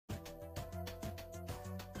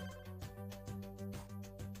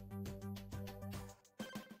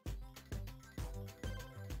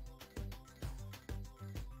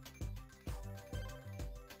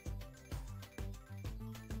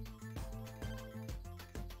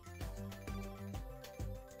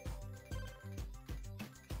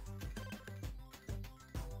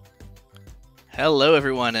Hello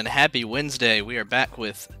everyone and happy Wednesday. We are back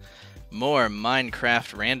with more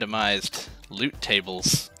Minecraft randomized loot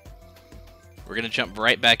tables. We're going to jump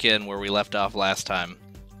right back in where we left off last time.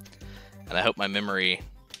 And I hope my memory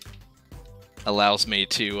allows me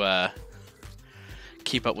to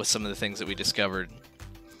keep up with some of the things that we discovered.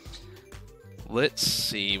 Let's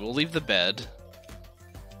see, we'll leave the bed.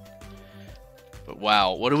 But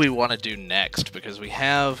wow, what do we want to do next? Because we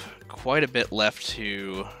have quite a bit left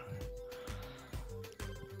to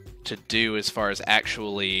do as far as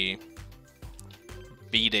actually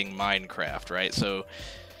beating Minecraft, right? So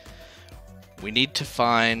we need to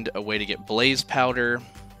find a way to get blaze powder.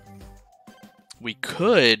 We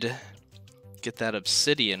could get that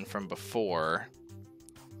obsidian from before,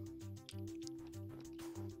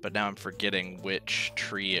 but now I'm forgetting which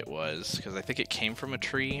tree it was, because I think it came from a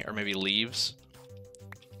tree, or maybe leaves,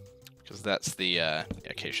 because that's the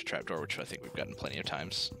acacia trapdoor, which I think we've gotten plenty of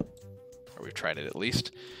times, or we've tried it at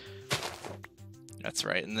least. That's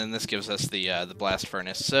right, and then this gives us the blast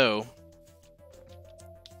furnace. So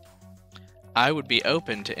I would be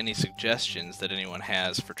open to any suggestions that anyone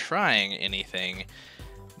has for trying anything,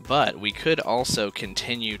 but we could also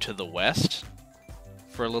continue to the west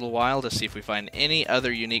for a little while to see if we find any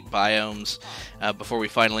other unique biomes before we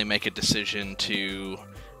finally make a decision to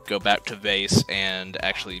go back to base and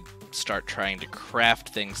actually start trying to craft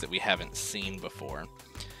things that we haven't seen before.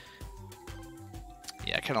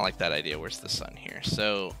 Yeah, I kind of like that idea. Where's the sun here?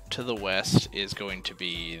 So to the west is going to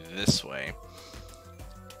be this way.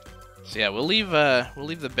 So yeah, we'll leave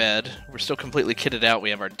the bed. We're still completely kitted out. We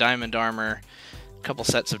have our diamond armor, a couple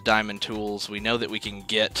sets of diamond tools. We know that we can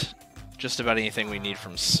get just about anything we need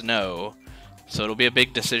from snow. So it'll be a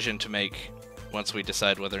big decision to make once we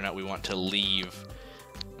decide whether or not we want to leave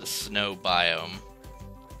the snow biome.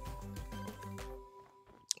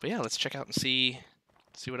 But yeah, let's check out and see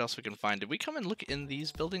what else we can find. Did we come and look in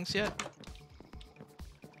these buildings yet?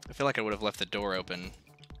 I feel like I would have left the door open.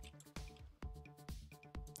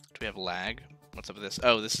 Do we have lag? What's up with this?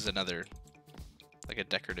 Oh, this is another, like a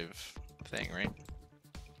decorative thing, right?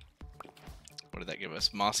 What did that give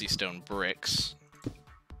us? Mossy stone bricks.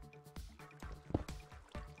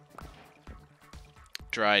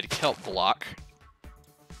 Dried kelp block.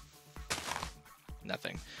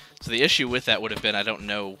 Nothing. So the issue with that would have been, I don't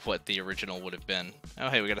know what the original would have been. Oh,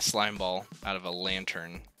 hey, we got a slime ball out of a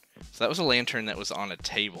lantern. So that was a lantern that was on a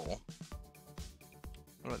table.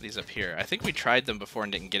 What about these up here? I think we tried them before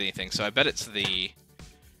and didn't get anything, so I bet it's the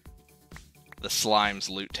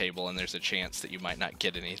slime's loot table, and there's a chance that you might not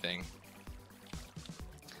get anything.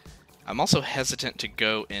 I'm also hesitant to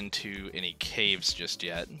go into any caves just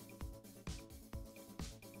yet.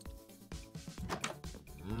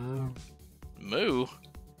 Moo?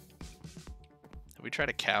 Have we tried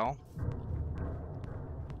a cow?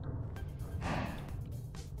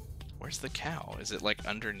 Where's the cow? Is it like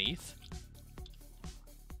underneath?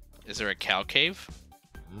 Is there a cow cave?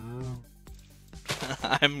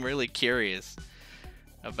 I'm really curious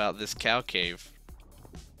about this cow cave.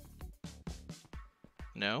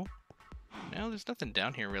 No? No, there's nothing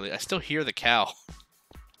down here really. I still hear the cow.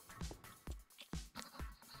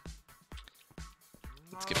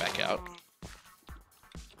 Let's get back out.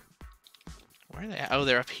 Where are they at? Oh,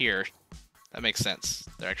 they're up here. That makes sense.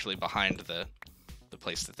 They're actually behind the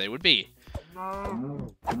place that they would be.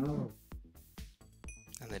 And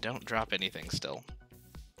they don't drop anything still.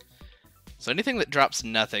 So anything that drops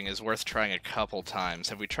nothing is worth trying a couple times.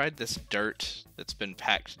 Have we tried this dirt that's been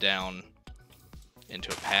packed down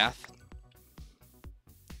into a path?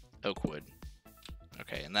 Oak wood.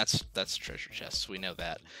 Okay, and that's treasure chests. We know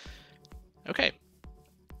that. Okay.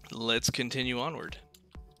 Let's continue onward.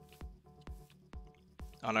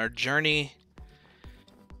 On our journey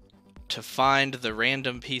to find the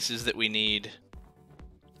random pieces that we need.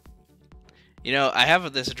 You know, I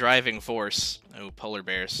have this driving force. Oh, polar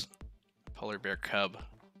bears. Polar bear cub.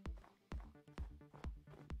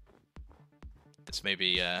 This may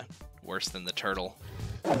be worse than the turtle.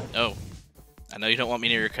 Oh, I know you don't want me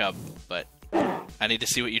near your cub, but I need to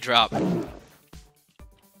see what you drop.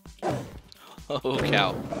 Oh,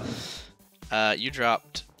 cow. You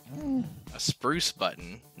dropped a spruce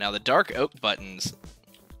button. Now, the dark oak buttons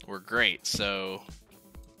were great, so...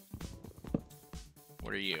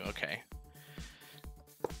 What are you? Okay.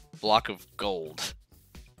 Block of gold.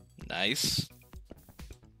 Nice.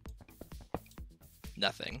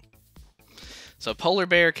 Nothing. So, polar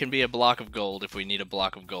bear can be a block of gold if we need a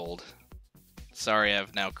block of gold. Sorry,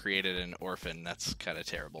 I've now created an orphan. That's kind of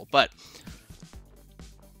terrible. But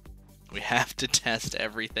we have to test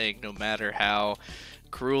everything, no matter how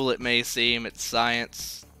cruel it may seem. It's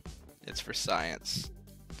science. It's for science.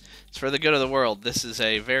 It's for the good of the world. This is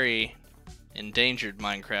a very endangered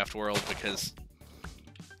Minecraft world because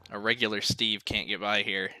a regular Steve can't get by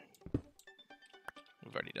here.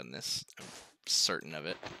 We've already done this. I'm certain of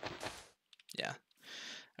it. Yeah.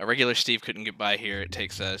 A regular Steve couldn't get by here. It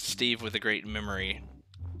takes a Steve with a great memory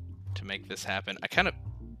to make this happen. I kind of...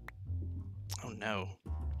 Oh no.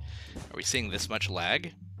 Are we seeing this much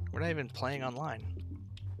lag? We're not even playing online.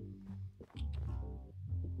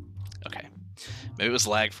 Okay. Maybe it was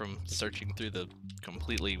lag from searching through the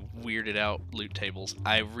completely weirded out loot tables.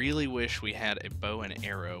 I really wish we had a bow and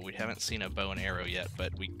arrow. We haven't seen a bow and arrow yet,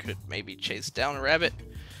 but we could maybe chase down a rabbit.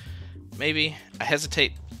 Maybe. I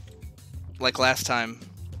hesitate, like last time,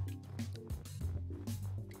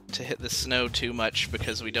 to hit the snow too much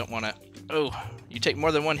because we don't want to... Oh, you take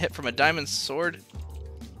more than one hit from a diamond sword?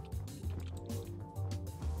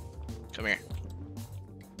 Come here.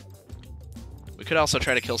 We could also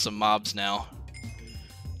try to kill some mobs now.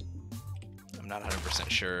 I'm not 100%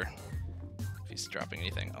 sure if he's dropping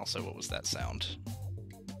anything. Also, what was that sound? I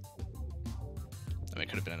mean, it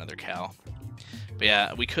could have been another cow. But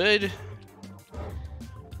yeah, we could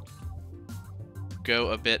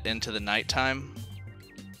go a bit into the nighttime.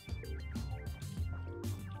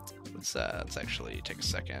 Let's actually take a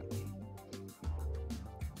second.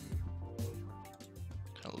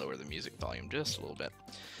 Kind of lower the music volume just a little bit.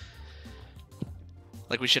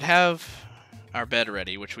 Like, we should have our bed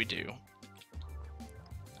ready, which we do,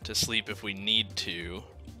 to sleep if we need to,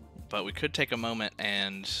 but we could take a moment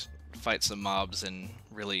and fight some mobs and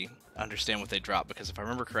really understand what they drop, because if I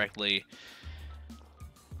remember correctly,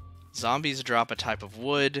 zombies drop a type of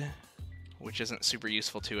wood, which isn't super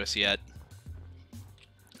useful to us yet.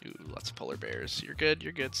 Ooh, lots of polar bears. You're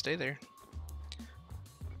good, stay there.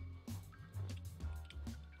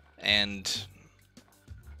 And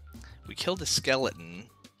we killed a skeleton.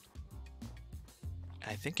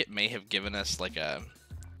 I think it may have given us like a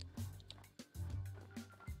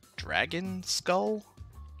dragon skull,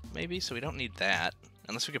 maybe, so we don't need that.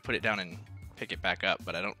 Unless we could put it down and pick it back up,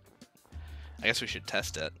 but I guess we should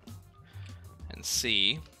test it and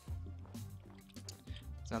see.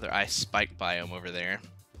 There's another ice spike biome over there.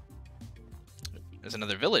 There's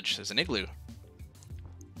another village. There's an igloo.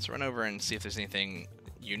 Let's run over and see if there's anything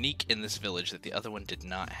unique in this village that the other one did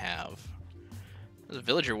not have. There's a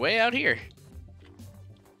villager way out here.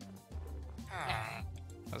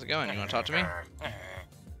 How's it going? You want to talk to me?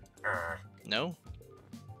 No?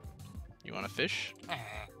 You want to fish?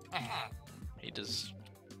 He doesn't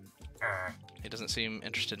seem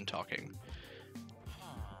interested in talking.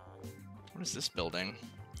 What is this building?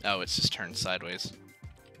 Oh, it's just turned sideways.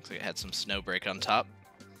 Looks like it had some snow break on top.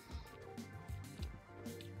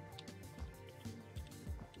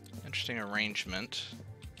 Interesting arrangement.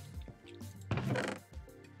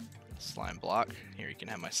 Slime block. Here, you can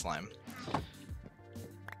have my slime.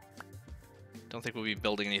 Don't think we'll be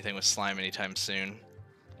building anything with slime anytime soon.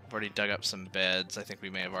 I've already dug up some beds. I think we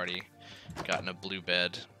may have already gotten a blue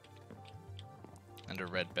bed and a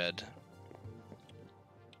red bed.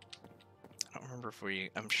 I don't remember if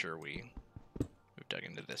I'm sure we've dug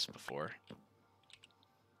into this before.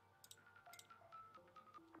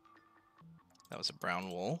 That was a brown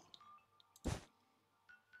wool.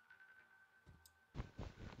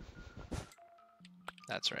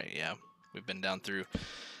 That's right, yeah. We've been down through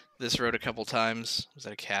this road a couple times. Was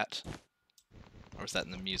that a cat? Or was that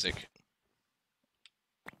in the music?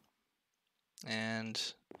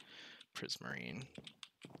 And prismarine.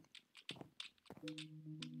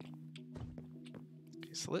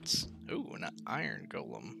 Okay, so let's... Ooh, an iron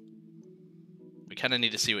golem. We kind of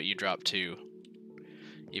need to see what you drop too,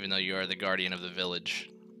 even though you are the guardian of the village.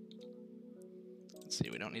 Let's see,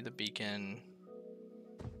 we don't need the beacon.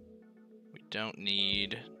 We don't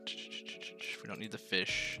need the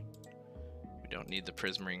fish. We don't need the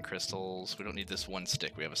prismarine crystals. We don't need this one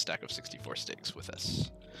stick. We have a stack of 64 sticks with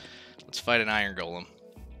us. Let's fight an iron golem.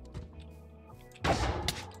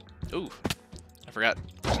 Ooh, I forgot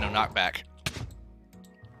there's no knockback.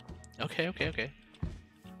 Okay.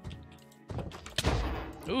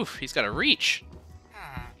 Oof, he's got a reach.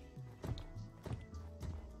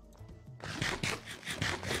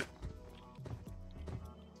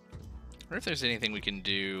 I wonder if there's anything we can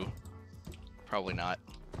do. Probably not.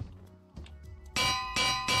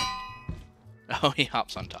 Oh, he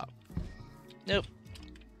hops on top. Nope.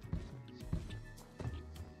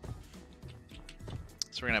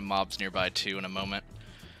 So we're gonna have mobs nearby too in a moment.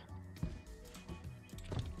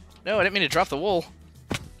 No, I didn't mean to drop the wool.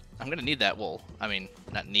 I'm gonna need that wool. I mean,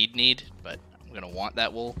 not need, but I'm gonna want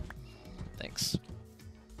that wool. Thanks.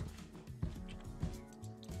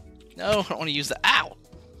 No, I don't want to use the... Ow!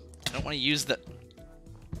 I don't want to use the...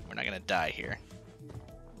 We're not gonna die here.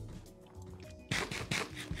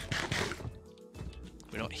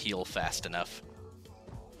 We don't heal fast enough.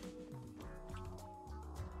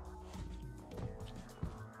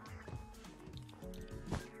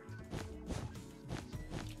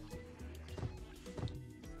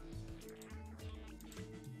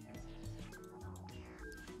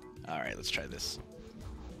 Alright, let's try this.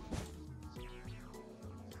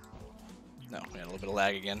 No, we had a little bit of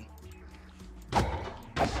lag again.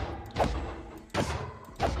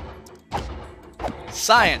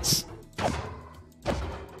 Science!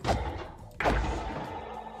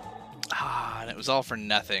 Ah, and it was all for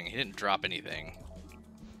nothing. He didn't drop anything.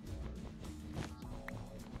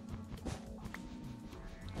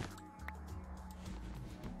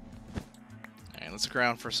 Alright, let's look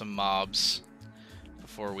around for some mobs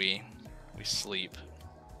before we sleep.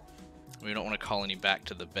 We don't want to call any back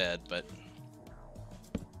to the bed, but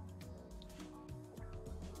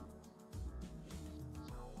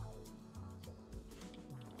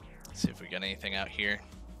let's see if we got anything out here,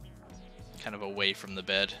 kind of away from the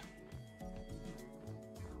bed.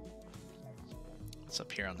 It's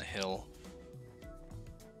up here on the hill.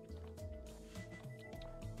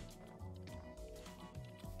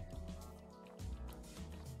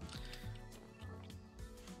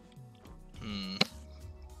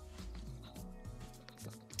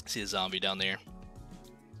 See a zombie down there.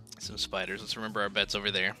 Some spiders. Let's remember our bed's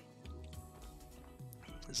over there.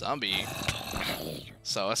 The zombie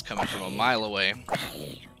saw us coming from a mile away.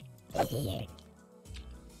 So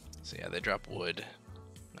yeah, they drop wood.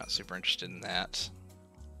 Not super interested in that.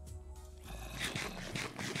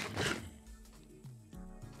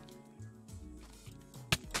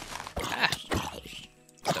 Ah!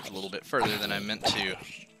 Stepped a little bit further than I meant to.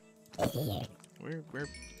 We're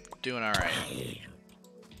doing all right.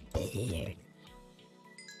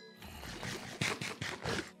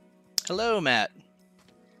 Hello, Matt.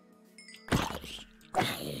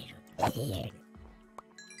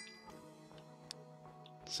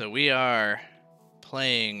 So we are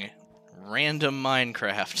playing random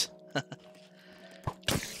Minecraft.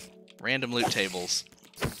 Random loot tables.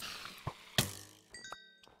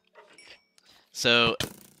 So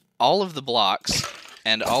all of the blocks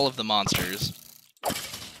and all of the monsters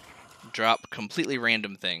drop completely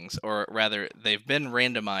random things, or rather, they've been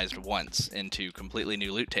randomized once into completely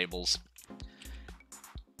new loot tables.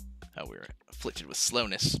 Oh, we're afflicted with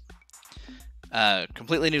slowness.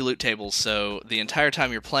 Completely new loot tables, so the entire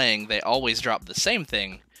time you're playing, they always drop the same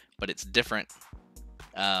thing, but it's different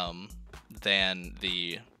than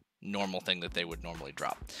the normal thing that they would normally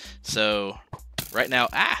drop. So, right now,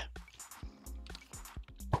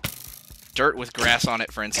 dirt with grass on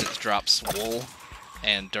it, for instance, drops wool.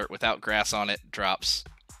 And dirt without grass on it drops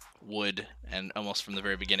wood, and almost from the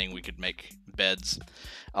very beginning we could make beds.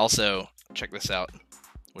 Also, check this out,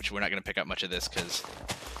 which we're not going to pick up much of this because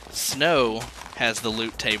snow has the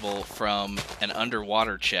loot table from an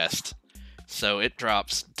underwater chest. So it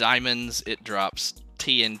drops diamonds, it drops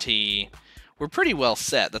TNT. We're pretty well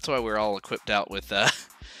set. That's why we're all equipped out with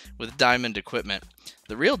with diamond equipment.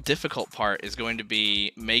 The real difficult part is going to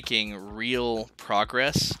be making real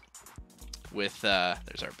progress with,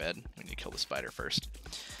 there's our bed. We need to kill the spider first.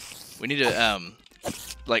 We need to,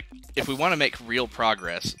 like, if we want to make real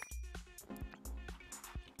progress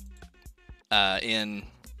in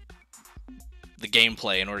the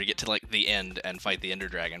gameplay in order to get to, like, the end and fight the Ender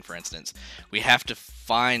Dragon, for instance, we have to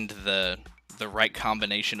find the right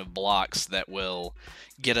combination of blocks that will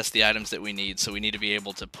get us the items that we need. So we need to be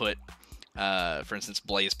able to put, for instance,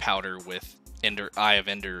 blaze powder with Eye of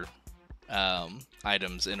Ender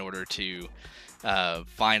items in order to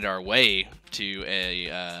find our way to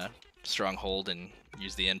a stronghold and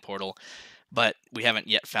use the end portal, but we haven't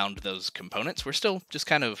yet found those components. We're still just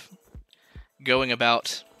kind of going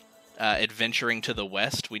about adventuring to the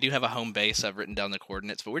west. We do have a home base. I've written down the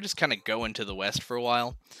coordinates, but we're just kind of going to the west for a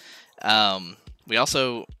while. We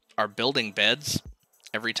also are building beds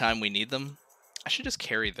every time we need them. I should just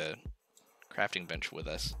carry the crafting bench with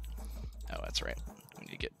us. Oh, that's right. We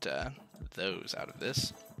need to get those out of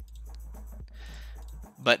this.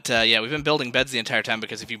 But yeah, we've been building beds the entire time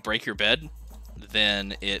because if you break your bed,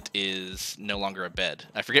 then it is no longer a bed.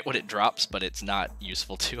 I forget what it drops, but it's not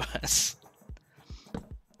useful to us.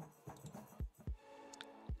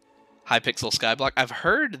 Hypixel Skyblock. I've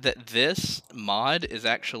heard that this mod is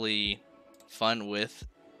actually fun with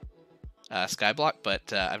Skyblock,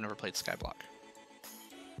 but I've never played Skyblock.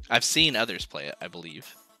 I've seen others play it, I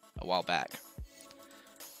believe, a while back.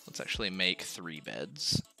 Let's actually make 3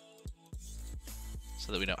 beds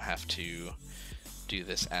so that we don't have to do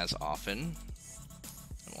this as often.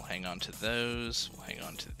 We'll hang on to those. We'll hang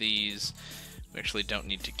on to these. We actually don't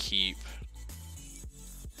need to keep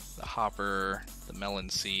the hopper, the melon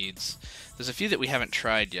seeds. There's a few that we haven't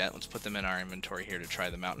tried yet. Let's put them in our inventory here to try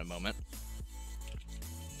them out in a moment.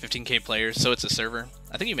 15k players, so it's a server.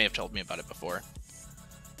 I think you may have told me about it before.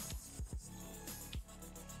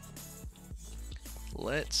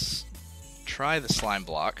 Let's try the slime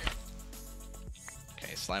block.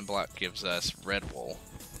 Okay, slime block gives us red wool.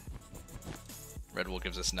 Red wool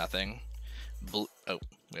gives us nothing. Oh,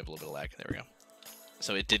 we have a little bit of lag. There we go.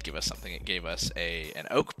 So it did give us something. It gave us an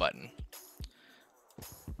oak button.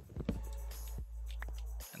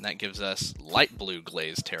 And that gives us light blue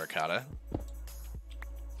glazed terracotta,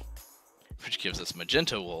 which gives us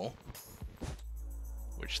magenta wool,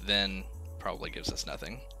 which then probably gives us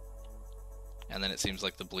nothing. And then it seems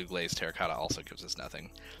like the blue glazed terracotta also gives us nothing.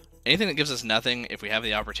 Anything that gives us nothing, if we have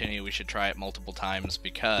the opportunity, we should try it multiple times,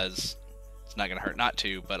 because it's not going to hurt not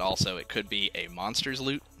to, but also it could be a monster's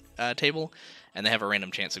loot table, and they have a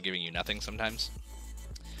random chance of giving you nothing sometimes.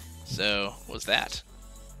 So, what was that?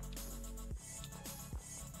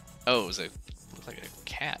 Oh, it looked like a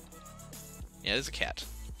cat. Yeah, it is a cat.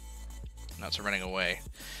 Now it's running away.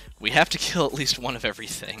 We have to kill at least one of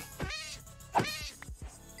everything.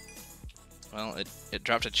 Well, it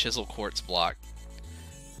dropped a chisel quartz block.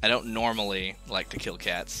 I don't normally like to kill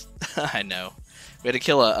cats. I know. We had to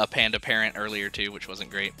kill a panda parent earlier too, which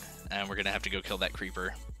wasn't great. And we're going to have to go kill that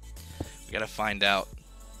creeper. We got to find out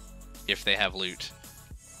if they have loot.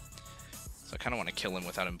 So I kind of want to kill him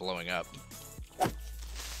without him blowing up.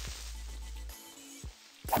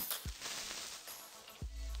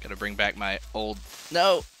 Gotta bring back my old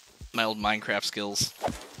Minecraft skills.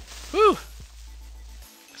 Whew!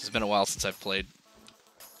 It's been a while since I've played.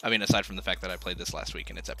 I mean, aside from the fact that I played this last week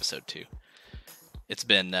and it's episode 2. It's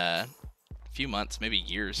been a few months, maybe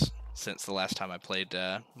years, since the last time I played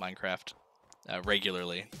Minecraft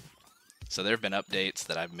regularly. So there have been updates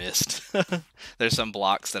that I've missed. There's some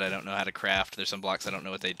blocks that I don't know how to craft. There's some blocks I don't know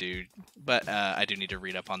what they do. But I do need to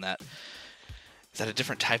read up on that. Is that a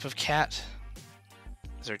different type of cat?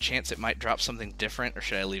 Is there a chance it might drop something different, or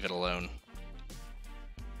should I leave it alone?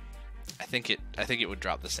 I think it would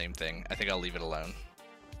drop the same thing. I think I'll leave it alone.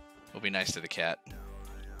 We'll be nice to the cat.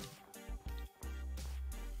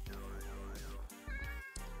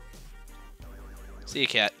 See you,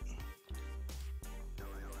 cat.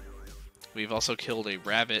 We've also killed a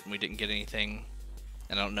rabbit and we didn't get anything.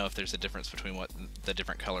 And I don't know if there's a difference between what the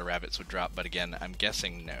different color rabbits would drop, but again, I'm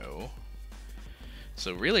guessing no.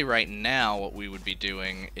 So really right now what we would be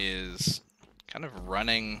doing is kind of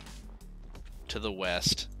running to the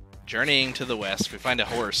west, journeying to the west. If we find a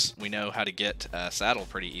horse, we know how to get a saddle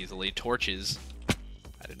pretty easily. Torches,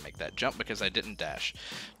 I didn't make that jump because I didn't dash.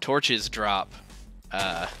 Torches drop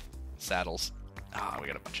saddles. Ah, we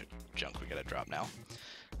got a bunch of junk we gotta drop now.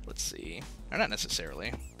 Let's see. Or not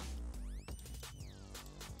necessarily.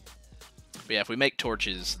 But yeah, if we make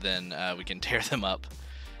torches, then we can tear them up.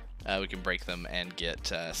 We can break them and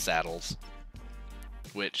get saddles,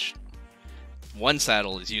 which one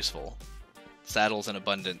saddle is useful. Saddles in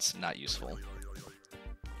abundance, not useful.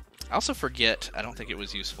 I also forget, I don't think it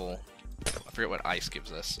was useful. I forget what ice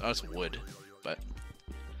gives us. Oh, it's wood, but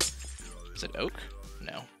is it oak?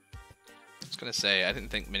 No. I was going to say, I didn't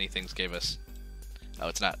think many things gave us. Oh,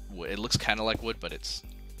 it's not wood. It looks kind of like wood, but it's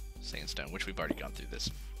sandstone, which we've already gone through this.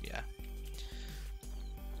 Yeah.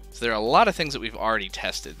 So there are a lot of things that we've already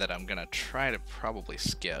tested that I'm going to try to probably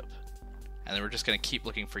skip. And then we're just going to keep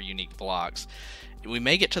looking for unique blocks. We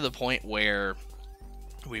may get to the point where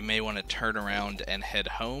we may want to turn around and head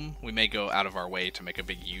home. We may go out of our way to make a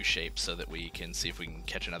big U shape so that we can see if we can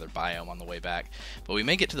catch another biome on the way back. But we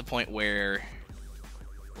may get to the point where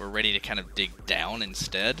we're ready to kind of dig down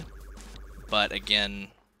instead. But again,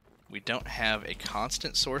 we don't have a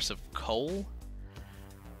constant source of coal.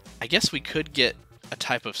 I guess we could get a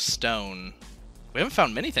type of stone. We haven't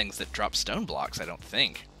found many things that drop stone blocks, I don't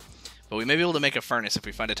think. But we may be able to make a furnace if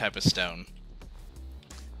we find a type of stone.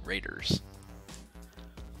 Raiders.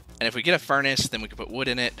 And if we get a furnace, then we could put wood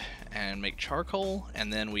in it and make charcoal,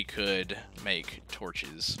 and then we could make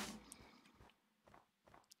torches.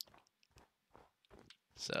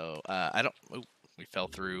 So, I don't... Oh, we fell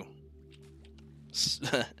through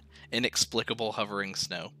inexplicable hovering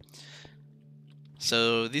snow.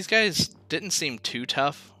 So, these guys didn't seem too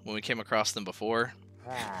tough when we came across them before.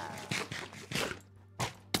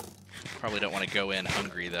 Probably don't want to go in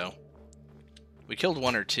hungry, though. We killed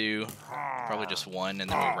one or two, probably just one, and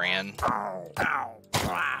then we ran.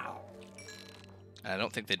 And I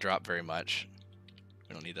don't think they drop very much.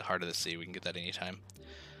 We don't need the Heart of the Sea, we can get that anytime.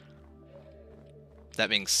 That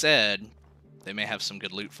being said, They may have some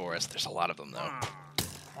good loot for us. There's a lot of them, though.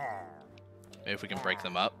 Maybe if we can break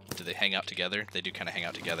them up. Do they hang out together? They do kind of hang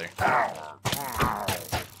out together.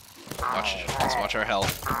 Let's watch our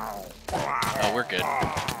health. Oh, we're good.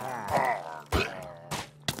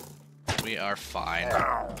 We are fine.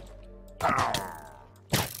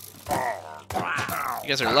 You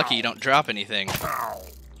guys are lucky you don't drop anything,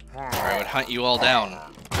 or I would hunt you all down.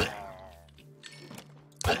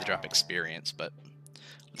 They drop experience, but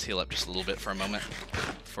let's heal up just a little bit for a moment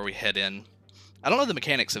before we head in. I don't know the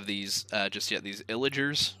mechanics of these just yet, these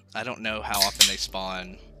illagers. I don't know how often they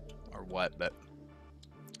spawn or what, but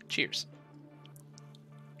cheers.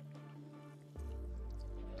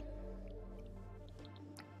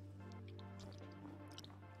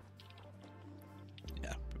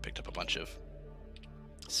 Yeah, we picked up a bunch of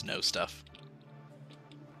snow stuff.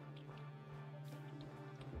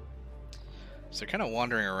 So they're kind of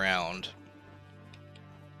wandering around.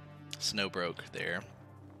 Snow broke there.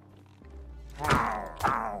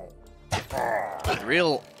 The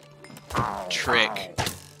real trick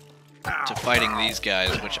to fighting these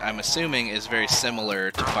guys, which I'm assuming is very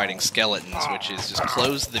similar to fighting skeletons, which is just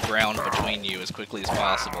close the ground between you as quickly as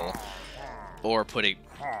possible, or putting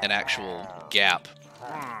an actual gap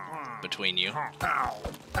between you.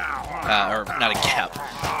 Or not a gap.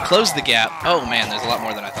 Close the gap. Oh man, there's a lot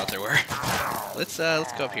more than I thought there were. Let's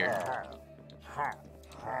go up here.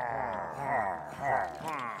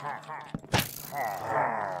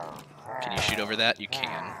 Can you shoot over that? You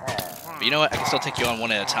can. But you know what? I can still take you on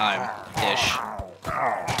one at a time. Ish.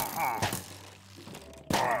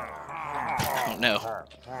 Oh no.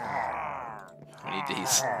 We need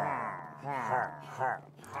these.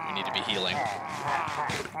 We need to be healing.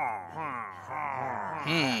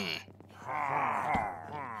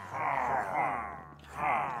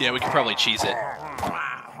 Yeah, we could probably cheese it.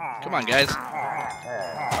 Come on, guys.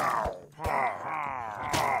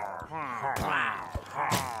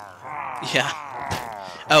 Yeah.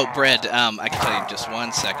 Oh, bread. I can tell you just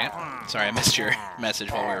 1 second. Sorry, I missed your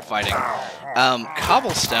message while we were fighting.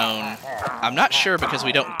 Cobblestone, I'm not sure because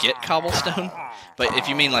we don't get cobblestone, but if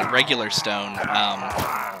you mean like regular stone,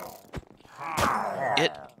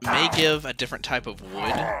 it may give a different type of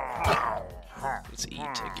wood. Let's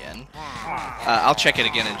eat again. I'll check it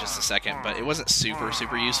again in just a second, but it wasn't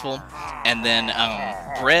super useful. And then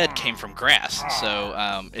bread came from grass,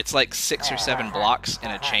 so it's like 6 or 7 blocks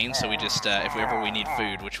in a chain. So we just, if we need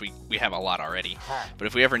food, which we have a lot already, but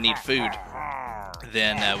if we ever need food,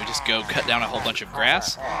 then we just go cut down a whole bunch of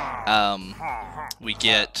grass. We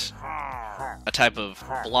get a type of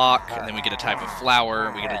block, and then we get a type of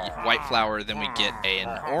flower. We get a white flower, then we get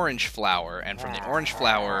an orange flower, and from the orange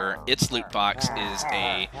flower, its loot box is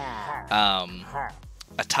a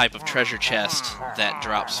type of treasure chest that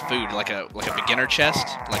drops food, like a beginner chest,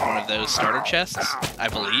 like one of those starter chests, I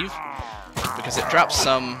believe, because it drops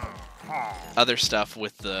some other stuff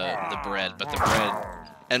with the bread, but the bread,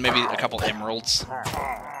 and maybe a couple emeralds.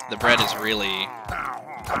 The bread is really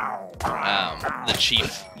the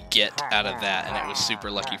chief get out of that, and it was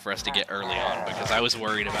super lucky for us to get early on because I was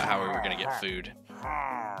worried about how we were going to get food.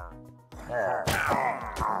 How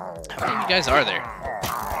many of you guys are there?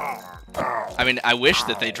 I mean, I wish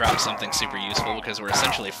that they dropped something super useful because we're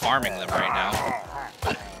essentially farming them right now.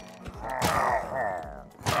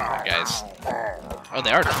 Oh, guys. Oh,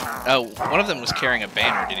 they are. Oh, one of them was carrying a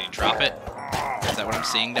banner. Did he drop it? Is that what I'm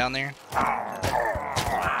seeing down there?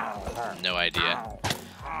 No idea.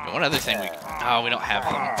 But one other thing we don't have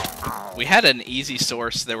them. We had an easy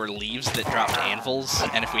source. There were leaves that dropped anvils,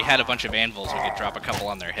 and if we had a bunch of anvils, we could drop a couple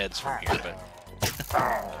on their heads from here, but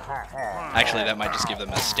actually that might just give them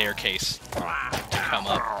a staircase to come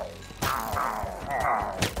up.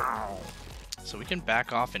 So we can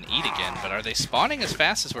back off and eat again, but are they spawning as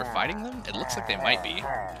fast as we're fighting them? It looks like they might be.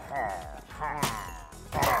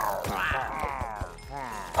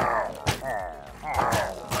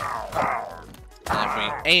 And if we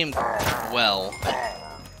aim well,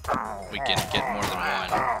 we can get more than one.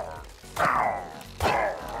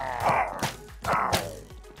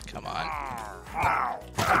 Come on.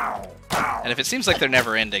 And if it seems like they're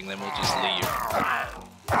never ending, then we'll just leave.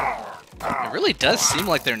 It really does seem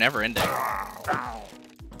like they're never ending.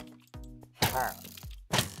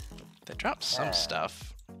 They dropped some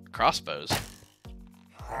stuff. Crossbows.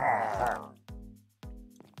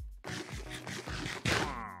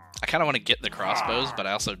 I kind of want to get the crossbows, but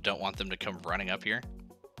I also don't want them to come running up here.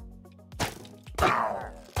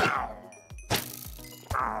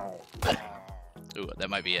 Ooh, that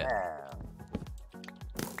might be it.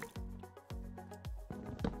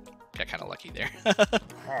 Got kind of lucky there.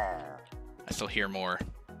 I still hear more.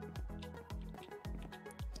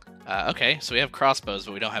 Okay, so we have crossbows,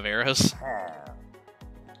 but we don't have arrows.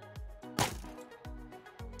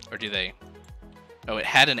 Or do they? Oh, it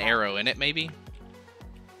had an arrow in it, maybe?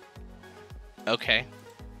 Okay.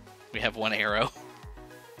 We have one arrow.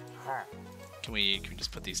 Can we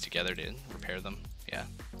just put these together to repair them? Yeah.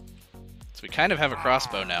 So we kind of have a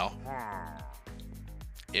crossbow now.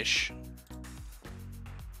 Ish.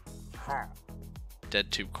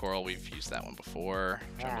 Dead tube coral, we've used that one before.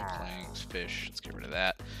 Jungle planks, fish, let's get rid of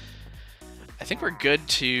that. I think we're good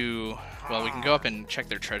to... Well, we can go up and check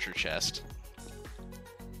their treasure chest.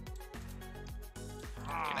 We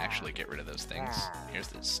can actually get rid of those things. Here's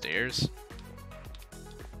the stairs.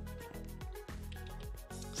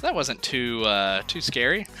 So that wasn't too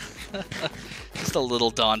scary. Just a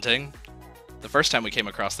little daunting. The first time we came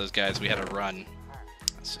across those guys, we had to run.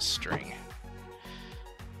 That's just string.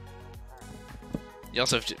 You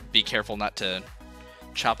also have to be careful not to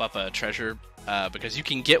chop up a treasure, because you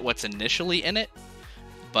can get what's initially in it,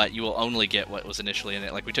 but you will only get what was initially in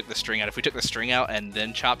it. Like, we took the string out. If we took the string out and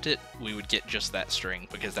then chopped it, we would get just that string,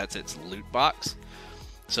 because that's its loot box.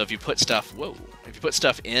 So if you put stuff... Whoa! If you put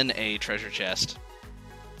stuff in a treasure chest,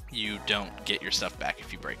 you don't get your stuff back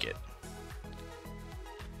if you break it.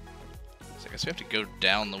 So I guess we have to go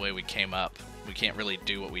down the way we came up. We can't really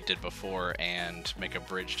do what we did before and make a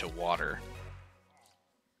bridge to water.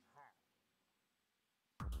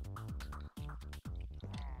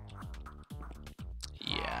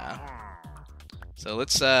 Yeah. So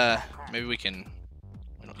let's, maybe we can...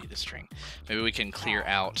 We don't need the string. Maybe we can clear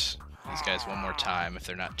out these guys one more time if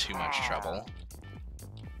they're not too much trouble.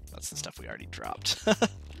 That's the stuff we already dropped.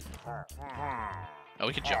 Oh,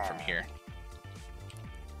 we could jump from here.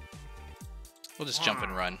 We'll just jump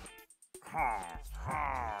and run.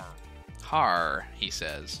 Har, he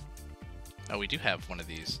says. Oh, we do have one of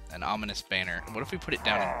these. An ominous banner. What if we put it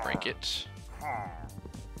down and break it?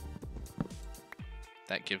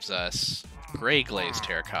 That gives us gray glazed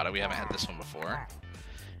terracotta. We haven't had this one before.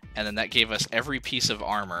 And then that gave us every piece of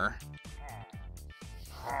armor.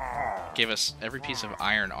 Gave us every piece of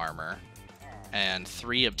iron armor. And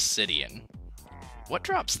 3 obsidian. What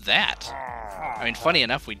drops that? I mean, funny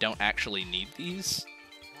enough, we don't actually need these.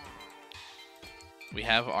 We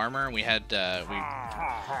have armor. We had,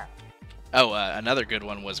 another good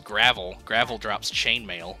one was gravel. Gravel drops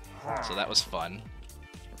chainmail, so that was fun.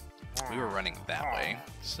 We were running that way,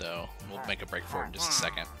 so we'll make a break for it in just a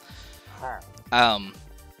second.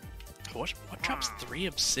 What drops 3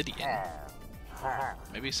 obsidian?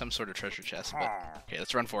 Maybe some sort of treasure chest, but okay,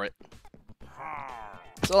 let's run for it.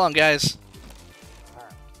 So long, guys.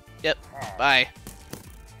 Yep, bye.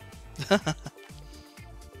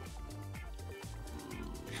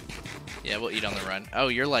 Yeah, we'll eat on the run. Oh,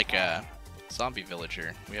 you're like a zombie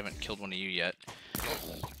villager. We haven't killed one of you yet.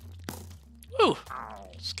 Ooh!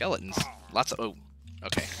 Skeletons. Lots of... Oh,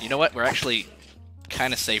 okay. You know what? We're actually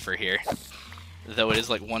kind of safer here. Though it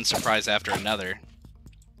is like one surprise after another.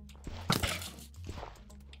 I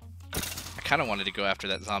kind of wanted to go after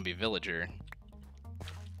that zombie villager.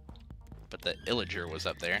 But the illager was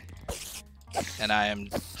up there. And I am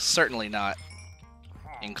certainly not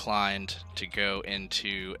inclined to go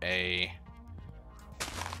into a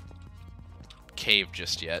cave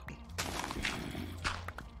just yet.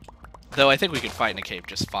 Though I think we could fight in a cave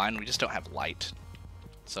just fine, we just don't have light.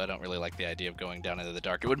 So I don't really like the idea of going down into the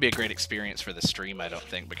dark. It wouldn't be a great experience for the stream, I don't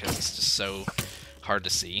think, because it's just so hard to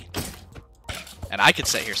see. And I could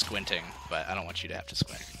sit here squinting, but I don't want you to have to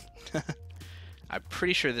squint. I'm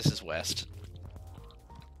pretty sure this is west.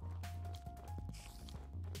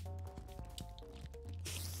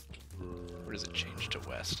 Where does it change to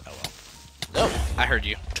west? Oh well. Oh, I heard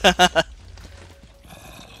you.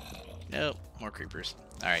 Nope, more creepers.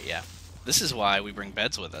 Alright, yeah. This is why we bring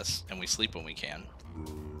beds with us, and we sleep when we can.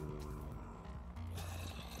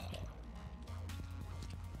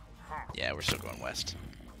 Yeah, we're still going west.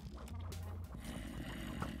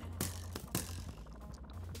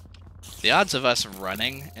 The odds of us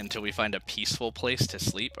running until we find a peaceful place to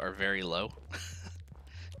sleep are very low.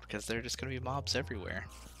 Because there are just going to be mobs everywhere.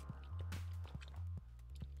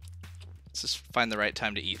 Let's just find the right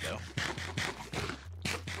time to eat, though.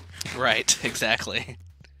 Right, exactly.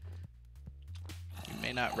 We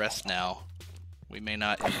may not rest now. We may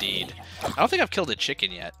not indeed. I don't think I've killed a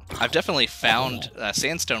chicken yet. I've definitely found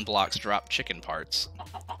sandstone blocks drop chicken parts.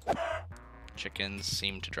 Chickens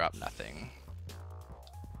seem to drop nothing.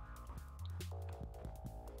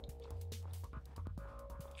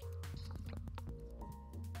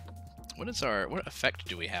 What effect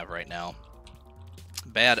do we have right now?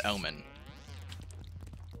 Bad Omen.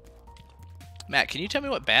 Matt, can you tell me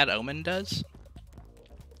what Bad Omen does?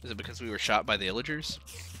 Is it because we were shot by the illagers?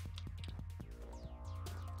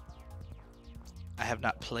 I have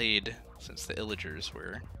not played since the Illagers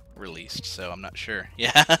were released, so I'm not sure.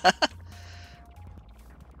 Yeah.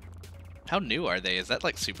 How new are they? Is that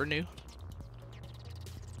like super new?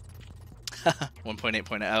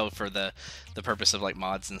 1.8.0 for the purpose of like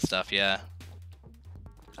mods and stuff. Yeah.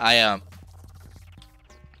 I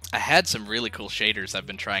had some really cool shaders I've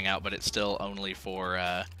been trying out, but it's still only for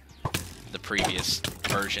the previous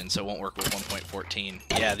version, so it won't work with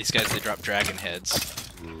 1.14. Yeah, these guys, they drop dragon heads.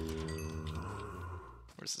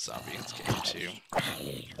 Where's the zombie? Let's get him too.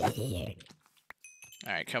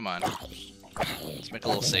 Alright, come on. Let's make a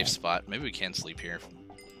little safe spot. Maybe we can sleep here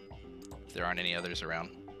if there aren't any others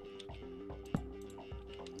around.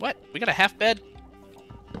 What? We got a half bed?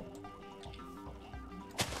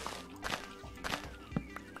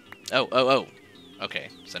 Oh. Okay,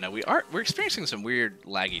 so now we're experiencing some weird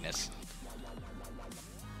lagginess.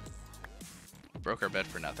 Broke our bed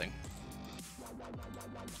for nothing.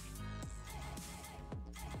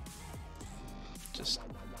 Just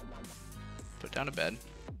put down a bed.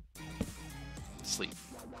 Sleep.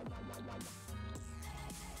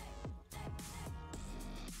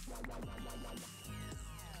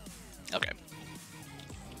 Okay.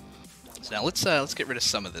 So now let's get rid of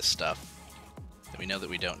some of this stuff that we know that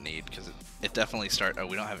we don't need, because it definitely oh,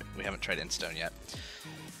 we haven't tried Instone yet.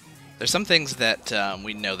 There's some things that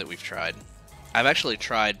we know that we've tried. I've actually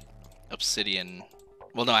tried Obsidian.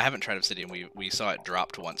 Well, no, I haven't tried Obsidian. We saw it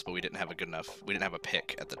dropped once, but we didn't have we didn't have a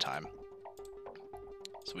pick at the time.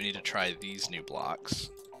 So we need to try these new blocks.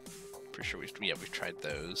 Pretty sure we've tried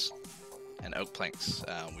those. And oak planks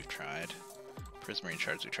we've tried. Prismarine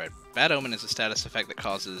shards we tried. Bad Omen is a status effect that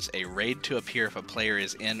causes a raid to appear if a player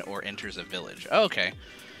is in or enters a village. Oh, okay.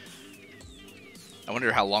 I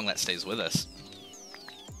wonder how long that stays with us.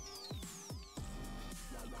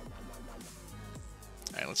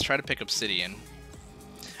 Alright, let's try to pick Obsidian.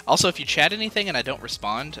 Also, if you chat anything and I don't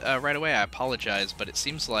respond right away, I apologize, but it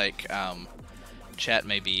seems like chat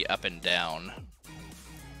may be up and down.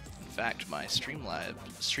 In fact, my Streamlabs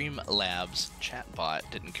chatbot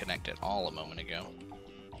didn't connect at all a moment ago.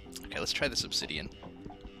 Okay, let's try this Obsidian.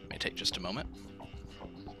 May take just a moment.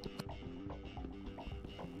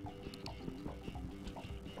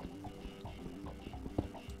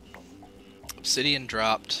 Obsidian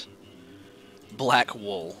dropped black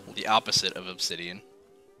wool, the opposite of Obsidian.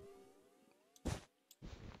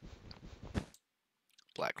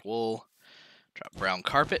 Black wool, drop brown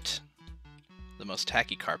carpet, the most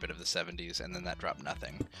tacky carpet of the 70s, and then that dropped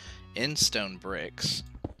nothing. In stone bricks,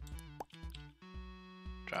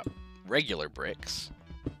 drop regular bricks,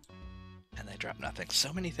 and they drop nothing.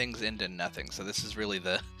 So many things end in nothing, so this is really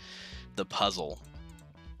the puzzle.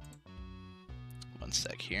 One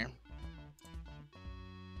sec here.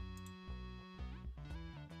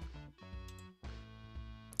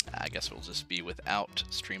 I guess we'll just be without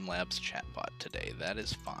Streamlabs chatbot today. That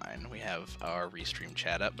is fine. We have our restream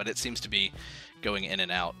chat up, but it seems to be going in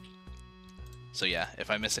and out. So yeah,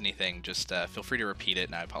 if I miss anything, just feel free to repeat it,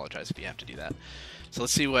 and I apologize if you have to do that. So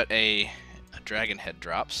let's see what a dragon head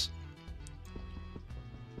drops.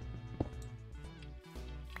 It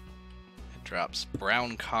drops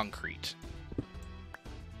brown concrete.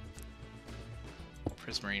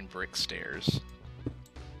 Prismarine brick stairs.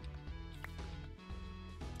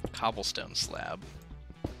 Cobblestone slab.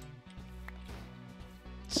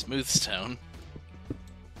 Smooth stone.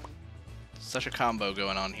 Such a combo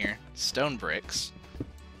going on here. Stone bricks.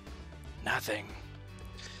 Nothing.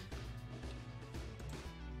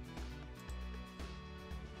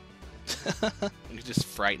 We can just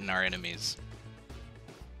frighten our enemies.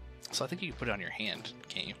 So I think you can put it on your hand,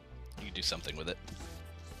 can't you? You can do something with it.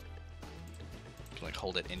 You can like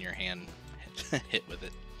hold it in your hand, hit with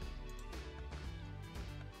it.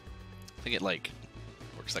 I think it like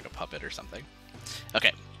works like a puppet or something.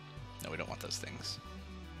 Okay. No, we don't want those things.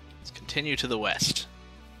 Let's continue to the west.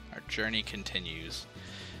 Our journey continues.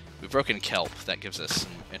 We've broken kelp. That gives us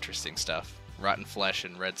some interesting stuff. Rotten flesh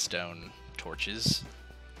and redstone torches.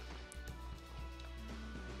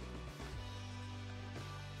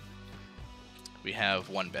 We have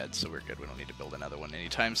one bed, so we're good. We don't need to build another one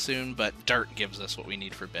anytime soon, but dirt gives us what we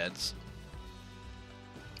need for beds.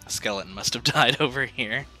 A skeleton must have died over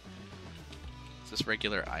here. Is this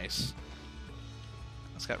regular ice?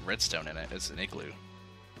 It's got redstone in it. It's an igloo.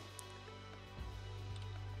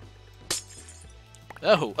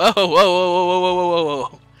 Oh, whoa, whoa, whoa, whoa, whoa, whoa,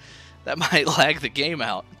 whoa. That might lag the game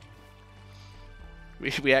out.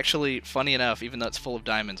 We actually, funny enough, even though it's full of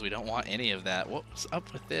diamonds, we don't want any of that. What's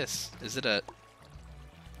up with this? Is it a...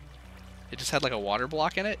 It just had like a water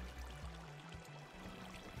block in it?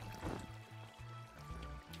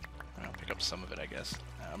 I'll pick up some of it, I guess.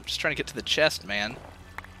 I'm just trying to get to the chest, man.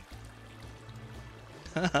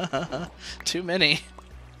 Too many.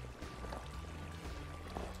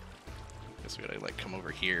 Guess we gotta like come over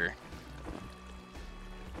here.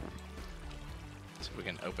 See if we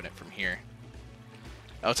can open it from here.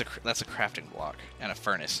 Oh, that's a crafting block and a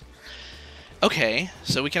furnace. Okay,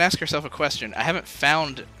 so we can ask ourselves a question. I haven't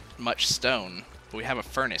found much stone, but we have a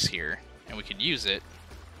furnace here, and we could use it.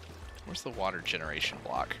 Where's the water generation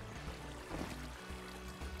block?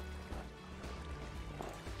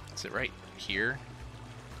 Is it right here?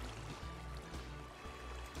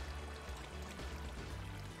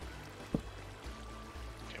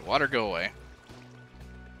 Okay, water, go away.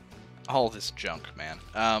 All this junk, man.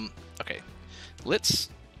 Okay. Let's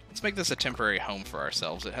make this a temporary home for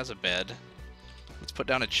ourselves. It has a bed. Let's put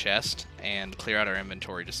down a chest and clear out our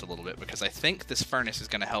inventory just a little bit, because I think this furnace is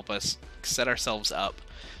going to help us set ourselves up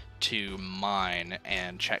to mine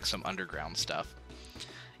and check some underground stuff.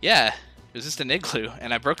 Yeah, it was just an igloo,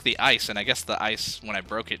 and I broke the ice, and I guess the ice, when I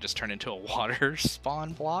broke it, just turned into a water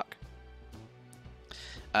spawn block.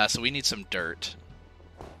 So we need some dirt.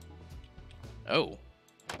 Oh,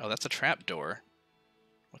 that's a trap door.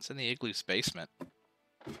 What's in the igloo's basement?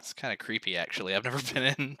 It's kind of creepy, actually. I've never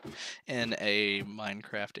been in a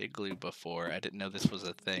Minecraft igloo before. I didn't know this was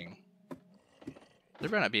a thing. There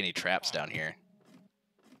better not be any traps down here.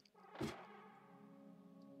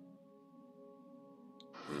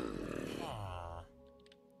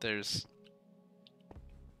 There's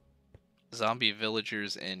zombie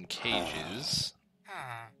villagers in cages.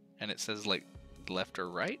 And it says, like, left or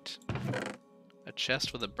right? A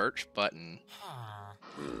chest with a birch button.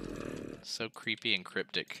 So creepy and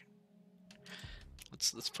cryptic.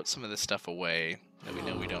 Let's put some of this stuff away that we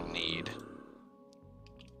know we don't need.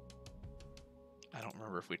 I don't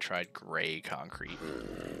remember if we tried gray concrete.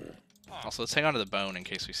 Also, let's hang on to the bone in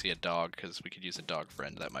case we see a dog, because we could use a dog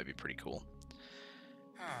friend. That might be pretty cool.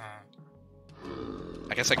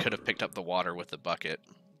 I guess I could have picked up the water with the bucket.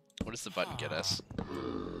 What does the button get us?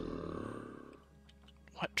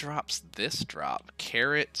 What drops this drop?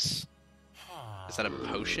 Carrots? Is that a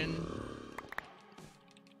potion?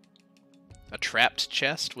 A trapped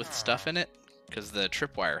chest with stuff in it? Because the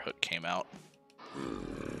tripwire hook came out.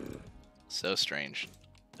 So strange.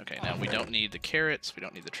 Okay, now we don't need the carrots, we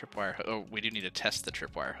don't need the tripwire hook. Oh, we do need to test the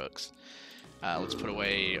tripwire hooks. Let's put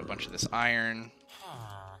away a bunch of this iron.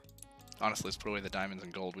 Honestly, let's put away the diamonds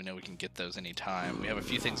and gold. We know we can get those anytime. We have a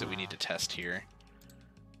few things that we need to test here.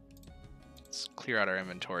 Let's clear out our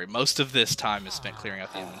inventory. Most of this time is spent clearing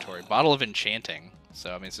out the inventory. Bottle of enchanting.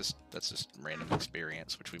 So, I mean, that's just random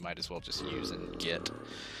experience, which we might as well just use and get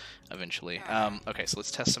eventually. Okay, so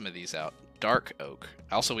let's test some of these out. Dark oak.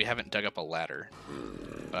 Also, we haven't dug up a ladder,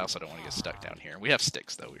 but I also don't want to get stuck down here. We have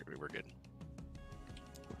sticks, though. We're good.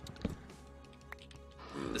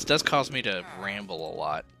 This does cause me to ramble a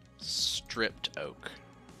lot. Stripped oak.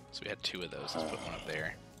 So we had 2 of those. Let's put one up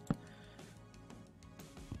there.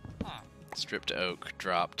 Stripped oak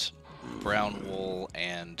dropped brown wool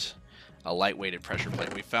and a light-weighted pressure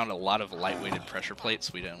plate. We found a lot of light-weighted pressure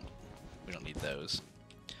plates. We don't need those.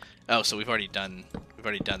 Oh, so we've already done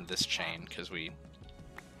this chain because we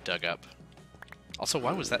dug up. Also,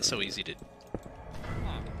 why was that so easy to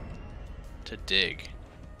dig?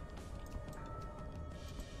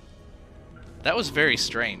 That was very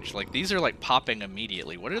strange. Like, these are like popping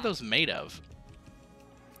immediately. What are those made of?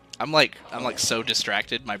 I'm like so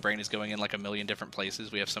distracted. My brain is going in like a million different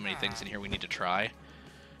places. We have so many things in here we need to try.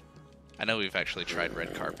 I know we've actually tried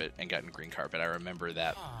red carpet and gotten green carpet. I remember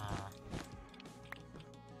that.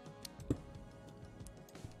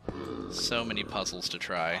 So many puzzles to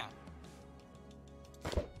try.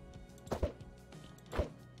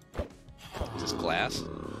 Is this glass?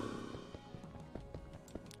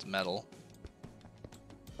 It's metal.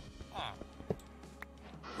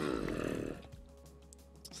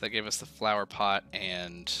 So that gave us the flower pot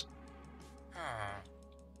and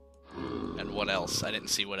what else? I didn't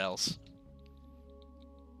see what else.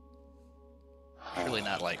 Really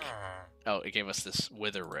not like... Oh, it gave us this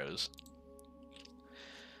wither rose.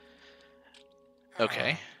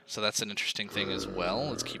 Okay, so that's an interesting thing as well.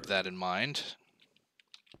 Let's keep that in mind.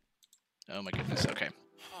 Oh my goodness, okay.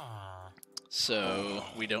 So,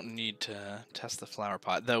 we don't need to test the flower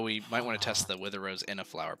pot, though we might want to test the wither rose in a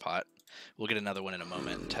flower pot. We'll get another one in a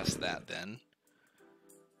moment and test that then.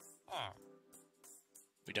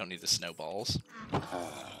 We don't need the snowballs.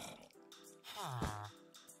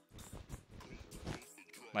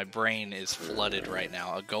 My brain is flooded right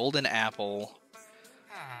now. A golden apple,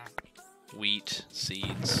 wheat,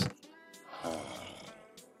 seeds.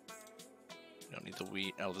 Don't need the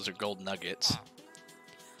wheat. Oh, those are gold nuggets.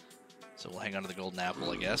 So we'll hang on to the golden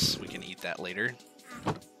apple, I guess. We can eat that later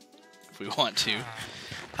if we want to.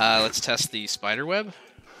 Let's test the spider web.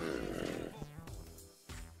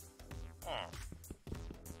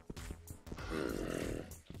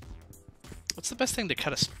 What's the best thing to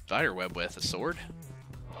cut a spider web with? A sword?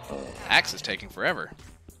 Axe is taking forever.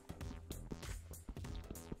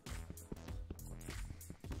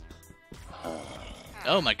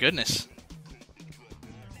 Oh my goodness.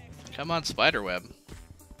 Come on, spider web.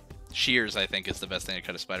 Shears, I think, is the best thing to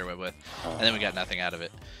cut a spider web with. And then we got nothing out of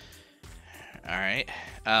it. Alright.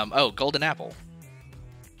 Oh, golden apple.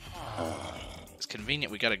 It's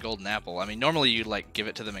convenient we got a golden apple. I mean, normally you'd, like, give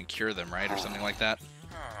it to them and cure them, right? Or something like that.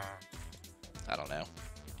 I don't know.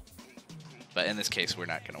 But in this case, we're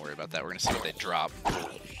not going to worry about that. We're going to see what they drop.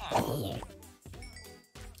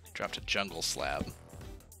 Dropped a jungle slab.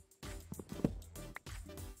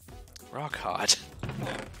 Rock hot.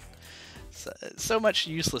 So much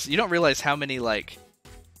useless. You don't realize how many, like,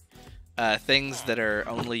 things that are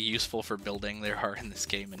only useful for building there are in this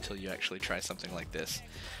game until you actually try something like this.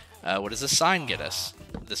 What does this sign get us?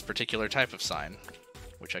 This particular type of sign,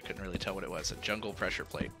 which I couldn't really tell what it was. A jungle pressure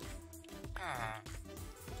plate.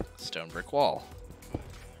 Stone brick wall.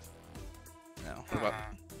 Now, what about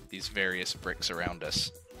these various bricks around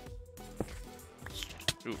us?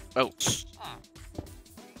 Ooh, oh!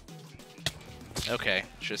 Okay,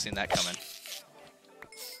 should have seen that coming.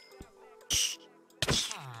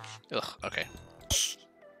 Ugh, okay.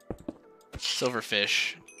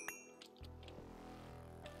 Silverfish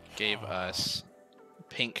gave us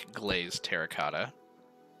pink glazed terracotta,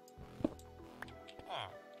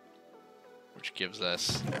 which gave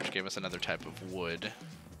us another type of wood.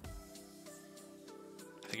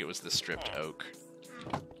 I think it was the stripped oak.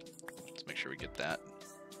 Let's make sure we get that.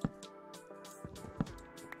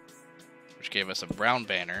 Which gave us a brown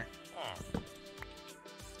banner,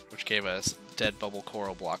 which gave us dead bubble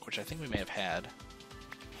coral block, which I think we may have had.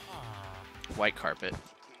 White carpet.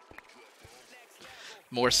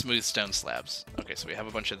 More smooth stone slabs. Okay, so we have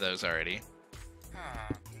a bunch of those already.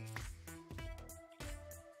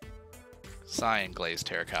 Cyan glazed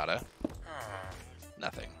terracotta.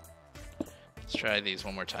 Nothing. Let's try these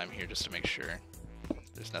one more time here just to make sure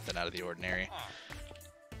there's nothing out of the ordinary.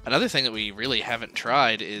 Another thing that we really haven't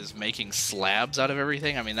tried is making slabs out of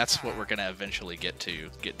everything. I mean, that's what we're going to eventually get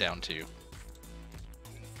down to.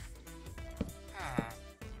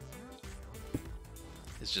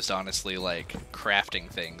 It's just honestly like crafting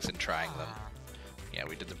things and trying them. Yeah,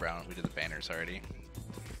 we did the banners already.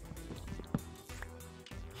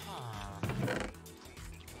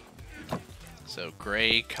 So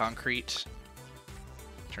gray concrete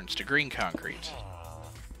turns to green concrete.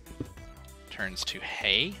 Turns to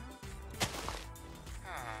hay.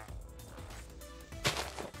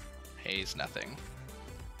 Hay's nothing.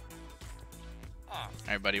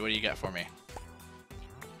 Alright, buddy, what do you got for me?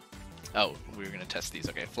 Oh, we were going to test these.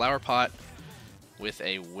 Okay, flower pot with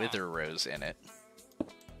a wither rose in it.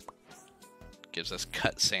 Gives us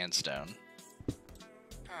cut sandstone.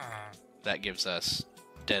 That gives us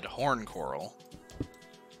dead horn coral.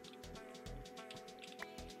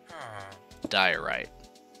 Diorite.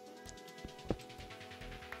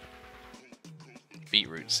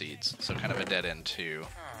 Beetroot seeds, so kind of a dead end too.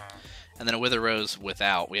 And then a wither rose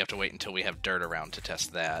without. We have to wait until we have dirt around to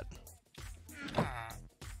test that. Yeah,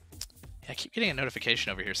 I keep getting a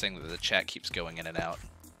notification over here saying that the chat keeps going in and out.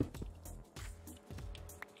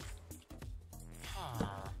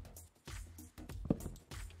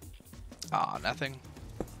 Aw, nothing.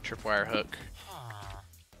 Tripwire hook.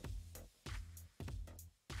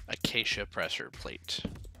 Acacia pressure plate.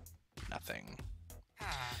 Nothing.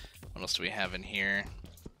 What else do we have in here?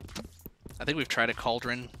 I think we've tried a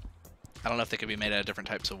cauldron. I don't know if they could be made out of different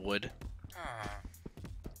types of wood.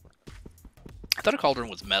 I thought a cauldron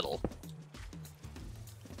was metal.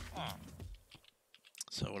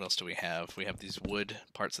 So what else do we have? We have these wood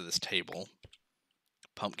parts of this table.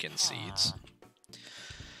 Pumpkin seeds.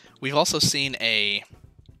 We've also seen a...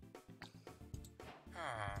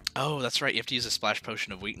 Oh, that's right. You have to use a splash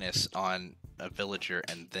potion of weakness on a villager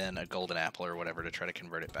and then a golden apple or whatever to try to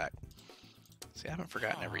convert it back. See, I haven't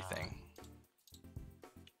forgotten everything.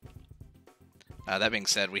 That being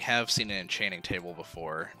said, we have seen an enchanting table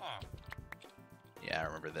before. Yeah, I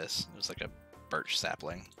remember this. It was like a birch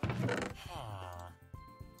sapling.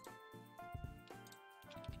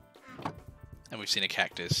 And we've seen a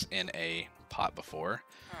cactus in a pot before.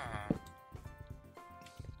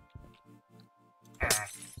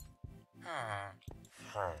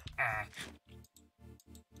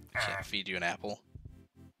 Can't feed you an apple.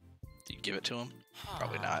 Do you give it to him?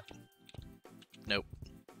 Probably not. Nope.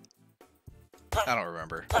 I don't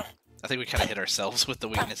remember. I think we kind of hit ourselves with the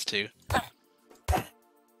weakness too.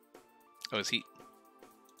 Oh, is he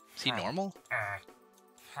normal?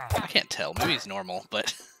 I can't tell. Maybe he's normal,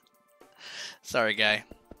 but sorry, guy.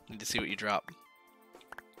 Need to see what you dropped.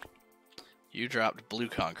 You dropped blue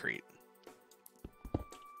concrete.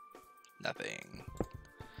 Nothing.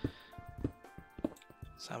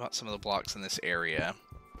 So how about some of the blocks in this area?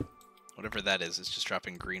 Whatever that is just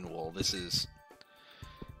dropping green wool. This is...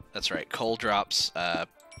 That's right, coal drops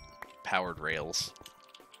powered rails.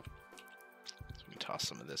 So we can toss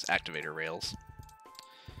some of this. Activator rails.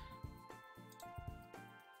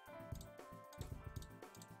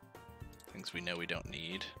 Things we know we don't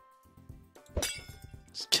need.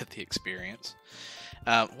 Let's get the experience.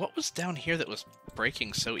 What was down here that was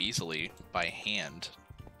breaking so easily by hand?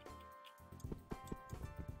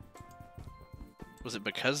 Was it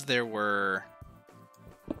because there were...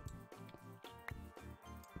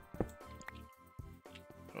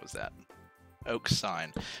 What was that? Oak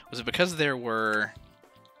sign. Was it because there were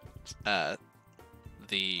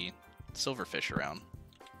the silverfish around?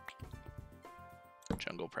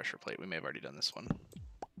 Jungle pressure plate. We may have already done this one.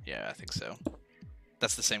 Yeah, I think so.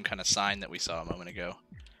 That's the same kind of sign that we saw a moment ago.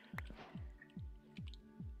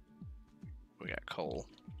 We got coal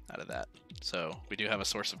out of that. So we do have a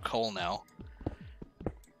source of coal now.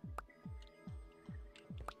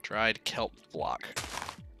 Dried kelp block.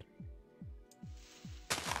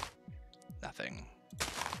 Nothing.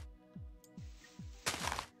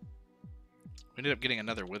 We ended up getting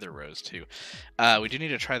another wither rose too. We do need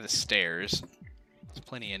to try the stairs. There's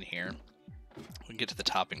plenty in here. We can get to the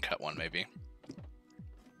top and cut one maybe.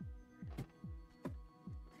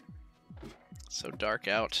 So dark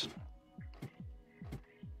out.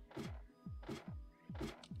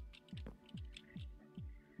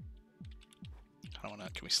 I don't wanna.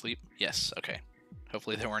 Can we sleep? Yes. Okay.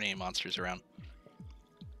 Hopefully there weren't any monsters around.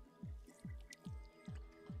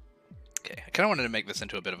 Okay. I kind of wanted to make this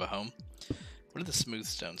into a bit of a home. What did the smooth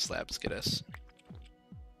stone slabs get us?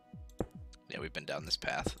 Yeah, we've been down this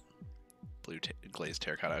path. Blue glazed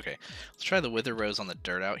terracotta. Okay. Let's try the wither rose on the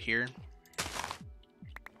dirt out here.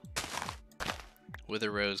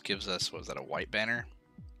 Wither rose gives us, what was that, a white banner?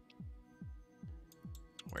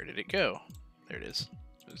 Where did it go? There it is.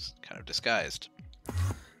 It was kind of disguised.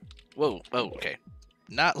 Whoa, oh, okay.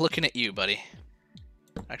 Not looking at you, buddy.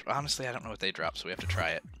 Actually, honestly, I don't know what they drop, so we have to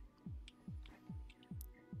try it.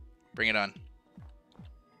 Bring it on.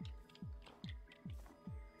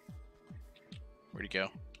 Where'd he go?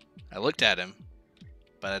 I looked at him,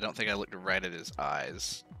 but I don't think I looked right at his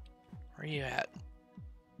eyes. Where are you at?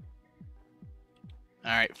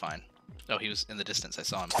 Alright, fine. Oh, he was in the distance. I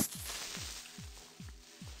saw him.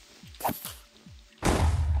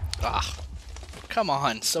 Ah! Come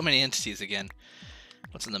on! So many entities again.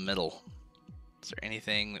 What's in the middle? Is there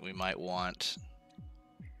anything that we might want?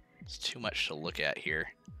 It's too much to look at here.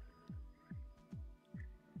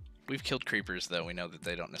 We've killed creepers, though. We know that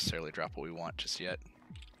they don't necessarily drop what we want just yet.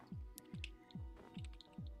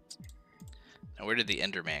 Now, where did the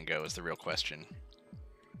Enderman go is the real question.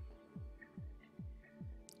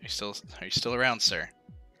 Are you still around, sir?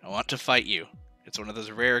 I want to fight you. It's one of those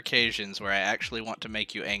rare occasions where I actually want to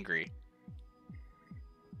make you angry.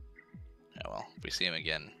 Oh well, if we see him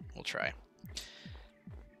again, we'll try.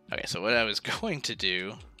 Okay, so what I was going to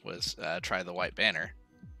do was try the white banner.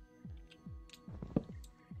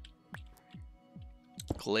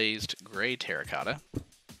 Glazed gray terracotta.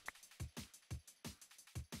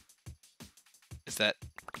 Is that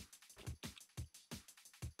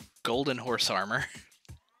golden horse armor?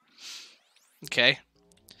 Okay.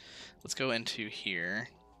 Let's go into here.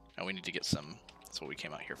 Oh, we need to get some... That's what we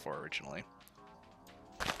came out here for originally.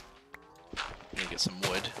 We need to get some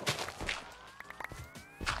wood.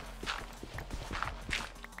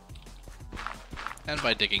 And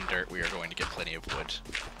by digging dirt, we are going to get plenty of wood.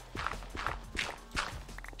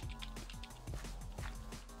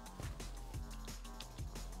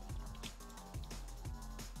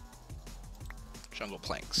 Jungle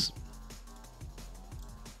planks.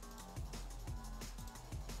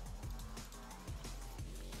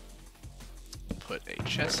 Put a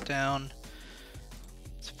chest down.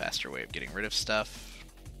 It's a faster way of getting rid of stuff.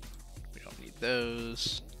 We don't need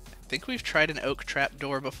those. I think we've tried an oak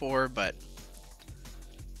trapdoor before, but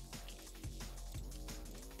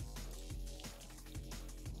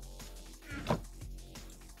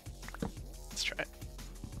let's try it.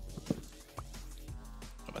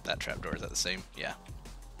 What about that trapdoor? Is that the same? Yeah.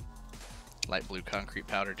 Light blue concrete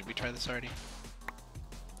powder. Did we try this already?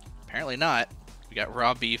 Apparently not. We got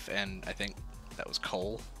raw beef and I think that was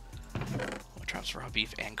coal. What drops raw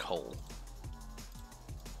beef and coal?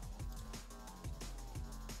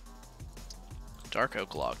 Dark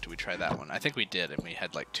oak log. Do we try that one? I think we did, and we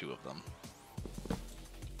had like 2 of them.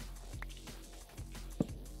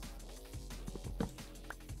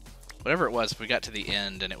 Whatever it was, if we got to the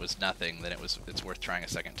end and it was nothing, then it's worth trying a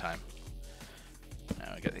second time.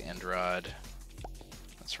 Now we got the end rod.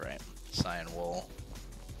 That's right. Cyan wool.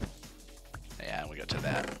 Yeah, we got to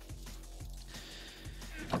that.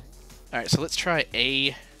 Alright, so let's try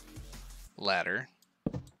a ladder.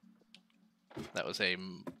 That was a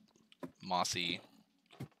mossy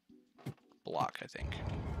block, I think.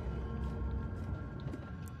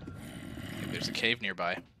 There's a cave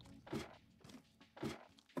nearby.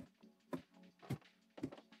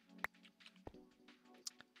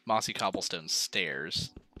 Mossy cobblestone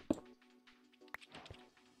stairs.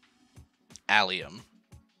 Allium.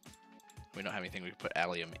 We don't have anything we can put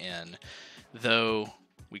allium in. Though,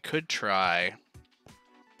 we could try...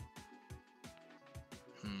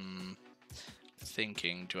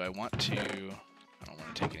 Thinking, do I want to... I don't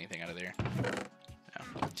want to take anything out of there.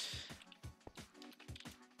 No.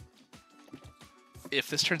 If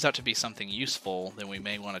this turns out to be something useful, then we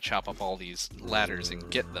may want to chop up all these ladders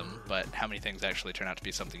and get them, but how many things actually turn out to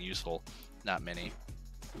be something useful? Not many.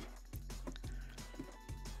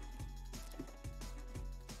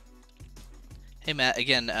 Hey Matt,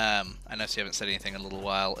 again, I know you haven't said anything in a little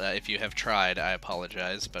while. If you have tried, I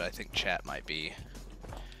apologize, but I think chat might be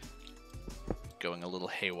going a little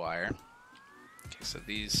haywire. Okay, so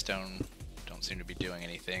these stone don't seem to be doing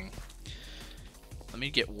anything. Let me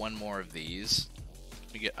get one more of these.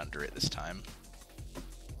 Let me get under it this time.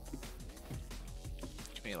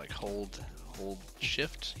 Can we like hold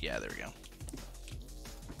shift? Yeah, there we go.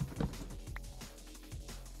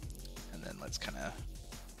 And then let's kind of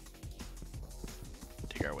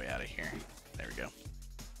dig our way out of here. There we go.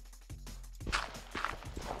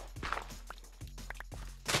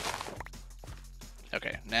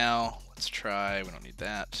 Okay, now let's try, we don't need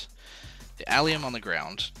that. The allium on the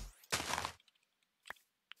ground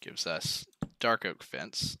gives us dark oak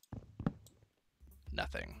fence.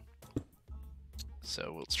 Nothing.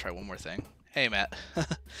 So let's try one more thing. Hey Matt,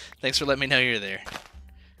 thanks for letting me know you're there.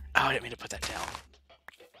 Oh, I didn't mean to put that down.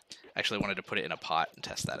 Actually, I wanted to put it in a pot and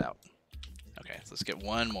test that out. Okay, so let's get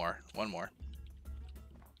one more. One more.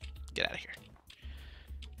 Get out of here.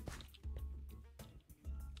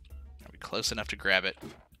 Are we close enough to grab it?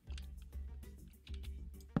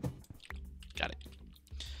 Got it.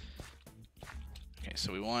 Okay,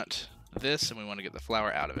 so we want this, and we want to get the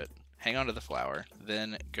flour out of it. Hang on to the flour,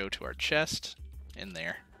 then go to our chest in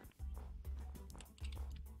there.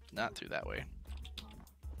 Not through that way.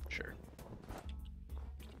 Sure.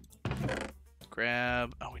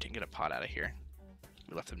 Grab... Oh, we didn't get a pot out of here.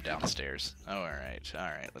 We left them downstairs. Oh, alright.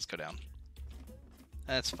 Alright, let's go down.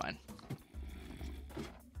 That's fine.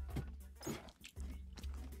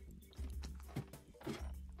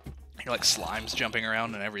 You're like slimes jumping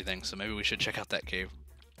around and everything, so maybe we should check out that cave.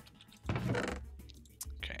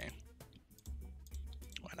 Okay.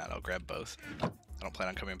 Why not? I'll grab both. I don't plan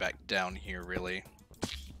on coming back down here, really.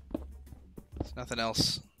 There's nothing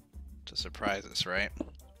else to surprise us, right?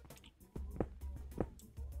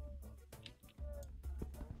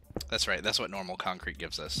 That's right, that's what normal concrete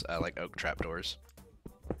gives us, like oak trapdoors.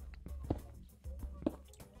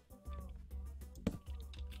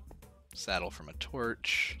 Saddle from a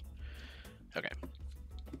torch. Okay.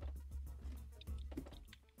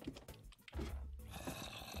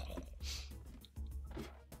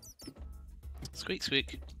 Squeak,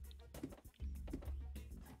 squeak.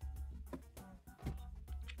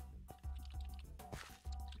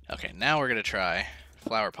 Okay, now we're gonna try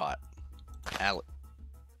flower pot.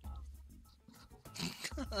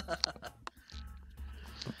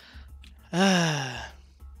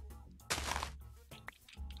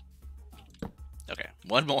 Okay,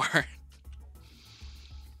 one more.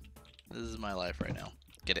 This is my life right now.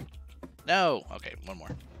 Get it? No! Okay, one more.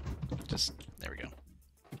 Just, there we go.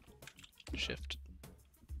 Shift.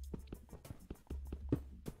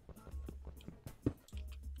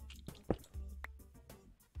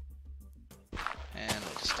 And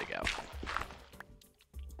we'll just dig out.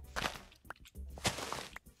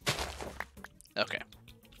 Okay.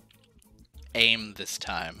 Aim this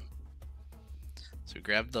time. So we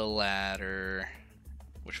grab the ladder,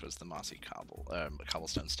 which was the mossy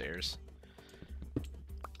cobblestone stairs.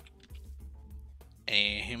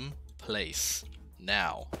 Aim, place,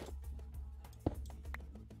 now.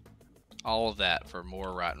 All of that for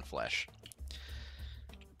more rotten flesh.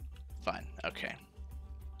 Fine, okay.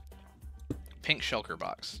 Pink shulker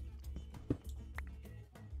box.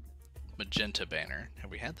 Magenta banner.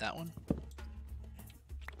 Have we had that one? I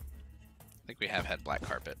think we have had black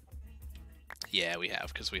carpet. Yeah, we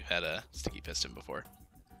have, because we've had a sticky piston before.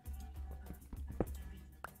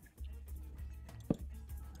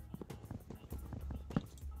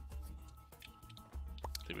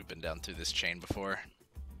 I think we've been down through this chain before.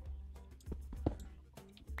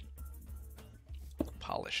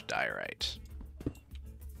 Polished diorite.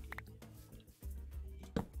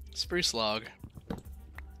 Spruce log.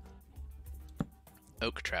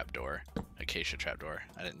 Oak trapdoor. Acacia trapdoor.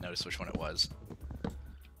 I didn't notice which one it was.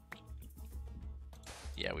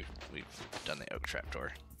 Yeah, we've done the oak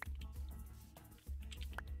trapdoor.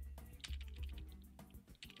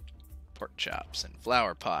 Pork chops and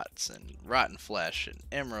flower pots and rotten flesh and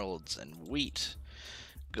emeralds and wheat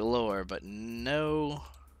galore, but no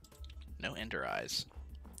ender eyes.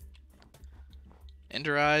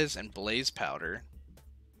 Ender eyes and blaze powder.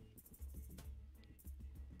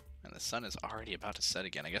 And the sun is already about to set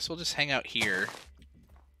again. I guess we'll just hang out here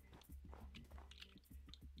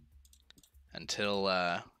until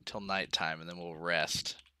nighttime, and then we'll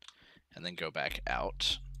rest and then go back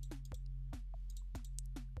out.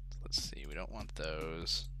 Let's see, we don't want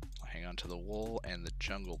those. We'll hang on to the wool and the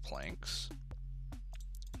jungle planks.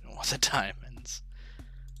 We don't want the diamonds.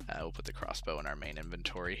 We'll put the crossbow in our main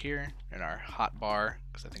inventory here, in our hot bar,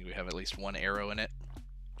 because I think we have at least one arrow in it.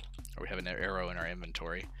 Or we have an arrow in our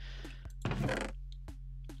inventory.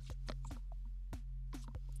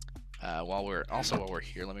 While we're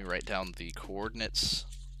here, let me write down the coordinates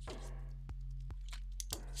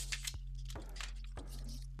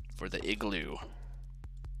for the igloo.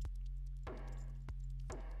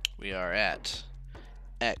 We are at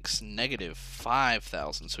x negative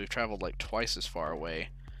 5,000, so we've traveled like twice as far away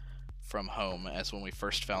from home as when we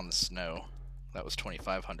first found the snow. That was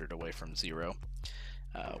 2,500 away from 0.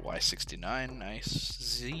 Y69, nice.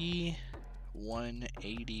 Z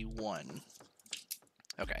 181.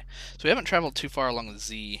 Okay, so we haven't traveled too far along the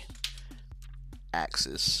Z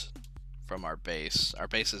axis from our base. Our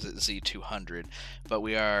base is at Z200, but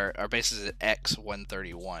our base is at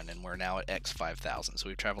X131, and we're now at X5000. So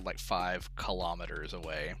we've traveled like 5 kilometers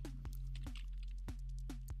away.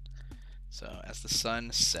 So as the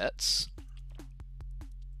sun sets,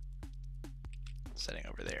 setting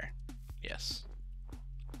over there, yes.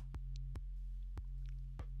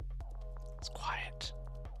 It's quiet.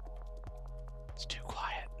 It's too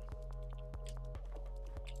quiet.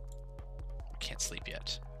 We can't sleep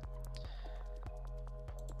yet.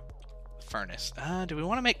 Furnace. Do we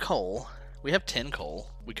want to make coal? We have 10 coal.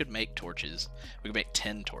 We could make torches. We could make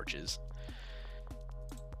 10 torches.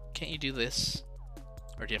 Can't you do this?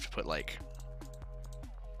 Or do you have to put, like,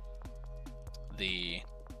 the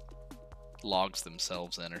logs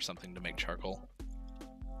themselves in or something to make charcoal?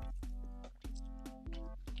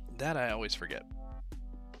 That I always forget.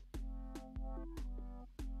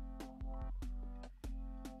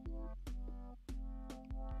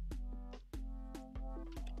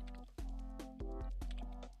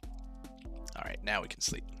 Alright, now we can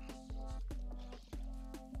sleep.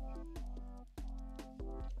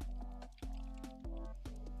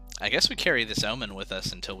 I guess we carry this omen with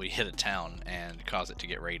us until we hit a town and cause it to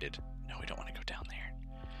get raided. No, we don't want to go down there.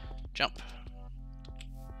 Jump.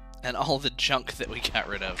 And all the junk that we got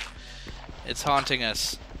rid of. It's haunting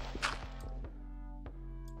us.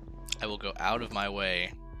 I will go out of my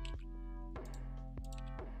way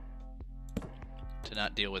to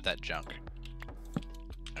not deal with that junk.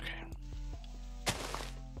 Okay.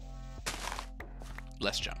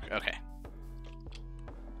 Less junk. Okay.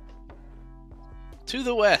 To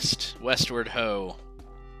the west. Westward ho.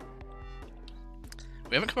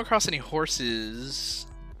 We haven't come across any horses.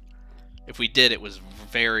 If we did, it was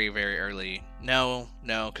very, very early. No,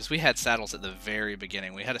 because we had saddles at the very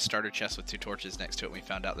beginning. We had a starter chest with 2 torches next to it, and we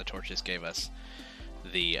found out the torches gave us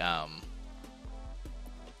the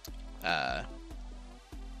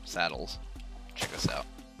saddles. Check this out.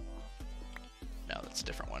 No, that's a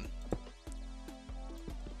different one.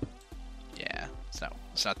 Yeah,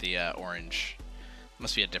 it's not the orange. It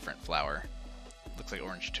must be a different flower. Looks like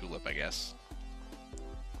orange tulip, I guess.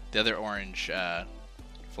 The other orange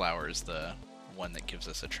flower is the one that gives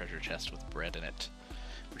us a treasure chest with bread in it,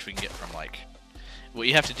 which we can get from, like, what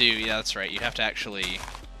you have to do, yeah, that's right, you have to actually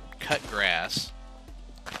cut grass,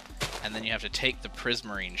 and then you have to take the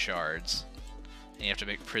prismarine shards, and you have to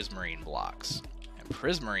make prismarine blocks. And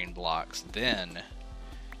prismarine blocks then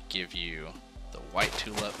give you the white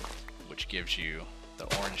tulip, which gives you the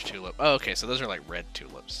orange tulip. Oh, okay, so those are like red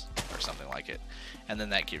tulips, or something like it. And then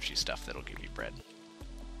that gives you stuff that'll give you bread.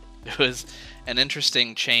 It was an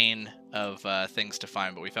interesting chain of things to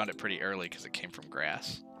find, but we found it pretty early because it came from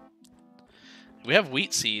grass. We have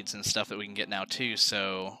wheat seeds and stuff that we can get now too,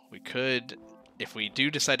 so we could, if we do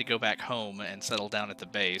decide to go back home and settle down at the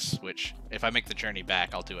base, which if I make the journey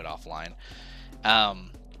back, I'll do it offline,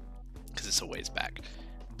 because it's a ways back.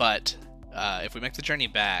 But if we make the journey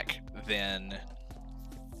back, then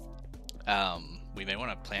we may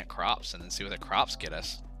want to plant crops and then see what the crops get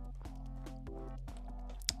us.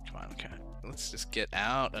 Come on, okay. Let's just get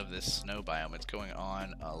out of this snow biome. It's going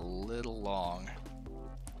on a little long.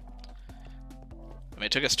 I mean,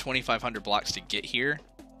 it took us 2,500 blocks to get here.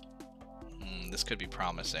 This could be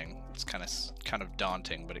promising. It's kind of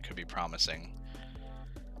daunting, but it could be promising.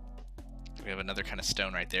 We have another kind of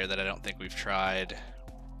stone right there that I don't think we've tried.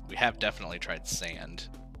 We have definitely tried sand.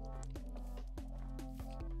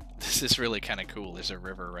 This is really kind of cool. There's a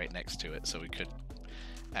river right next to it, so we could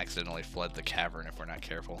accidentally flood the cavern if we're not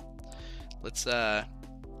careful. Let's try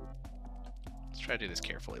to do this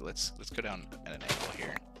carefully. Let's go down at an angle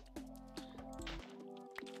here.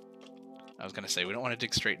 I was gonna say we don't want to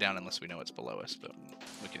dig straight down unless we know what's below us, but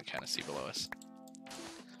we can kind of see below us.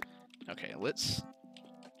 Okay, let's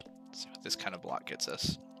see what this kind of block gets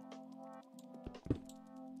us.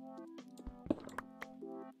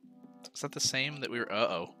 Is that the same that we were?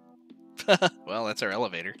 Uh-oh. Well, that's our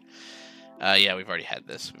elevator. Yeah, we've already had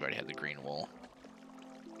this. We've already had the green wool.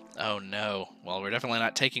 Oh no. Well, we're definitely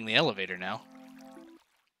not taking the elevator now.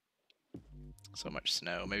 So much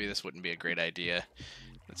snow. Maybe this wouldn't be a great idea.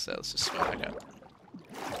 Let's just swim back up.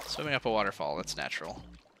 Swimming up a waterfall, that's natural.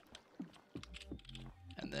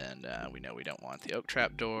 And then we know we don't want the oak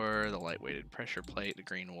trapdoor, the light-weighted pressure plate, the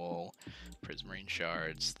green wool, prismarine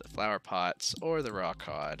shards, the flower pots, or the raw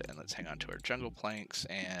cod. And let's hang on to our jungle planks,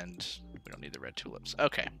 and we don't need the red tulips.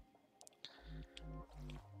 Okay.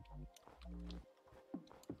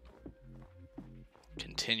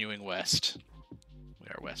 Continuing west. We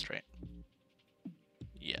are west, right?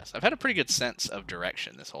 Yes, I've had a pretty good sense of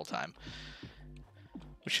direction this whole time.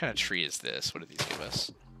 Which kind of tree is this? What do these give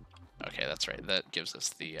us? Okay, that's right. That gives us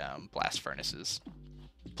the blast furnaces.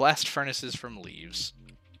 Blast furnaces from leaves.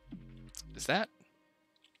 Is that?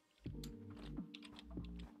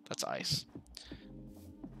 That's ice.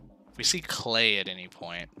 If we see clay at any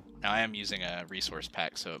point... Now, I am using a resource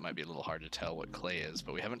pack, so it might be a little hard to tell what clay is,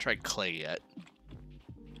 but we haven't tried clay yet.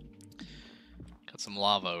 Got some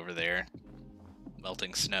lava over there.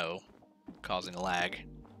 Melting snow, causing lag.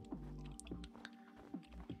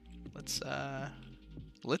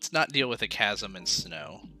 Let's not deal with a chasm and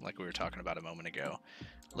snow like we were talking about a moment ago.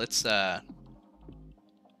 Let's go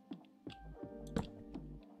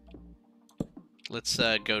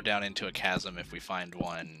down into a chasm if we find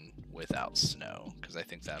one without snow, because I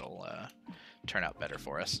think that'll turn out better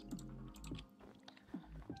for us.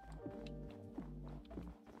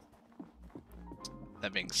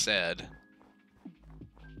 That being said,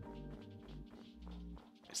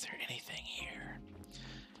 is there anything here?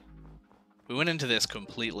 We went into this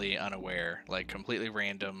completely unaware, like completely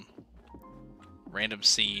random. Random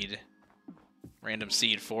seed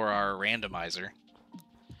for our randomizer.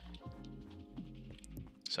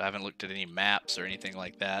 So I haven't looked at any maps or anything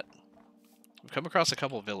like that. We've come across a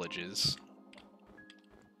couple villages.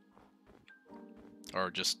 Or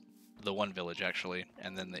just the one village, actually,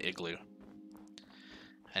 and then the igloo.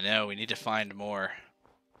 I know, we need to find more.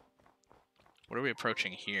 What are we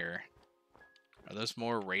approaching here? Are those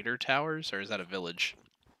more raider towers, or is that a village?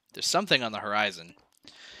 There's something on the horizon.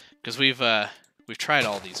 Because we've tried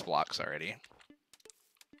all these blocks already.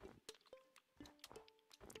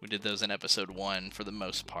 We did those in episode 1 for the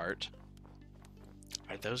most part.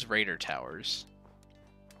 Are those raider towers?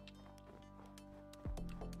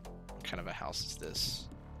 What kind of a house is this?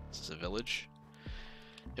 Is this a village?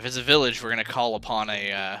 If it's a village, we're going to call upon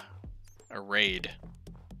a raid.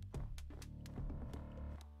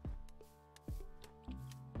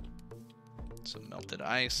 Some melted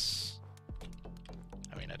ice.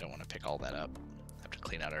 I mean, I don't want to pick all that up. I have to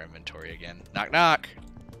clean out our inventory again. Knock, knock!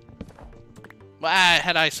 Ah, I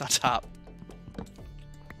had ice on top.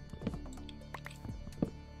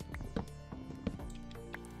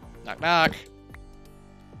 Knock, knock!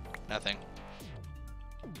 Nothing.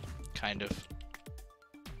 Kind of.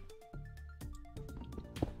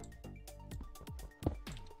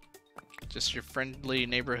 Just your friendly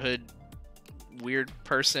neighborhood weird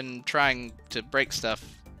person trying to break stuff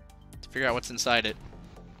to figure out what's inside it.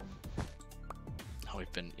 Oh,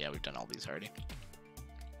 we've done all these already.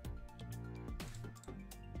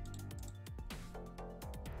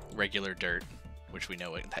 Regular dirt, which we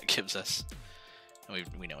know what that gives us. And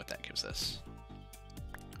we know what that gives us.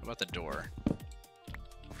 What about the door?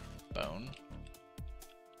 Bone.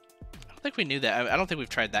 I don't think we knew that. I don't think we've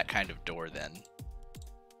tried that kind of door then.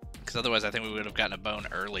 Because otherwise I think we would have gotten a bone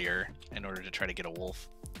earlier in order to try to get a wolf.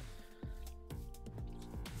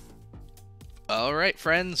 Alright,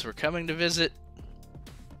 friends, we're coming to visit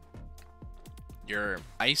your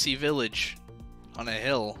icy village on a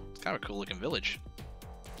hill. It's kind of a cool looking village.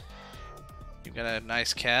 You've got a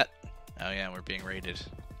nice cat. Oh yeah, we're being raided.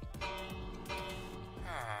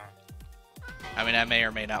 I mean, I may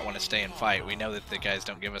or may not want to stay and fight. We know that the guys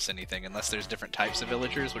don't give us anything unless there's different types of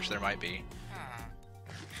villagers, which there might be.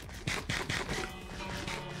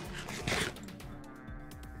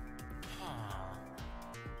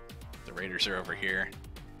 The raiders are over here.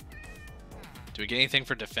 Do we get anything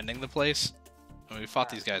for defending the place? I mean, we fought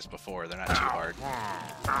these guys before. They're not too hard.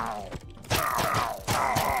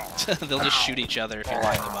 They'll just shoot each other if you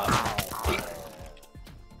line them up.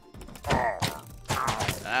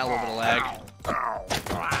 Ah, a little bit of lag.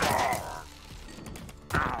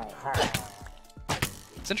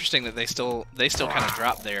 It's interesting that they still kind of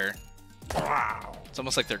drop there. It's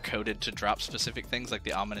almost like they're coded to drop specific things, like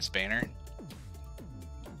the ominous banner.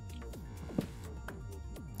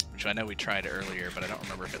 Which I know we tried earlier, but I don't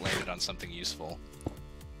remember if it landed on something useful.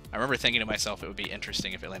 I remember thinking to myself it would be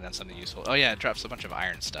interesting if it landed on something useful. Oh yeah, it drops a bunch of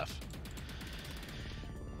iron stuff.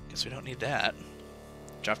 Guess we don't need that.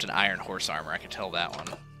 Dropped an iron horse armor, I could tell that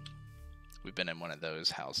one. We've been in one of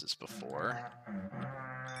those houses before.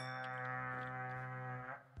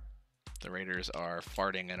 The raiders are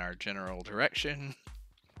farting in our general direction.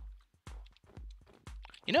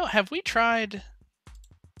 You know, have we tried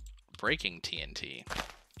breaking TNT?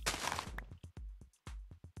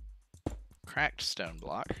 Cracked stone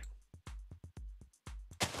block.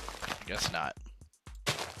 I guess not.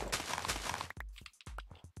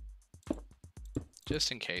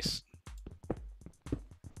 Just in case.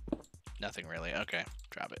 Nothing really. Okay,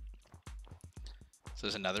 drop it. So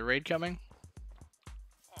there's another raid coming?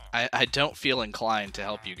 I don't feel inclined to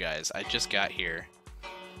help you guys. I just got here.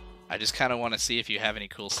 I just kind of want to see if you have any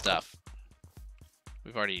cool stuff.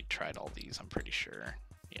 We've already tried all these, I'm pretty sure.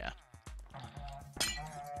 Yeah.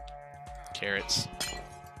 Carrots.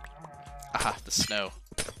 Ah, the snow.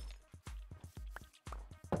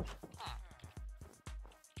 Wait,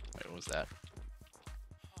 what was that?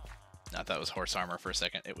 I thought it was horse armor for a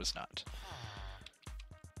second. It was not.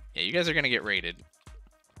 Yeah, you guys are going to get raided.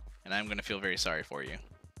 And I'm going to feel very sorry for you.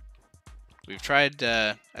 We've tried,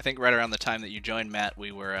 I think right around the time that you joined, Matt,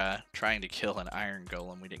 we were trying to kill an iron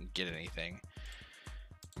golem. We didn't get anything.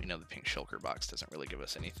 We know the pink shulker box doesn't really give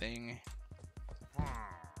us anything.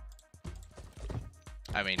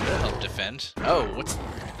 I mean, it'll help defend. Oh, what's...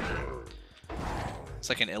 It's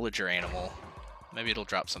like an illager animal. Maybe it'll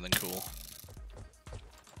drop something cool.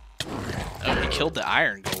 Oh, he killed the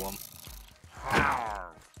iron golem.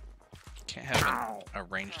 Can't have a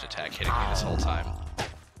ranged attack hitting me this whole time.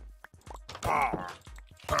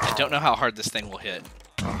 I don't know how hard this thing will hit.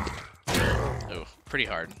 Oh, pretty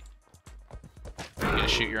hard. You're gonna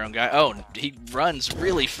shoot your own guy? Oh, he runs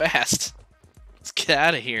really fast. Let's get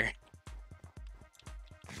out of here.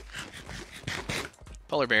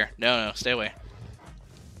 Polar bear. No, stay away.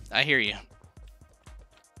 I hear you.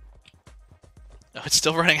 Oh, it's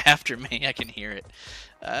still running after me. I can hear it.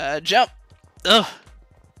 Jump! Ugh!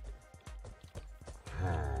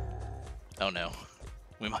 Oh no.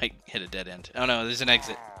 We might hit a dead end. Oh no, there's an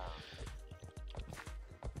exit.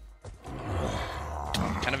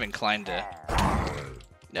 Kind of inclined to...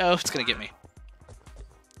 No, it's gonna get me.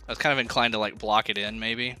 I was kind of inclined to like block it in,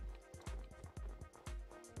 maybe.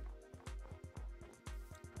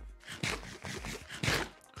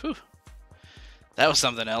 Whew. That was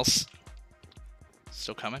something else.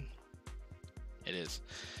 Still coming? It is.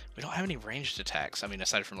 We don't have any ranged attacks. I mean,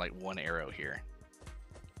 aside from like one arrow here.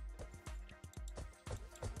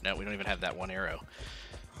 No, we don't even have that one arrow.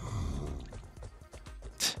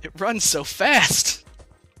 It runs so fast!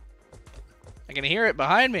 I can hear it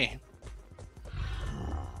behind me.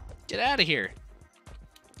 Get out of here.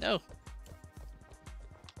 No.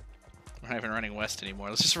 We're not even running west anymore.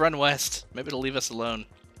 Let's just run west. Maybe it'll leave us alone.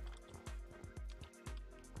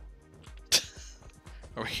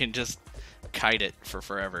 Or we can just kite it for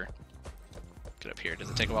forever. Get up here. Does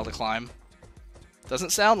it take a while to climb? Doesn't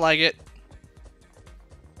sound like it.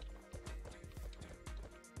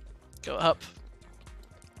 Go up.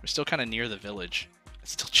 We're still kind of near the village.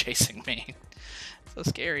 It's still chasing me. So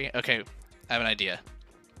scary. Okay, I have an idea.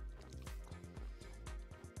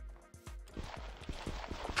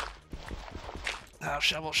 Oh,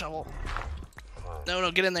 shovel, shovel.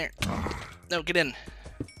 No, get in there. No, get in.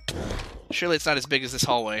 Surely it's not as big as this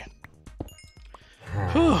hallway.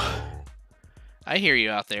 Whew. I hear you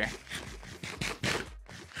out there.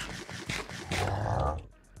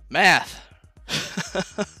 Math.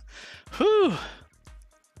 Whew.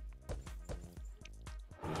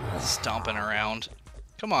 Stomping around.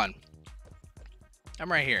 Come on.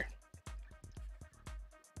 I'm right here.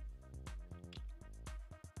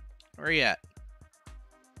 Where are you at?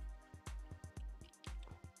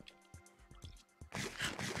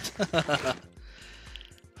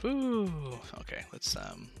 Whew. Okay, let's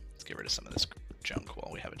get rid of some of this junk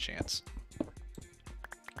while we have a chance.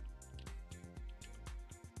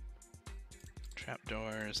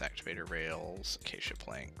 Trapdoors, activator rails, acacia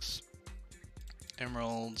planks,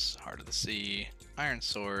 emeralds, heart of the sea, iron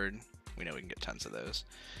sword. We know we can get tons of those.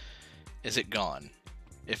 Is it gone?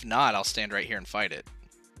 If not, I'll stand right here and fight it.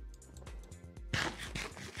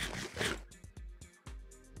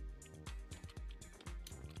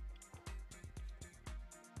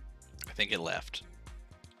 I think it left.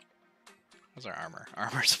 How's our armor?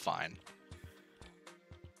 Armor's fine.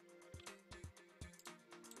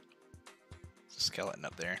 There's a skeleton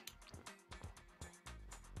up there.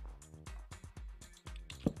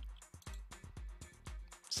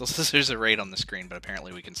 So there's a raid on the screen, but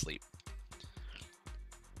apparently we can sleep.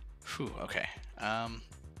 Whew, okay.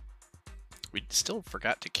 We still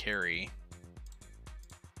forgot to carry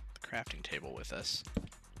the crafting table with us.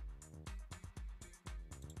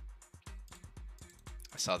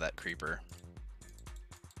 I saw that creeper.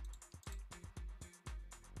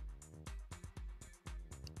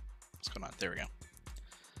 What's going on? There we go. I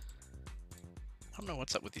don't know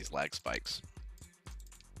what's up with these lag spikes.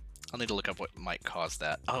 I'll need to look up what might cause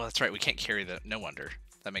that. Oh, that's right. We can't carry the... No wonder.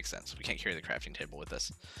 That makes sense. We can't carry the crafting table with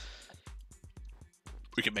us.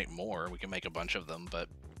 We can make more. We can make a bunch of them, but...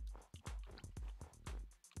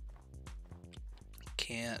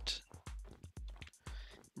 can't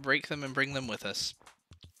break them and bring them with us.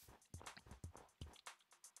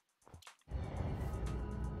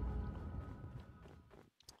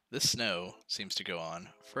 This snow seems to go on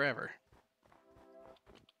forever.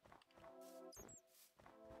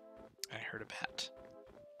 I heard a bat.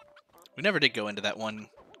 We never did go into that one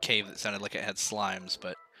cave that sounded like it had slimes,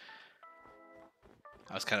 but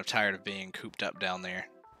I was kind of tired of being cooped up down there.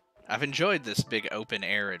 I've enjoyed this big open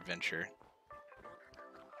air adventure.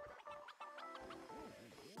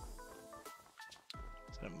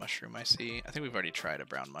 Is that a mushroom I see? I think we've already tried a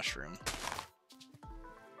brown mushroom.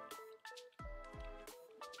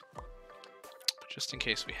 But just in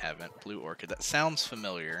case we haven't, blue orchid. That sounds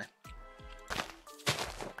familiar.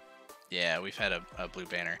 Yeah, we've had a blue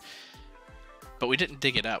banner. But we didn't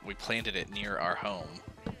dig it up. We planted it near our home.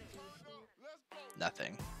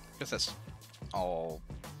 Nothing. I guess that's all...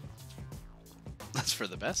 That's for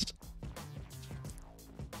the best.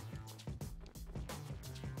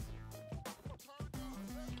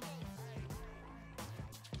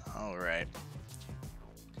 Alright.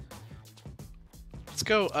 Let's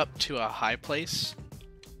go up to a high place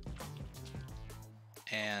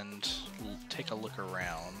and take a look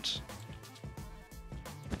around.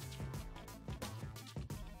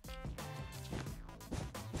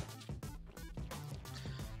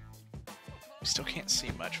 We still can't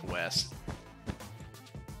see much west.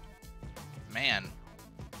 Man.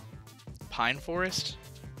 Pine forest?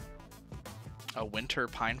 A winter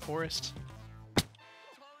pine forest?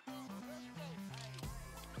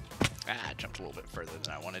 Ah, I jumped a little bit further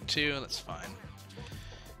than I wanted to. That's fine.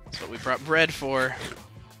 That's what we brought bread for.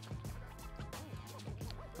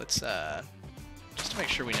 Let's, just to make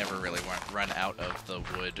sure we never really run out of the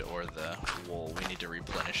wood or the wool, we need to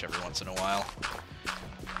replenish every once in a while.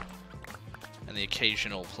 And the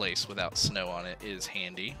occasional place without snow on it is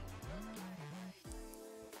handy.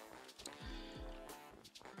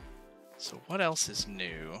 So what else is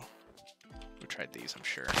new? We tried these, I'm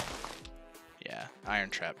sure. Yeah, iron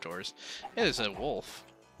trapdoors. It is a wolf.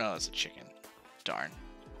 Oh, it's a chicken. Darn.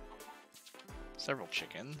 Several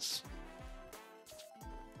chickens.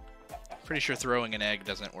 Pretty sure throwing an egg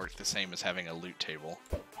doesn't work the same as having a loot table.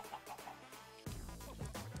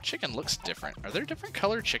 Chicken looks different. Are there different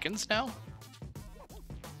colored chickens now?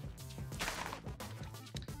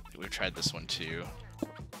 We've tried this one too.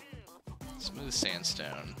 Smooth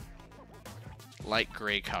sandstone. Light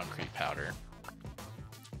gray concrete powder.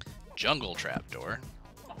 Jungle trapdoor.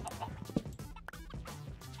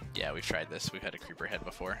 Yeah, we've tried this. We've had a creeper head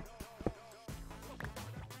before.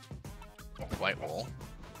 White wool.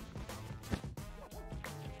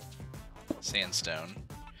 Sandstone.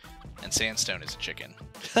 And sandstone is a chicken.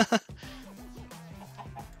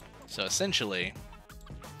 So essentially...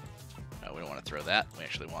 Oh, we don't want to throw that. We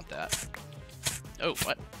actually want that. Oh,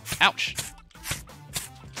 what? Ouch!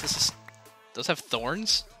 Those have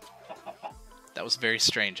thorns? That was very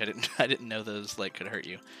strange. I didn't know those like could hurt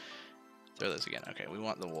you. Throw those again. Okay, we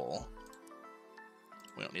want the wool.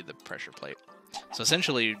 We don't need the pressure plate. So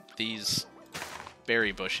essentially, these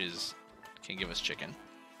berry bushes can give us chicken.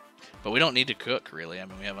 But we don't need to cook, really. I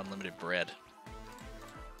mean, we have unlimited bread.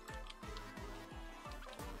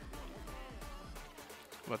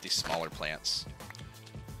 What about these smaller plants?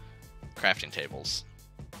 Crafting tables.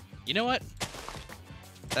 You know what?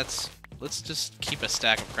 Let's just keep a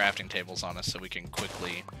stack of crafting tables on us so we can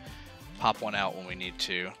quickly pop one out when we need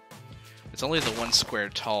to. It's only the 1 square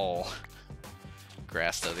tall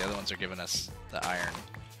grass, though. The other ones are giving us the iron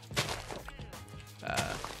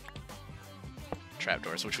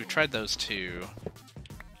trapdoors, which we tried those too.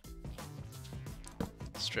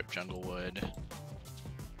 Strip jungle wood.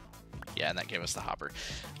 Yeah, and that gave us the hopper.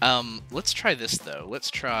 Let's try this, though.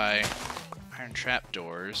 Let's try iron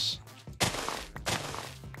trapdoors.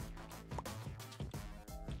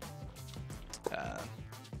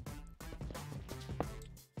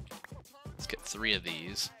 Let's get 3 of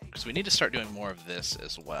these, because we need to start doing more of this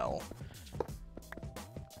as well.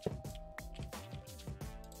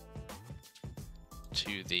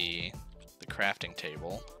 To the crafting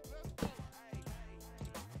table.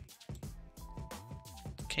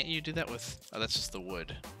 Can't you do that with... Oh, that's just the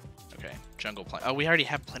wood. Okay, jungle plank. Oh, we already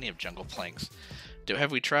have plenty of jungle planks.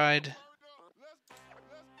 Have we tried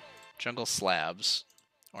jungle slabs?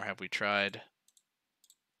 Or have we tried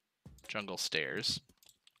jungle stairs?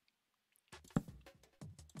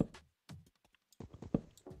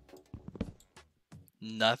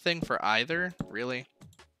 Nothing for either? Really?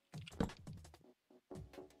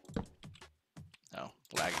 Oh,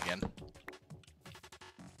 lag again.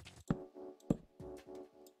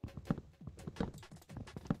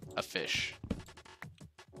 A fish.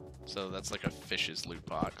 So that's like a fish's loot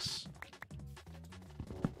box.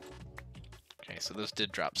 Okay, so those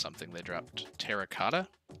did drop something. They dropped terracotta.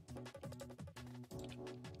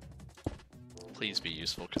 Please be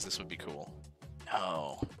useful, because this would be cool.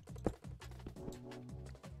 No.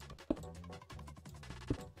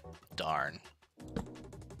 Darn.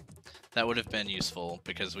 That would have been useful,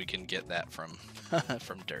 because we can get that from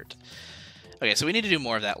from dirt. Okay, so we need to do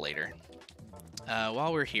more of that later.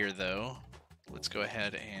 While we're here, though, let's go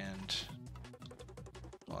ahead and...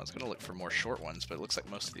 Well, I was going to look for more short ones, but it looks like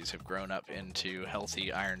most of these have grown up into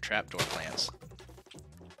healthy iron trapdoor plants.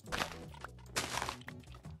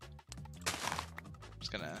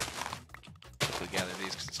 Just going to quickly gather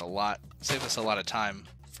these, because it's a lot... saves us a lot of time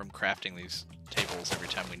from crafting these tables every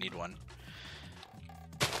time we need one.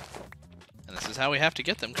 And this is how we have to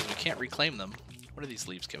get them, because we can't reclaim them. What do these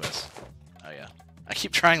leaves give us? Oh, yeah. I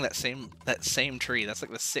keep trying that same tree. That's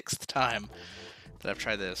like the 6th time that I've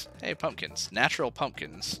tried this. Hey, pumpkins. Natural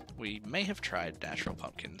pumpkins. We may have tried natural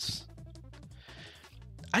pumpkins.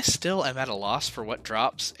 I still am at a loss for what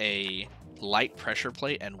drops a light pressure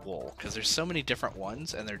plate and wool, because there's so many different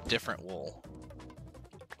ones, and they're different wool.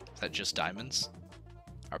 Is that just diamonds?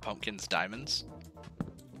 Are pumpkins diamonds?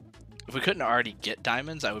 If we couldn't already get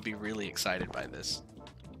diamonds, I would be really excited by this.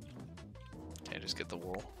 Okay, just get the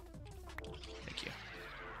wool. Thank you.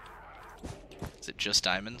 Is it just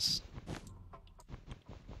diamonds?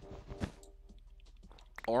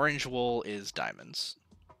 Orange wool is diamonds.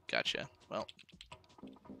 Gotcha. Well,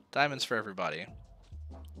 diamonds for everybody.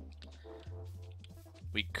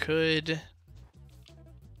 We could...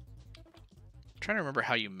 I'm trying to remember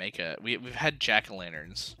how you make a... We've had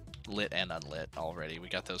jack-o'-lanterns, lit and unlit, already. We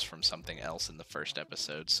got those from something else in the first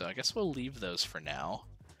episode, so I guess we'll leave those for now.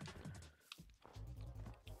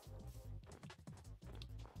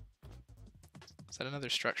 Is that another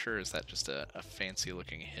structure, or is that just a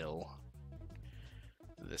fancy-looking hill?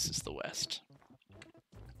 This is the west.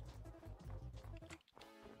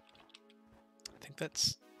 I think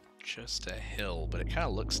that's just a hill, but it kind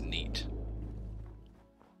of looks neat.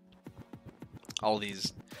 All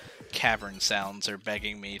these cavern sounds are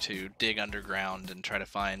begging me to dig underground and try to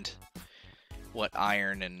find what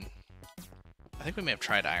iron and... I think we may have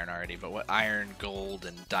tried iron already, but what iron, gold,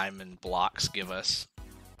 and diamond blocks give us.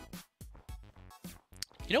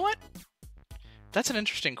 You know what? That's an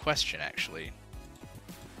interesting question, actually.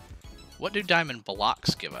 What do diamond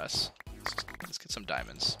blocks give us? Let's get some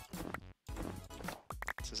diamonds.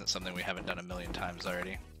 This isn't something we haven't done a million times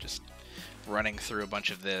already. Just running through a bunch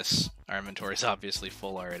of this. Our inventory's obviously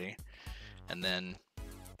full already. And then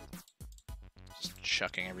just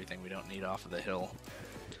chucking everything we don't need off of the hill.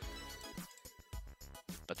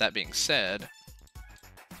 But that being said,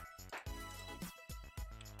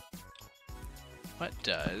 what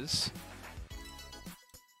does...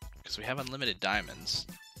 Because we have unlimited diamonds.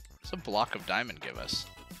 What does a block of diamond give us?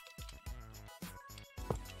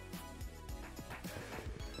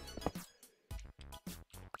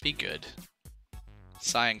 Be good.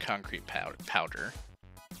 Cyan concrete powder.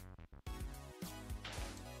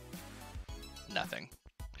 Nothing.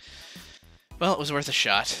 Well, it was worth a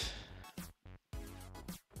shot.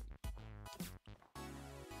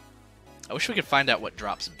 I wish we could find out what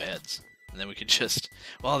drops beds. And then we could just...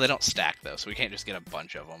 Well, they don't stack, though, so we can't just get a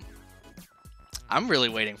bunch of them. I'm really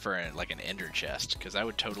waiting for, like, an ender chest, because I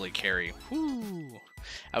would totally carry... Whoo!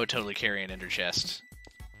 I would totally carry an ender chest.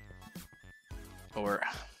 Or,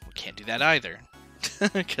 we can't do that either.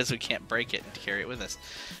 Because we can't break it and carry it with us.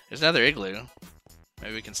 There's another igloo.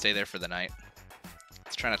 Maybe we can stay there for the night.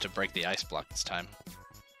 Let's try not to break the ice block this time.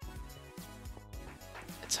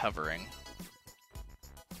 It's hovering.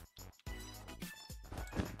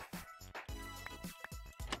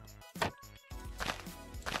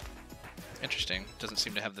 Interesting. Doesn't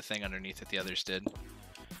seem to have the thing underneath that the others did.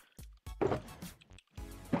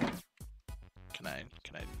 Can I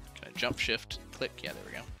jump shift? Click? Yeah, there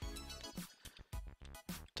we go.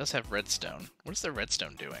 It does have redstone. What is the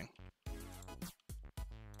redstone doing?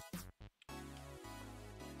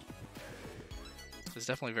 It's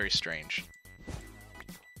definitely very strange.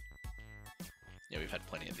 Yeah, we've had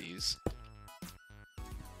plenty of these.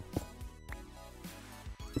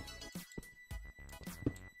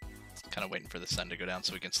 Kind of waiting for the sun to go down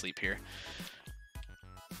so we can sleep here.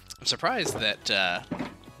 I'm surprised that there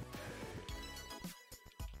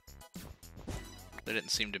didn't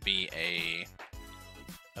seem to be a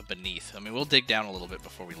beneath. I mean, we'll dig down a little bit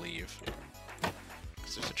before we leave.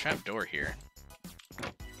 Because there's a trap door here.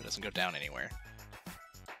 It doesn't go down anywhere.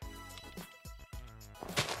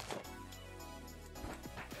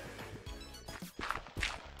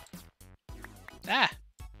 Ah!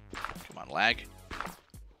 Come on, lag.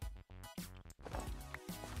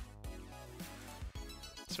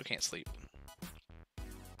 So can't sleep.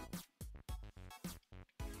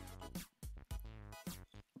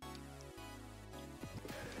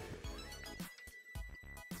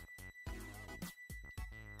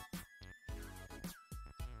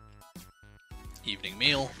 Evening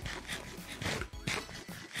meal.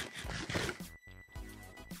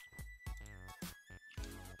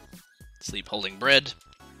 Sleep holding bread,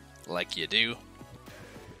 like you do.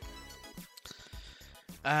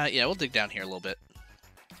 Yeah, we'll dig down here a little bit.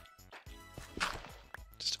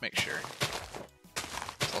 Just to make sure.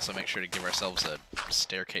 Let's also make sure to give ourselves a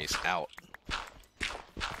staircase out.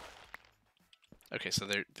 Okay, so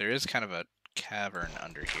there is kind of a cavern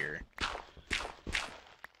under here.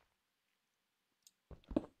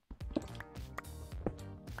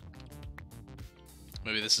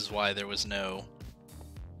 Maybe this is why there was no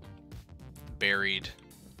buried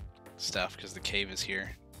stuff, because the cave is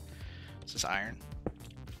here. Is this iron?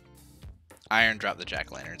 Iron dropped the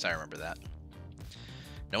jack-o'-lanterns, I remember that.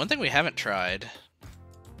 Now, one thing we haven't tried,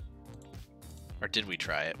 or did we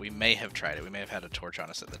try it? We may have tried it. We may have had a torch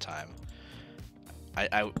on us at the time.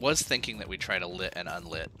 I was thinking that we tried a lit and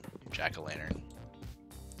unlit jack-o'-lantern.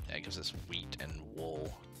 Yeah, it gives us wheat and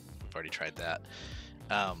wool. We've already tried that.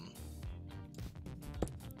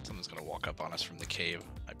 Someone's gonna walk up on us from the cave,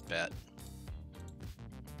 I bet.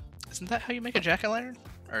 Isn't that how you make a jack-o'-lantern?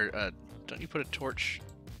 Or don't you put a torch?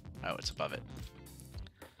 Oh, it's above it.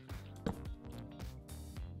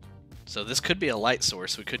 So this could be a light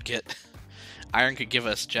source. We could get... Iron could give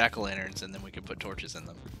us jack-o'-lanterns, and then we could put torches in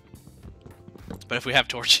them. But if we have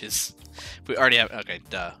torches... If we already have... Okay,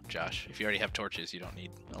 duh, Josh. If you already have torches, you don't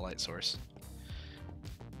need a light source.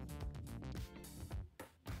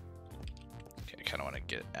 Okay, I kind of want to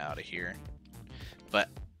get out of here. But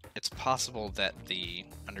it's possible that the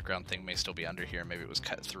underground thing may still be under here. Maybe it was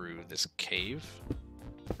cut through this cave.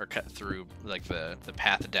 Or cut through, like, the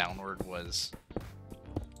path downward was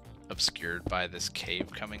obscured by this cave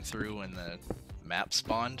coming through when the map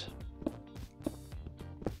spawned.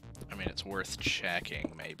 I mean, it's worth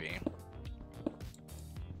checking, maybe.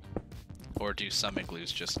 Or do some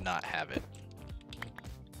igloos just not have it?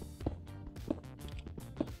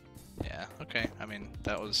 Yeah, okay. I mean,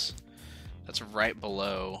 that's right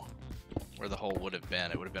below where the hole would have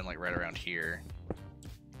been. It would have been, like, right around here.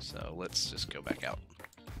 So let's just go back out.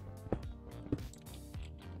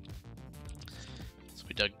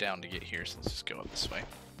 We dug down to get here, so let's just go up this way.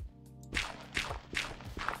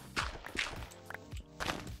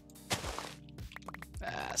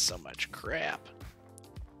 Ah, so much crap.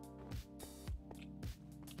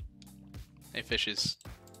 Hey, fishes.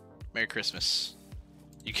 Merry Christmas.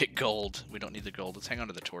 You get gold. We don't need the gold. Let's hang on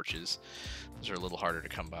to the torches. Those are a little harder to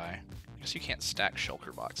come by. I guess you can't stack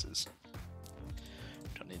shulker boxes.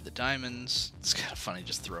 Don't need the diamonds. It's kind of funny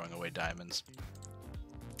just throwing away diamonds.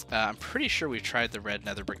 I'm pretty sure we've tried the red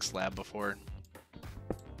nether brick slab before.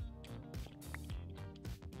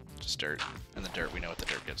 Just dirt. And the dirt, we know what the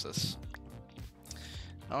dirt gives us.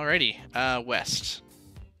 Alrighty, west.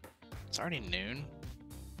 It's already noon.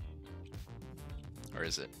 Or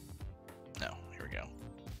is it? No, here we go.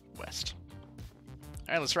 West.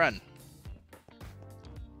 Alright, let's run.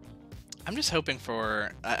 I'm just hoping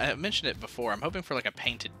for... I mentioned it before. I'm hoping for like a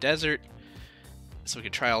painted desert. So we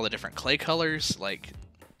could try all the different clay colors. Like,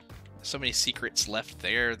 so many secrets left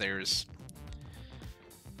there. There's...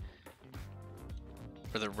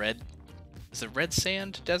 For the red... Is the red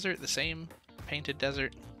sand desert the same painted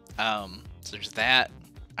desert? So there's that.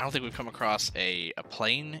 I don't think we've come across a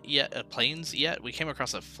plains yet. We came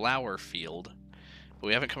across a flower field, but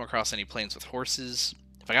we haven't come across any plains with horses.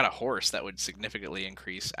 If I got a horse, that would significantly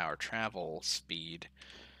increase our travel speed.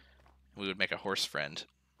 We would make a horse friend.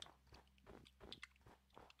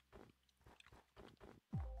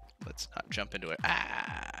 Let's not jump into it.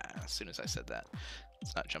 As soon as I said that.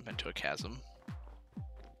 Let's not jump into a chasm.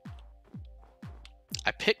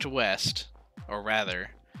 I picked west, or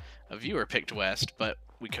rather, a viewer picked west, but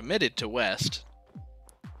we committed to west.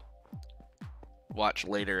 Watch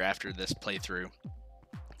later after this playthrough.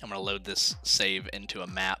 I'm going to load this save into a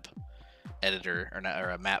map editor, or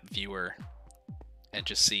a map viewer, and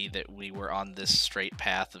just see that we were on this straight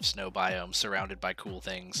path of snow biome surrounded by cool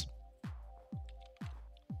things.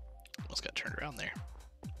 Almost got turned around there.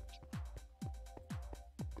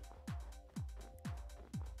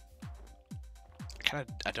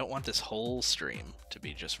 I don't want this whole stream to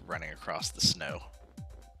be just running across the snow.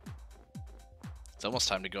 It's almost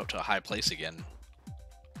time to go up to a high place again.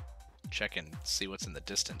 Check and see what's in the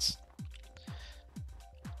distance.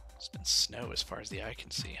 It's been snow as far as the eye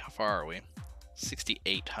can see. How far are we?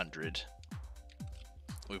 6,800.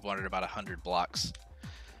 We've wandered about 100 blocks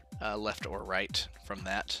left or right from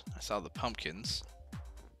that. I saw the pumpkins.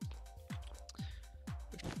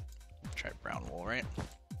 Try brown wool, right?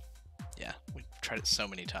 Yeah, we've tried it so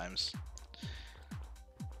many times.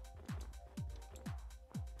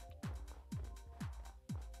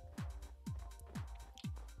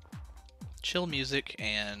 Chill music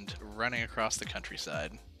and running across the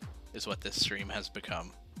countryside is what this stream has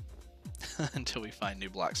become until we find new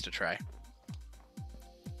blocks to try.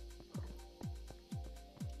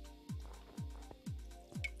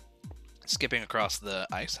 Skipping across the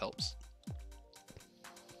ice helps.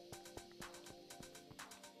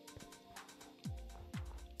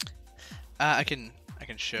 I can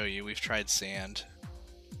show you. We've tried sand.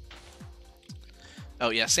 Oh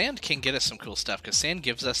yeah, sand can get us some cool stuff because sand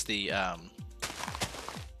gives us the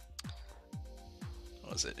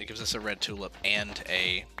what was it? It gives us a red tulip and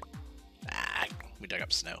a we dug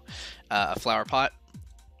up snow. A flower pot,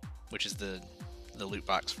 which is the loot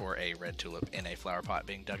box for a red tulip in a flower pot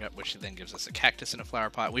being dug up, which then gives us a cactus in a flower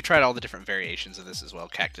pot. We tried all the different variations of this as well,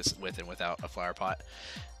 cactus with and without a flower pot,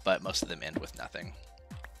 but most of them end with nothing.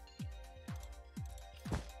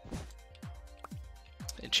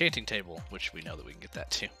 Enchanting table, which we know that we can get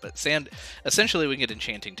that too. But sand, essentially we can get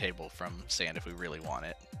enchanting table from sand if we really want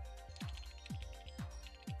it.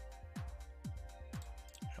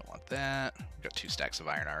 Don't want that. We've got 2 stacks of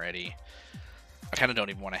iron already. I kind of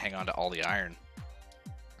don't even want to hang on to all the iron.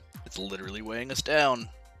 It's literally weighing us down.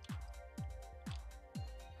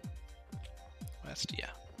 West, yeah.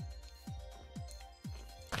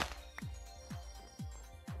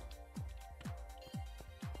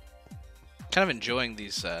 Kind of enjoying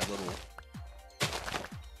these little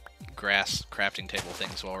grass crafting table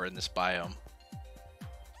things while we're in this biome.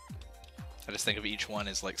 I just think of each one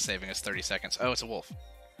as like saving us 30 seconds. Oh, it's a wolf.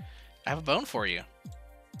 I have a bone for you.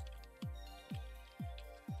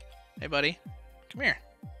 Hey, buddy. Come here.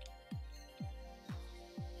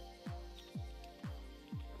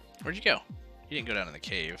 Where'd you go? You didn't go down in the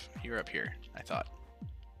cave. You were up here, I thought.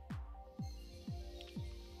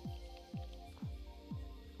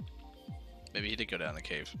 Maybe he did go down the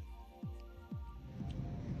cave.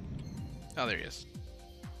 Oh, there he is.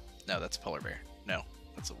 No, that's a polar bear. No,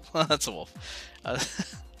 that's a that's a wolf.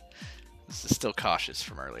 This is still cautious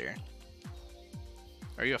from earlier.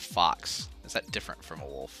 Are you a fox? Is that different from a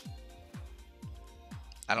wolf?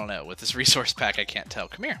 I don't know. With this resource pack, I can't tell.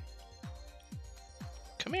 Come here.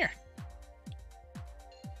 Come here.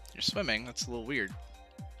 You're swimming. That's a little weird.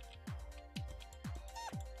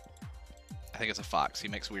 I think it's a fox. He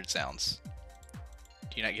makes weird sounds.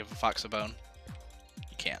 Do you not give a fox a bone?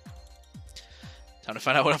 You can't. Time to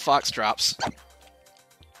find out what a fox drops.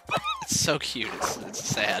 It's so cute. It's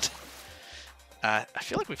sad. I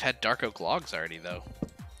feel like we've had dark oak logs already, though.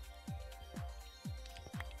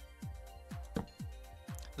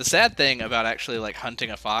 The sad thing about actually like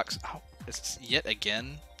hunting a fox is yet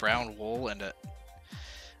again brown wool and a.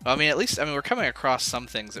 Well, I mean, at least we're coming across some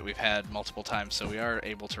things that we've had multiple times, so we are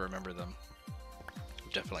able to remember them.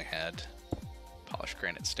 We've definitely had polished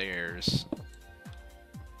granite stairs.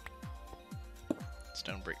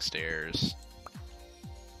 Stone brick stairs.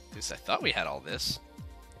 At least I thought we had all this.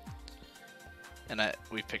 And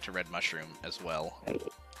we picked a red mushroom as well.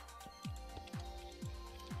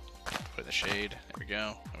 Put the shade. There we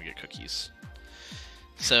go. And we get cookies.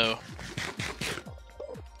 So,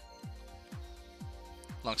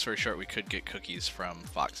 long story short, we could get cookies from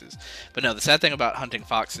foxes. But no, the sad thing about hunting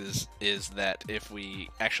foxes is that if we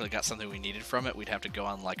actually got something we needed from it, we'd have to go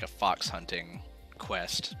on like a fox hunting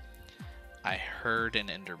quest. I heard an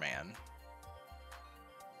Enderman.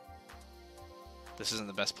 This isn't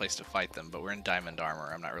the best place to fight them, but we're in diamond armor.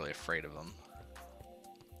 I'm not really afraid of them.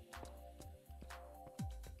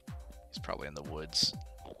 He's probably in the woods.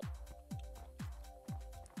 Or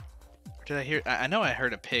did I hear... I know I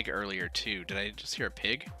heard a pig earlier, too. Did I just hear a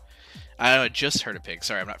pig? I know I just heard a pig.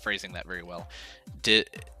 Sorry, I'm not phrasing that very well.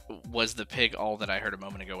 Was the pig all that I heard a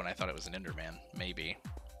moment ago when I thought it was an Enderman? Maybe.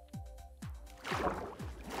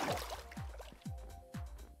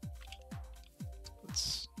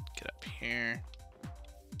 Let's get up here.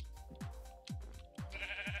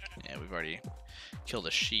 Yeah, we've already killed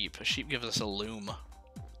a sheep. A sheep gives us a loom.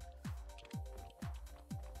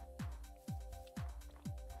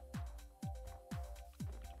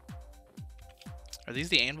 Are these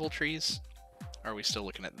the anvil trees? Or are we still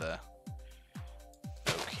looking at the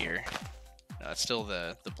oak here? No, it's still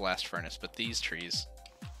the blast furnace, but these trees,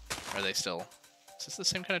 are they still... Is this the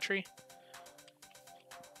same kind of tree?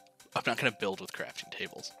 I'm not going to build with crafting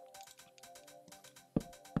tables.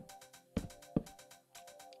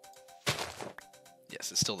 Yes,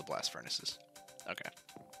 it's still the blast furnaces. Okay.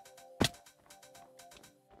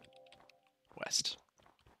 West.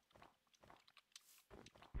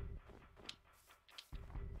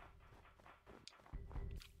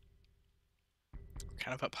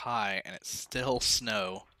 Kind of up high, and it's still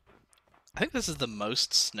snow. I think this is the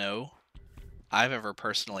most snow I've ever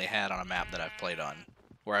personally had on a map that I've played on,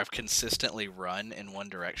 where I've consistently run in one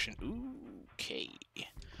direction. Ooh, okay.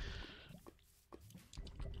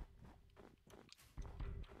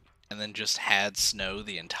 And then just had snow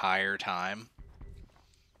the entire time.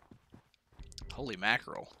 Holy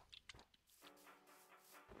mackerel.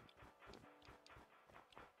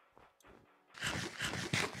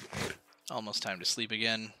 Almost time to sleep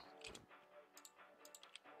again.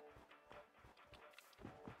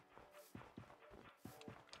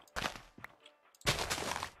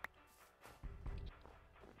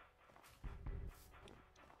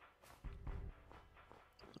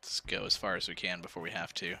 Let's go as far as we can before we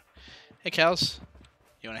have to. Hey cows,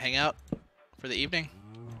 you want to hang out for the evening?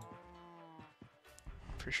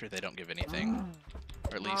 Pretty sure they don't give anything,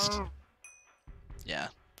 or at least, yeah.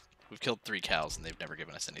 We've killed 3 cows and they've never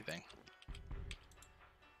given us anything.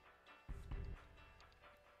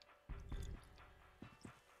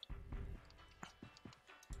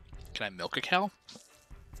 Can I milk a cow?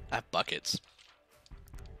 I have buckets.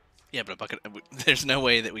 Yeah, but a bucket... There's no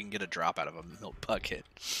way that we can get a drop out of a milk bucket.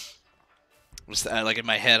 Like, in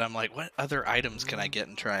my head, I'm like, what other items can I get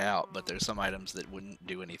and try out? But there's some items that wouldn't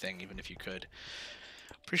do anything, even if you could.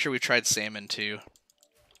 Pretty sure we tried salmon, too.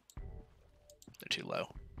 They're too low.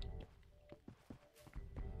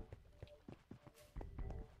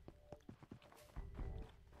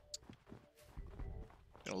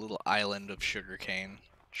 Got a little island of sugarcane.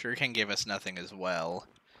 Sugarcane gave us nothing as well.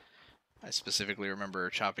 I specifically remember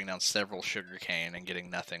chopping down several sugarcane and getting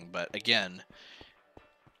nothing, but again,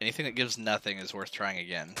 anything that gives nothing is worth trying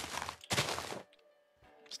again.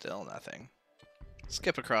 Still nothing.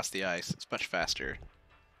 Skip across the ice, it's much faster.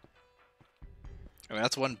 I mean,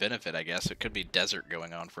 that's one benefit, I guess. It could be desert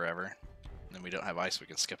going on forever. And then we don't have ice we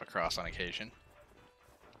can skip across on occasion.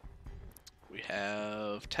 We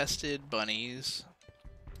have tested bunnies.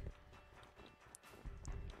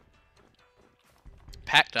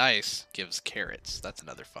 Packed ice gives carrots. That's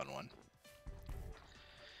another fun one.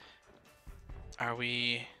 Are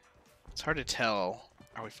we... It's hard to tell.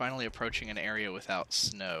 Are we finally approaching an area without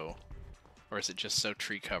snow? Or is it just so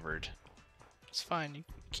tree covered? It's fine. You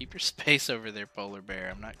keep your space over there, polar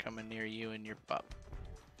bear. I'm not coming near you and your pup.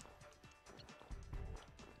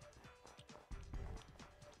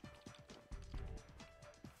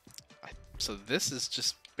 So this is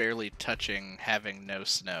just barely touching having no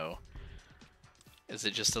snow. Is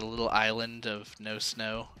it just a little island of no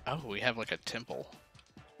snow? Oh, we have like a temple.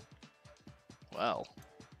 Well,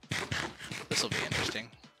 this will be interesting.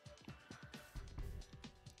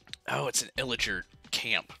 Oh, it's an illager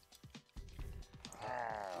camp.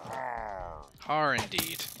 Har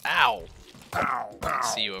indeed. Ow! I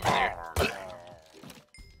see you over there.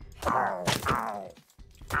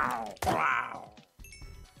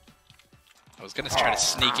 I was gonna try to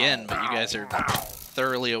sneak in, but you guys are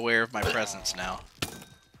thoroughly aware of my presence now.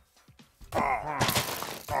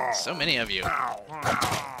 So many of you.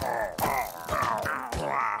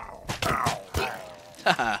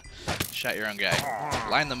 Haha. Shot your own guy.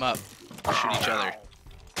 Line them up. Shoot each other.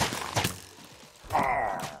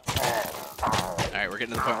 Alright, we're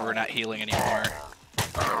getting to the point where we're not healing anymore.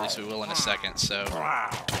 Or at least we will in a second, so...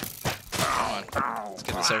 Come on. Let's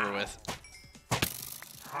get this over with. Come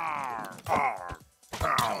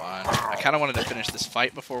on. I kind of wanted to finish this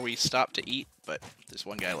fight before we stop to eat, but there's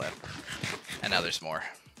one guy left. And now there's more.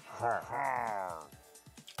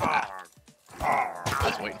 Ah. I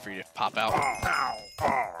was waiting for you to pop out.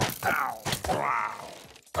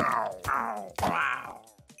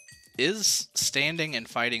 Is standing and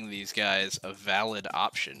fighting these guys a valid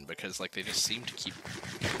option? Because like they just seem to keep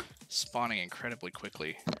spawning incredibly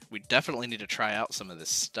quickly. We definitely need to try out some of this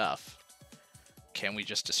stuff. Can we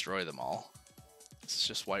just destroy them all? It's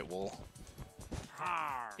just white wool.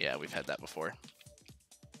 Yeah, we've had that before.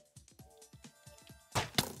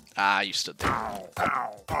 Ah, you stood there.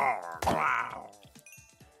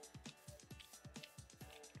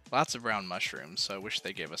 Lots of brown mushrooms, so I wish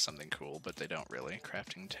they gave us something cool, but they don't really.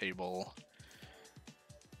 Crafting table.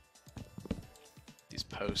 These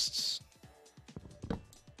posts.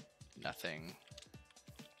 Nothing.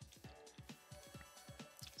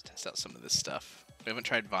 Let's test out some of this stuff. We haven't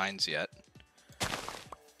tried vines yet.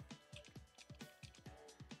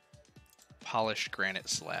 Polished granite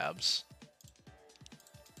slabs.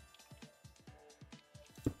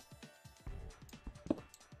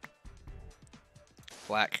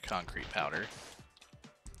 Black concrete powder.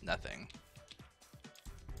 Nothing.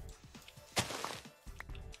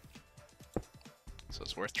 So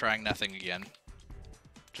it's worth trying nothing again.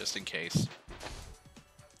 Just in case.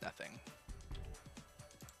 Nothing.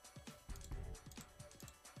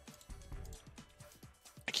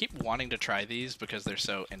 I keep wanting to try these because they're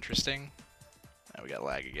so interesting. Now we got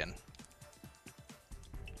lag again.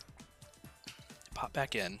 Pop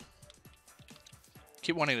back in.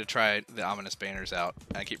 Keep wanting to try the ominous banners out.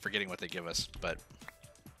 I keep forgetting what they give us, but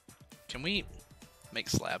can we make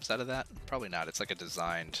slabs out of that? Probably not. It's like a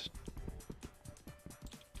designed...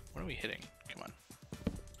 What are we hitting? Come on.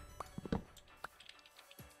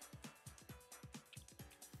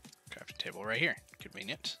 Crafting table right here.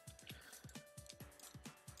 Convenient.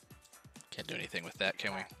 Can't do anything with that,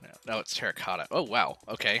 can we? No, it's terracotta. Oh, wow.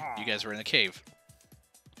 Okay, you guys were in the cave.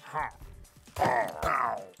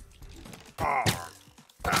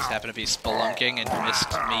 Just happened to be spelunking and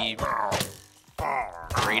missed me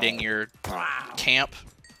raiding your camp.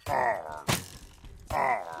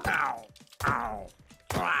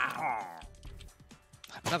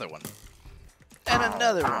 Another one. And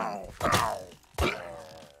another one.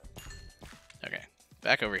 Okay,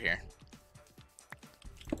 back over here.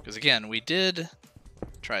 Because again, we did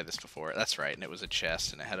try this before. That's right, and it was a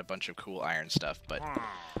chest, and it had a bunch of cool iron stuff, but...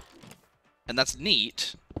 And that's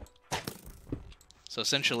neat. So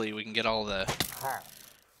essentially, we can get all the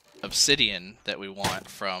obsidian that we want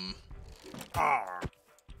from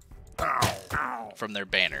their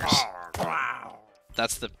banners.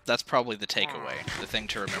 That's probably the takeaway. The thing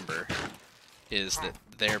to remember is that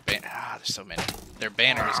their there's so many. Their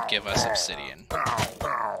banners give us obsidian.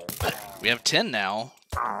 We have 10 now.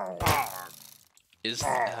 I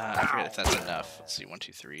forget if that's enough. Let's see, 1,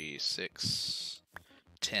 2, 3, 6,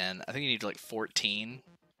 10. I think you need like 14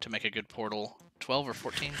 to make a good portal. 12 or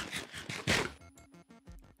 14? 4,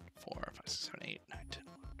 5, 6, 7, 8, 9, 10.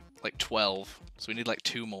 Like 12. So we need like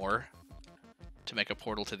 2 more to make a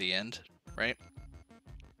portal to the end, right?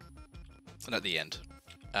 So not the end.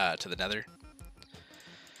 To the nether.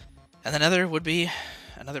 And the nether would be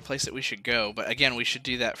another place that we should go. But again, we should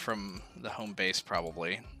do that from the home base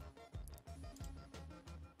probably.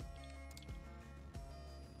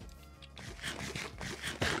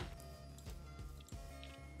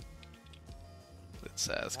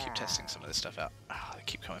 Let's keep testing some of this stuff out. Oh, they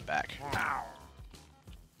keep coming back.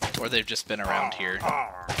 Or they've just been around here.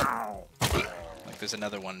 Like there's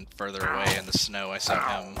another one further away in the snow. I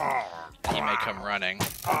saw him. He may come running.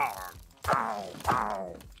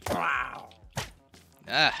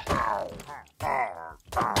 Ah.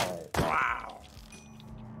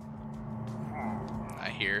 I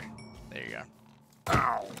hear. There you go.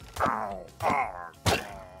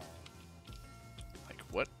 Like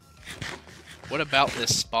what? What about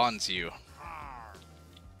this spawns you?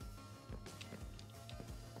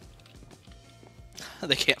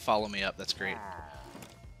 They can't follow me up, that's great.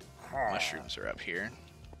 Mushrooms are up here.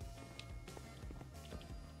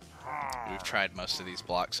 We've tried most of these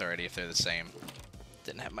blocks already if they're the same.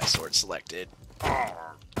 Didn't have my sword selected.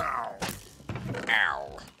 Ow.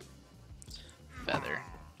 Feather.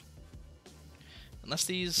 Unless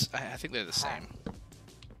these, I think they're the same.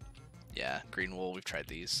 Yeah, green wool, we've tried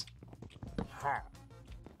these.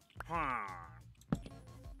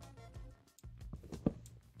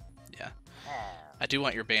 Yeah. I do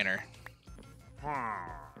want your banner. Oh,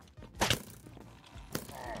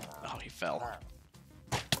 he fell.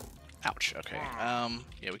 Ouch, okay.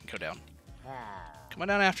 Yeah, we can go down. Come on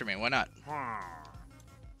down after me, why not?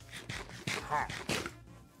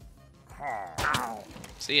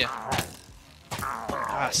 See ya.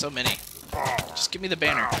 Ah, so many. Just give me the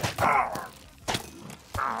banner.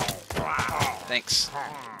 Thanks.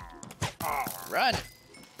 Run!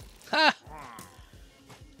 Ha!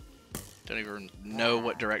 Don't even know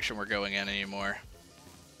what direction we're going in anymore.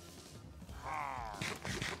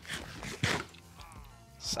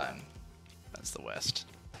 Sun. That's the west.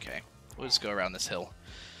 Okay. We'll just go around this hill.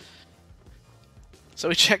 So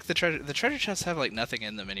we checked the treasure. The treasure chests have like nothing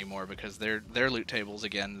in them anymore because they're loot tables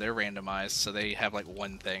again. They're randomized, so they have like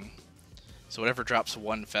one thing. So whatever drops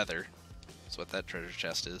one feather is what that treasure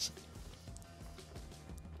chest is.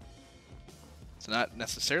 It's not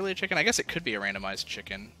necessarily a chicken. I guess it could be a randomized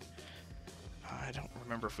chicken. I don't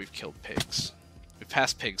remember if we've killed pigs. We've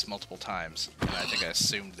passed pigs multiple times, and I think I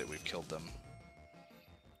assumed that we've killed them.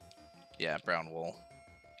 Yeah, brown wool.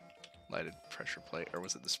 Lighted pressure plate, or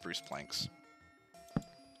was it the spruce planks?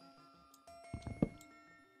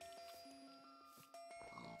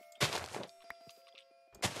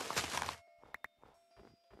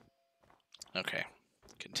 Okay,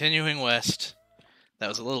 continuing west. That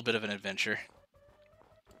was a little bit of an adventure.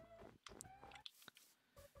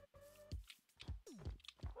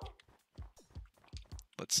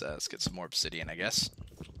 Let's get some more obsidian, I guess.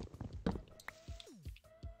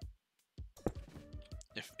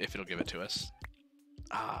 If it'll give it to us.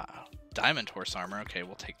 Ah, diamond horse armor. Okay,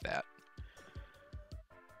 we'll take that.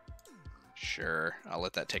 Sure, I'll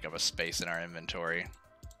let that take up a space in our inventory.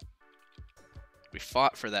 We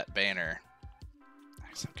fought for that banner. I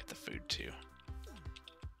guess I'll get the food too.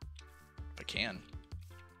 If I can.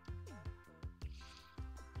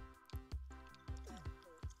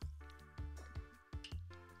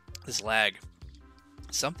 This lag.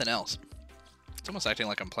 Something else. It's almost acting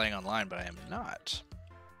like I'm playing online, but I am not.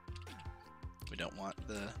 We don't want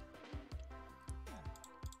the...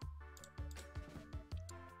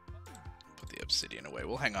 Put the obsidian away.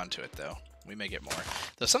 We'll hang on to it, though. We may get more.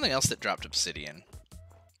 There's something else that dropped obsidian.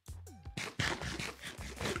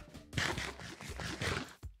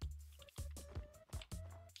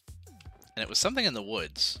 And it was something in the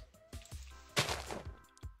woods.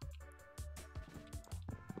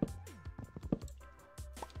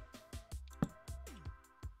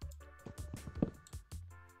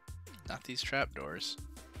 Not these trapdoors.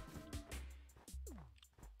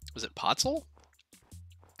 Was it Potzel?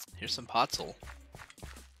 Here's some Potzel.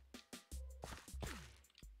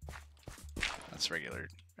 That's regular.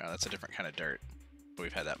 Oh, that's a different kind of dirt. But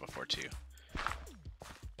we've had that before too.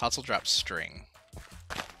 Potzel drops string.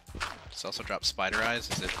 This also drops spider eyes.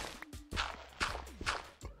 Is it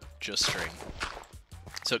just string?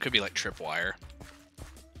 So it could be like tripwire.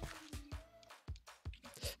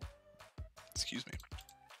 Excuse me.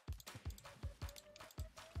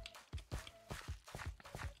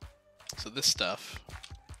 So this stuff,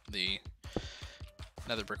 the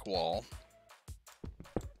nether brick wall.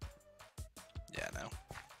 Yeah, no.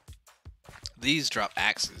 These drop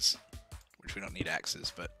axes, which we don't need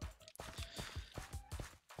axes, but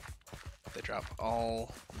they drop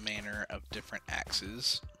all manner of different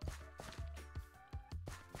axes.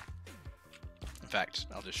 In fact,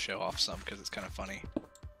 I'll just show off some because it's kind of funny.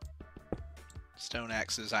 Stone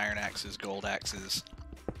axes, iron axes, gold axes,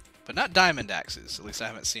 but not diamond axes. At least I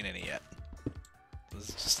haven't seen any yet. This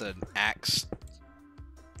is just an axe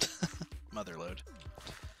motherload.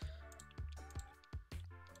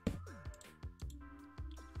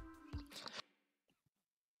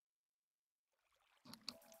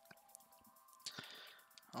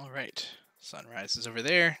 Alright, sunrise is over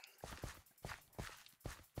there.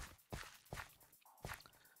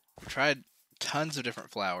 We've tried tons of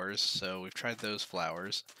different flowers, so we've tried those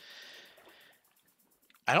flowers.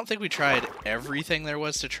 I don't think we tried everything there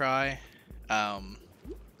was to try on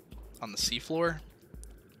the seafloor.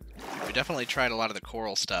 We definitely tried a lot of the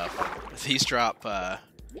coral stuff. These drop the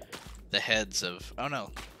heads of... Oh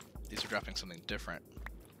no, these are dropping something different.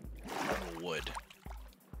 Wood.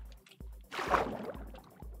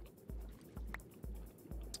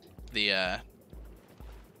 The,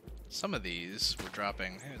 some of these were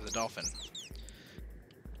dropping... Hey, there's a dolphin.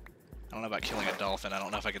 I don't know about killing a dolphin. I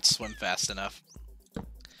don't know if I could swim fast enough.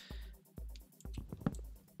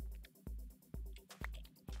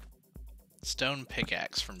 Stone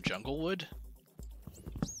pickaxe from jungle wood?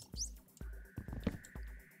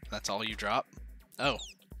 That's all you drop? Oh,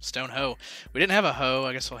 stone hoe. We didn't have a hoe.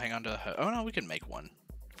 I guess we'll hang on to the hoe. Oh, no, we can make one.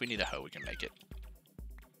 If we need a hoe, we can make it.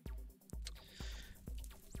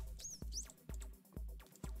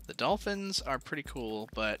 The dolphins are pretty cool,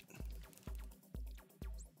 but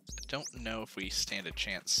I don't know if we stand a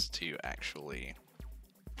chance to actually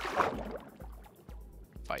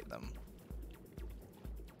fight them.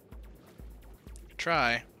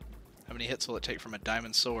 Try. How many hits will it take from a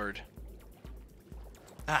diamond sword?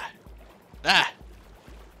 Ah! Ah!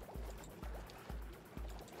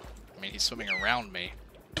 I mean, he's swimming around me.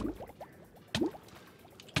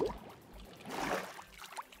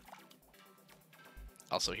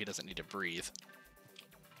 Also, he doesn't need to breathe.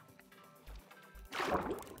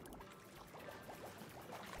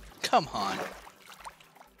 Come on.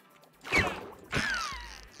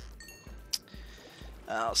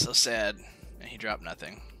 Oh, so sad. And he dropped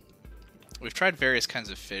nothing. We've tried various kinds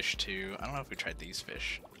of fish too. I don't know if we tried these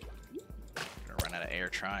fish. I'm gonna run out of air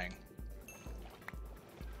trying.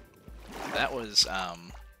 That was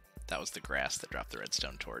the grass that dropped the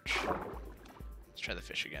redstone torch. Let's try the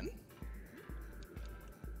fish again.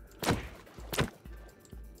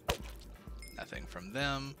 Nothing from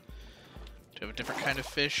them. Do we have a different kind of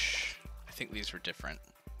fish? I think these were different.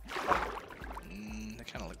 They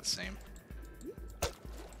kind of look the same.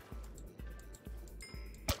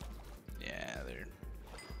 Yeah, they're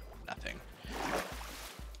nothing.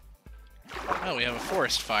 Oh, we have a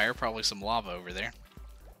forest fire. Probably some lava over there.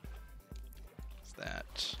 What's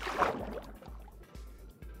that?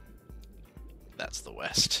 That's the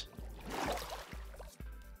west.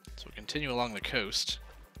 So we continue along the coast.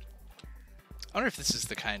 I wonder if this is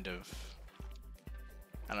the kind of...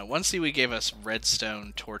 I don't know, one seaweed gave us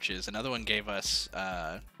redstone torches, another one gave us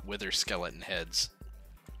wither skeleton heads.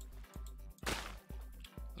 And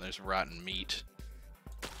there's rotten meat.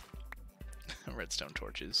 Redstone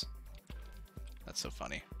torches. That's so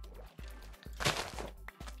funny.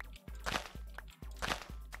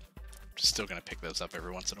 Just still gonna pick those up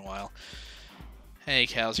every once in a while. Hey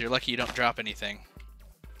cows, you're lucky you don't drop anything.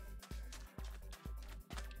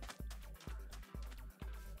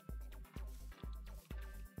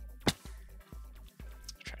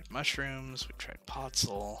 Mushrooms, we've tried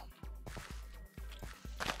potzel.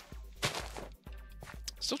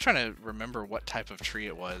 Still trying to remember what type of tree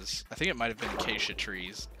it was. I think it might have been acacia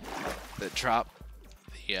trees that drop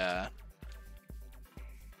the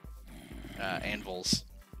anvils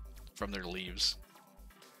from their leaves.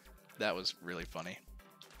 That was really funny.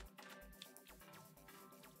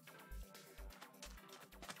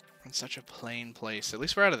 It's such a plain place. At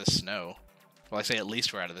least we're out of the snow. Well, I say at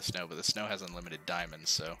least we're out of the snow, but the snow has unlimited diamonds,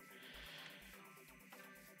 so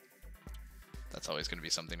that's always going to be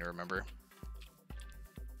something to remember.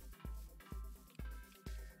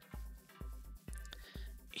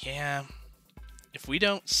 Yeah, if we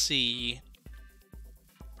don't see,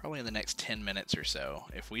 probably in the next 10 minutes or so,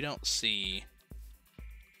 if we don't see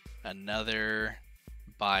another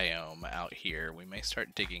biome out here, we may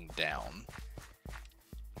start digging down.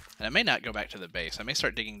 And I may not go back to the base. I may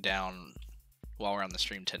start digging down while we're on the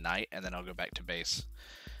stream tonight, and then I'll go back to base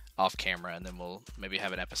off camera, and then we'll maybe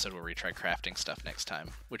have an episode where we try crafting stuff next time,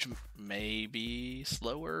 which may be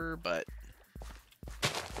slower, but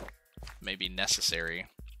may be necessary.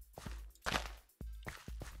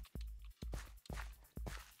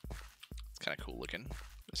 It's kind of cool looking,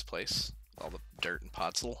 this place, with all the dirt and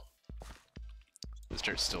potzel. This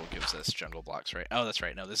dirt still gives us jungle blocks, right? Oh, that's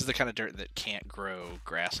right. No, this is the kind of dirt that can't grow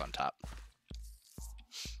grass on top.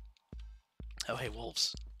 Oh, hey,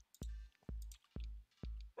 wolves.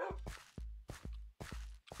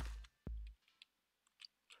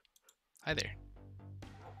 Hi there.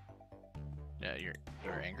 Yeah,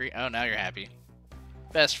 you're angry? Oh, now you're happy.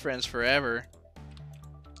 Best friends forever.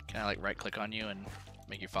 Can I, like, right-click on you and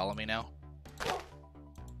make you follow me now?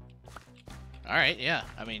 Alright, yeah.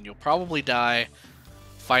 I mean, you'll probably die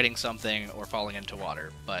fighting something or falling into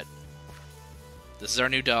water, but this is our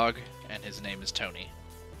new dog, and his name is Tony.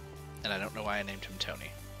 And I don't know why I named him Tony.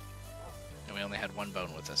 And we only had one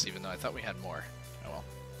bone with us, even though I thought we had more. Oh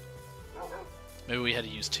well. Maybe we had to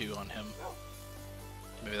use 2 on him.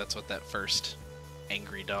 Maybe that's what that first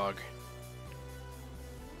angry dog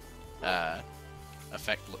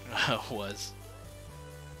effect was.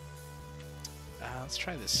 Let's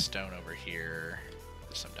try this stone over here.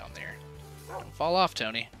 There's some down there. Don't fall off,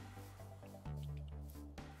 Tony.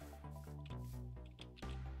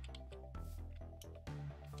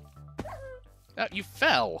 Oh, you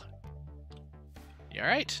fell! You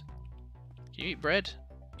alright? Can you eat bread?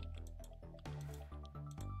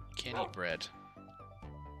 Can't eat bread.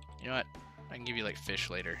 You know what? I can give you, like, fish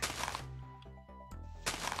later.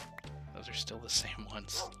 Those are still the same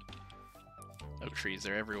ones. Oak trees,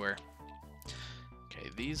 they're everywhere.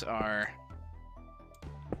 Okay, these are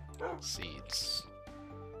seeds.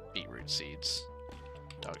 Beetroot seeds.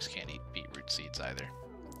 Dogs can't eat beetroot seeds either.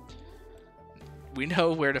 We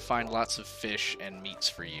know where to find lots of fish and meats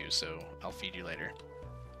for you, so I'll feed you later.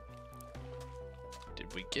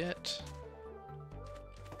 Did we get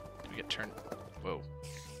turned? Whoa.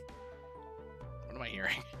 What am I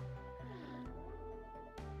hearing?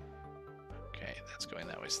 Okay, that's going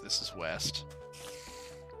that way, so this is west.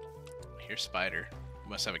 Here's spider.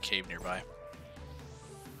 We must have a cave nearby.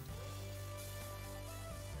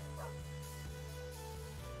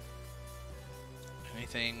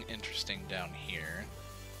 Anything interesting down here?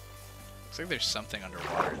 Looks like there's something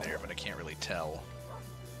underwater there, but I can't really tell.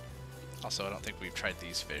 Also, I don't think we've tried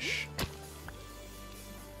these fish.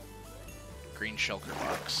 Green shulker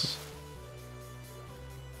box.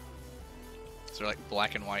 So they're like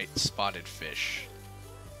black and white spotted fish.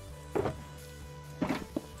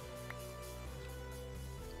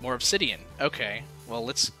 More obsidian. Okay, well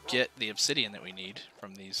let's get the obsidian that we need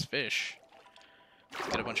from these fish.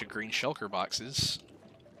 Got a bunch of green shulker boxes.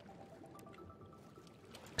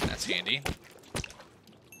 That's handy.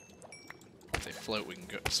 If they float, we can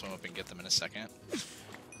go swim up and get them in a second.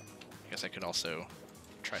 I guess I could also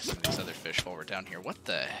try some of these other fish while we're down here. What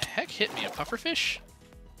the heck hit me? A pufferfish?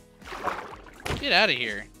 Get out of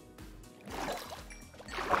here.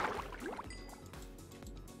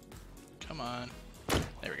 Come on.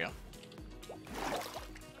 There we go.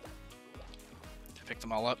 Did I pick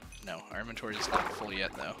them all up? No, our inventory is not full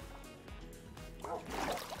yet, though.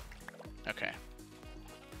 Okay.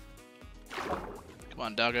 Come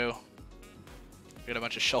on, doggo. We got a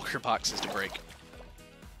bunch of shulker boxes to break.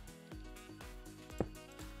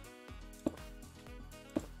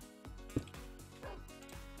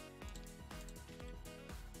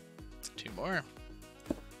 Two more.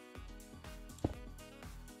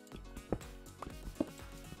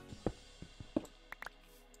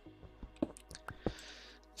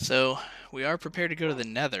 So, we are prepared to go to the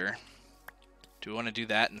Nether. Do we want to do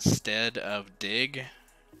that instead of dig?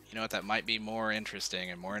 You know what, that might be more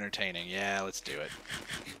interesting and more entertaining. Yeah, let's do it.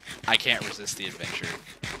 I can't resist the adventure.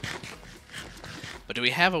 But do we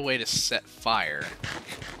have a way to set fire?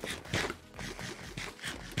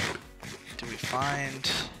 Do we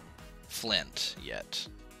find flint yet?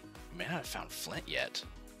 We may not have found flint yet.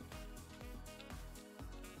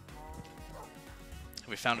 Have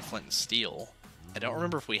we found a flint and steel? I don't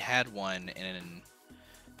remember if we had one in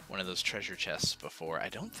one of those treasure chests before. I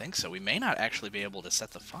don't think so. We may not actually be able to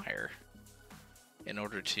set the fire in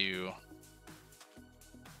order to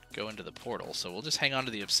go into the portal, so we'll just hang on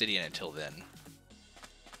to the obsidian until then.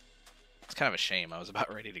 It's kind of a shame. I was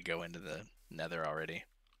about ready to go into the Nether already.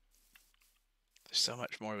 There's so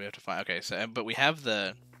much more we have to find. Okay, so but we have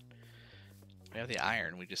the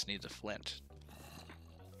iron. We just need the flint.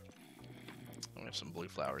 We have some blue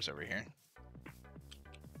flowers over here.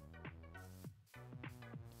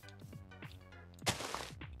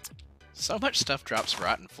 So much stuff drops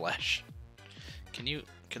rotten flesh. Can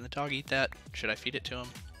the dog eat that? Should I feed it to him?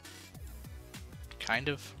 Kind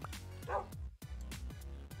of. I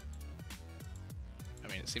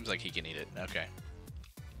mean, it seems like he can eat it. Okay.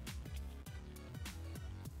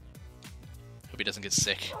 Hope he doesn't get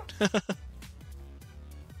sick.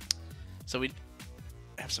 So we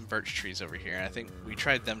have some birch trees over here, and I think we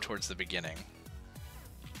tried them towards the beginning.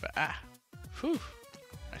 But whew,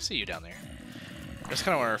 I see you down there. I just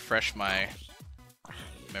kind of want to refresh my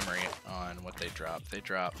memory on what they drop. They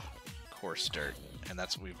drop coarse dirt, and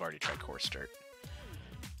we've already tried coarse dirt.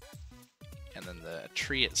 And then the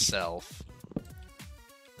tree itself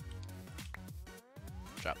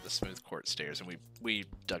dropped the smooth quartz stairs, and we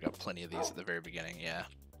dug up plenty of these at the very beginning. Yeah,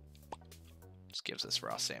 just gives us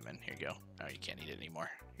raw salmon. Here you go. Oh, you can't eat it anymore.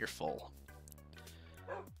 You're full.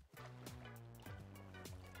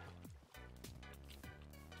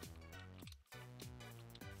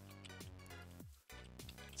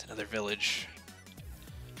 Another village.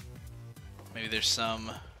 Maybe there's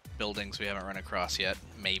some buildings we haven't run across yet.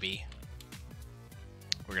 Maybe.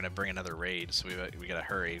 We're gonna bring another raid, so we gotta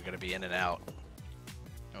hurry. We gotta be in and out.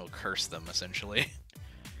 We'll curse them, essentially.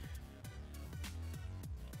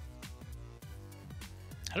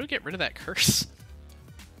 How do we get rid of that curse?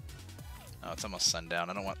 Oh, it's almost sundown.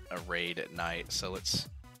 I don't want a raid at night, so let's...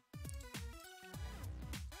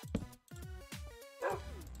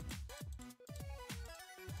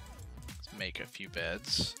 make a few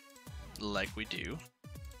beds, like we do.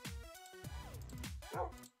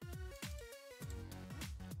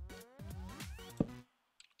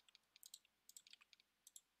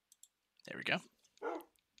 There we go.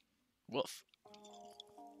 Woof.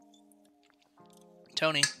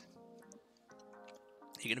 Tony.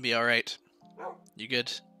 You gonna be alright? You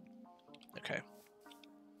good? Okay.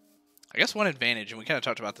 I guess one advantage, and we kind of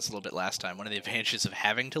talked about this a little bit last time, one of the advantages of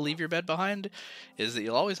having to leave your bed behind is that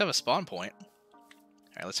you'll always have a spawn point.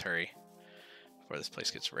 Alright, let's hurry before this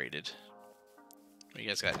place gets raided. What do you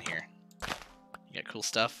guys got in here? You got cool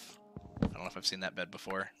stuff? I don't know if I've seen that bed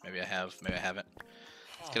before. Maybe I have, maybe I haven't.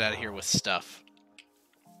 Let's get out of here with stuff.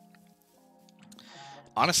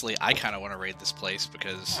 Honestly, I kind of want to raid this place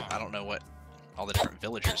because I don't know what all the different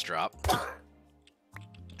villagers drop.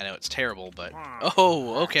 I know it's terrible, but...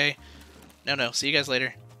 Oh, okay. No, see you guys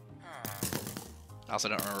later. I also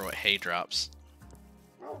don't remember what hay drops.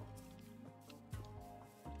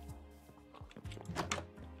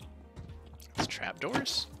 It's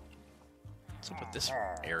trapdoors? What's up with this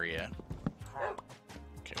area?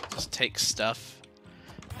 Okay, we'll just take stuff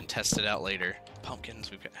and test it out later.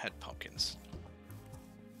 Pumpkins, had pumpkins.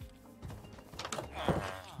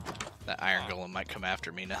 That iron golem might come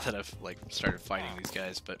after me now that I've like started fighting these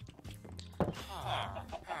guys, but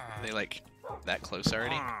are they like that close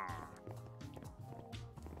already?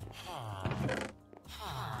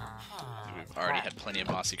 We've already had plenty of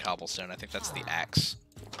mossy cobblestone. I think that's the axe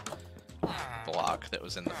block that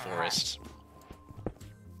was in the forest.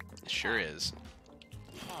 It sure is.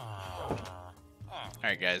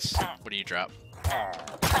 Alright guys, what do you drop?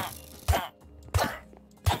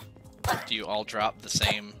 Do you all drop the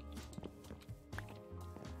same?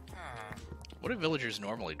 What do villagers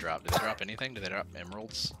normally drop? Do they drop anything? Do they drop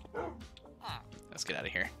emeralds? Let's get out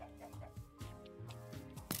of here.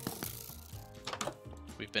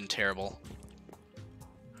 We've been terrible.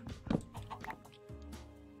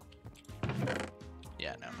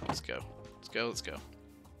 Yeah, no. Let's go. Let's go, let's go.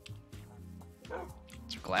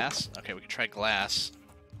 Is there glass? Okay, we can try glass.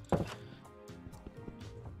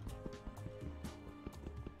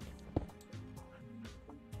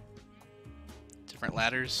 Different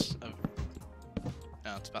ladders of...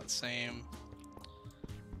 No, it's about the same.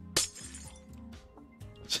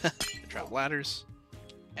 Drop ladders.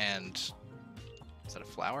 And... Is that a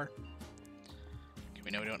flower? Okay,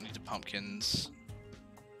 we know we don't need the pumpkins.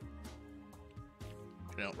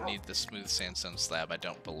 We don't need the smooth sandstone slab, I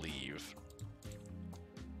don't believe.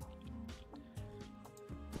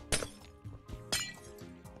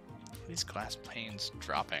 These glass panes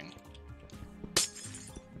dropping.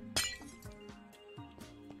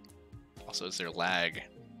 Also, is there lag?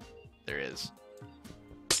 There is.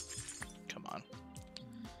 Come on.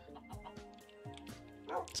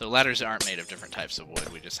 So ladders aren't made of different types of wood,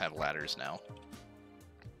 we just have ladders now.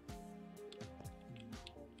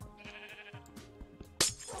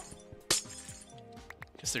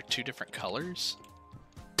 Guess they're two different colors?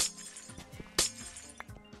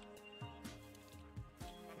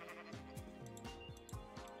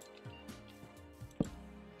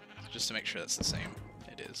 Just to make sure that's the same.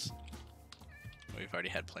 It is. We've already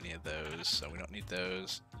had plenty of those, so we don't need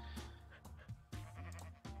those.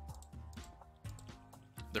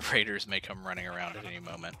 The raiders may come running around at any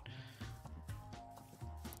moment.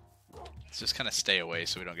 Let's just kind of stay away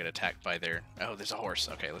so we don't get attacked by their... Oh, there's a horse.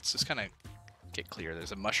 Okay, let's just kind of get clear.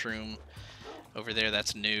 There's a mushroom over there.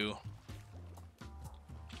 That's new.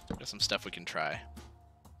 Got some stuff we can try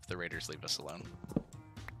if the raiders leave us alone.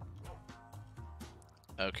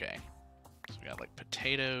 Okay. So we got like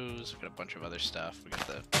potatoes. We got a bunch of other stuff. We got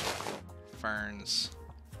the ferns.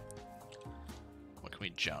 What can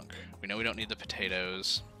we junk? We know we don't need the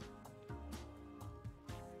potatoes.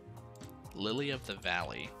 Lily of the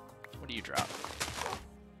Valley. What do you drop?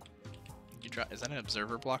 You drop? Is that an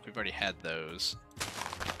observer block? We've already had those.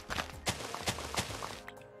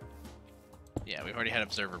 Yeah, we've already had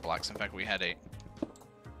observer blocks. In fact, we had a...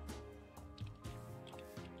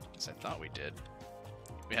 Yes, I thought we did.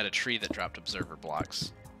 We had a tree that dropped observer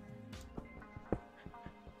blocks.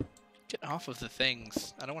 Get off of the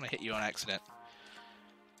things. I don't want to hit you on accident.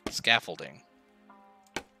 Scaffolding.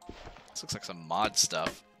 This looks like some mod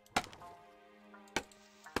stuff.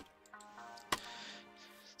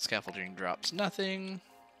 Scaffolding drops nothing.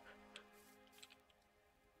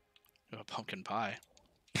 Ooh, a pumpkin pie.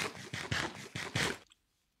 Let's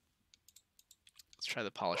try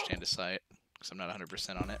the polished andesite, because I'm not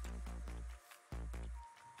 100% on it.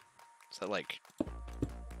 Is that like...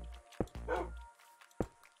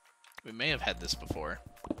 We may have had this before.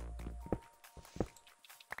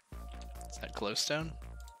 Is that glowstone?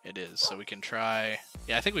 It is, so we can try...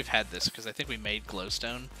 Yeah, I think we've had this, because I think we made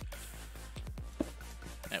glowstone.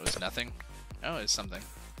 And it was nothing. Oh, it's something.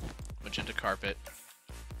 Magenta carpet.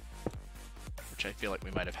 Which I feel like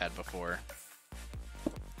we might have had before.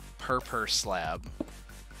 Purpur slab.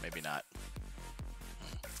 maybe not.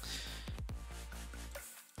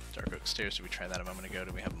 Dark oak stairs, did we try that a moment ago?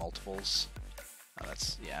 Do we have multiples? Oh,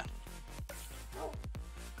 that's, yeah.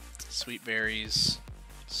 Sweet berries,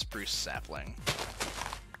 spruce sapling.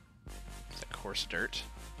 Is that coarse dirt?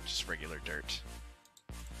 Just regular dirt.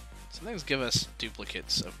 Some things give us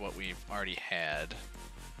duplicates of what we've already had.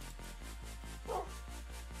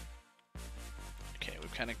 Okay,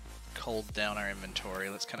 we've kind of culled down our inventory.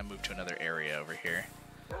 Let's kind of move to another area over here.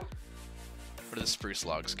 What do the spruce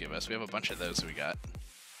logs give us? We have a bunch of those we got.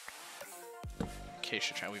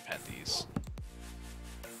 Acacia tree, we've had these.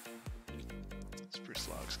 Spruce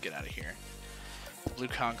logs, get out of here. Blue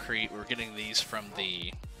concrete, we're getting these from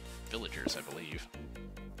the villagers, I believe.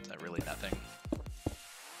 Is that really nothing?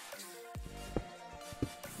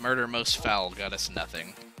 Murder most foul got us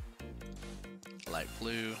nothing. Light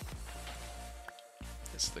blue.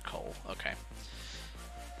 This is the coal. Okay.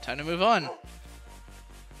 Time to move on.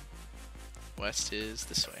 West is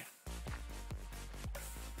this way.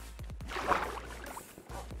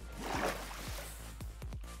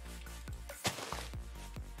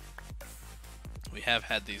 We have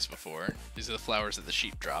had these before. These are the flowers that the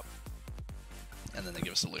sheep drop. And then they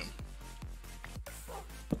give us a loom.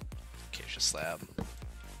 Acacia slab.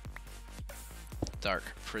 Dark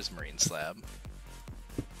prismarine slab.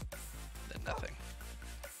 Then nothing.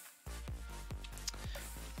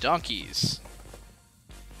 Donkeys.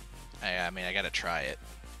 I mean, I gotta try it.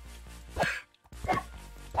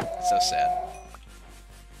 So sad.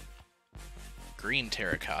 Green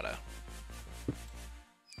terracotta.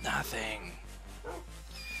 Nothing.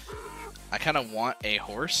 I kind of want a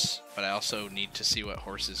horse, but I also need to see what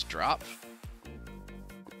horses drop.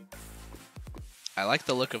 I like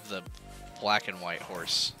the look of the black and white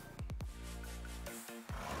horse.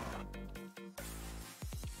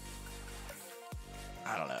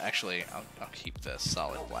 I don't know. Actually, I'll keep the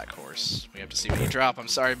solid black horse. We have to see what you drop. I'm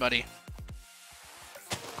sorry, buddy.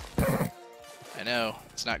 I know.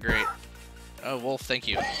 It's not great. Oh, Wolf, thank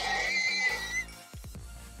you.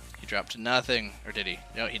 He dropped nothing. Or did he?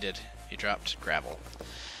 No, he did. He dropped gravel.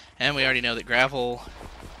 And we already know that gravel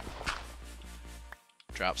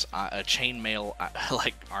drops a chainmail,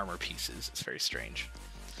 like armor pieces. It's very strange.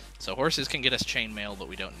 So horses can get us chainmail, but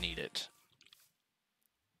we don't need it.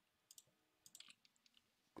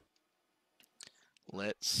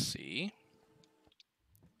 Let's see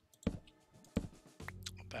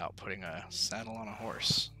about putting a saddle on a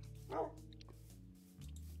horse. You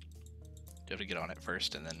have to get on it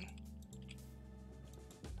first and then...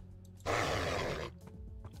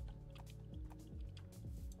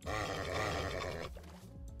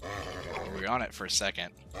 We were on it for a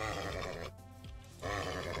second.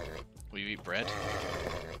 Will you eat bread?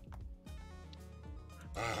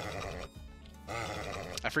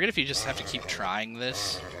 I forget if you just have to keep trying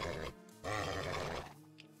this.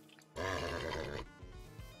 Or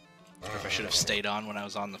if I should have stayed on when I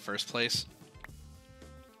was on the first place.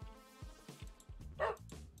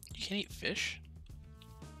 You can't eat fish?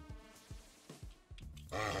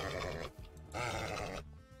 Do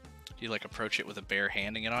you like approach it with a bare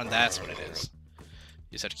handing it on? That's what it is.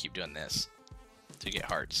 You just have to keep doing this to get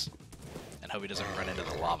hearts. And hope he doesn't run into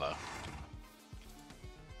the lava.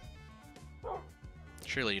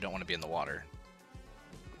 Surely you don't want to be in the water.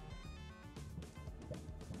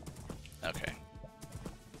 Okay.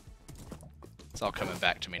 It's all coming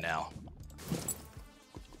back to me now.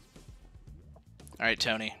 Alright,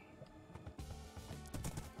 Tony.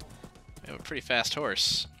 We have a pretty fast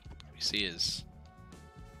horse. We see his...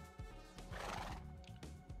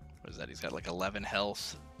 What is that? He's got like 11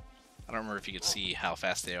 health. I don't remember if you could see how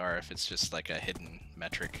fast they are, if it's just like a hidden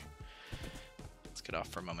metric. Let's get off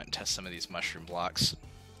for a moment and test some of these mushroom blocks.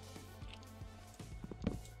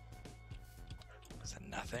 Is that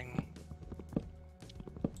nothing?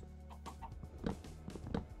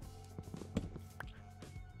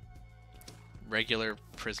 Regular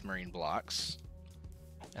prismarine blocks.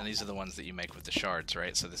 And these are the ones that you make with the shards,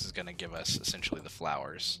 right? So this is going to give us essentially the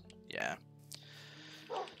flowers. Yeah.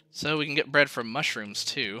 So we can get bread from mushrooms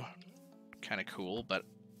too. Kind of cool, but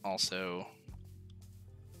also...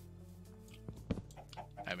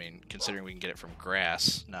 I mean, considering we can get it from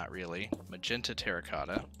grass, not really. Magenta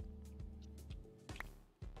terracotta.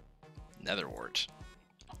 Netherwort.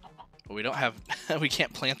 But we don't have... we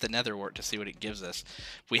can't plant the netherwort to see what it gives us.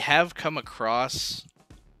 We have come across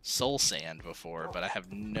soul sand before, but I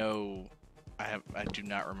have no... I do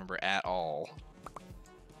not remember at all.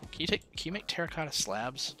 Can you make terracotta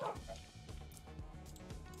slabs?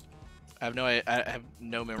 I have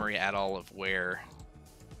no memory at all of where...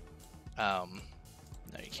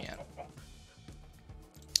 No, you can't.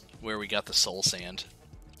 Where we got the soul sand.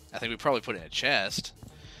 I think we probably put it in a chest,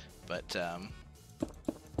 but yeah,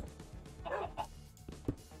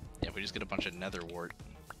 if we just get a bunch of nether wart.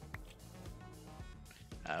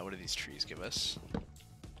 What do these trees give us?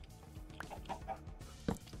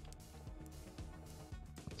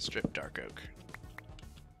 Strip dark oak.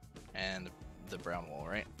 And the brown wool,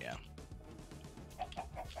 right? Yeah.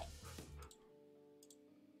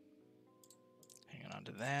 Hanging on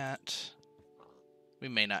to that. We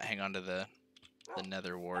may not hang on to the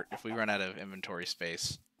nether wart if we run out of inventory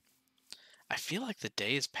space. I feel like the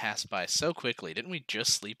days pass by so quickly. Didn't we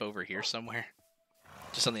just sleep over here somewhere?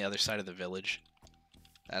 Just on the other side of the village?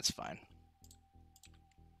 That's fine.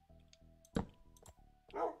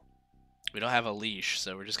 We don't have a leash,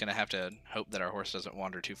 so we're just going to have to hope that our horse doesn't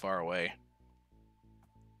wander too far away.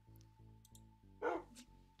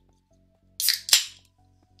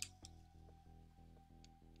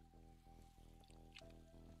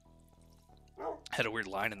 Had a weird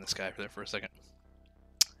line in the sky there for a second.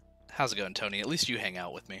 How's it going, Tony? At least you hang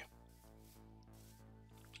out with me.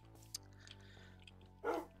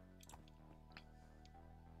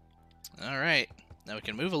 Alright, now we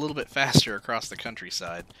can move a little bit faster across the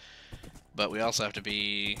countryside, but we also have to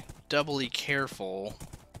be doubly careful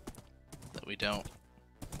that we don't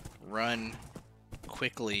run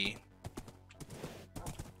quickly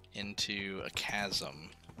into a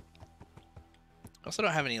chasm. I also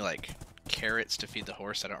don't have any, like, carrots to feed the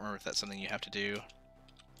horse. I don't remember if that's something you have to do.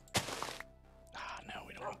 Ah, no,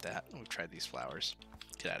 we don't want that. We've tried these flowers.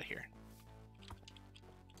 Get out of here.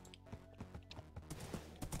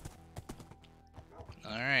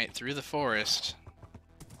 Alright, through the forest.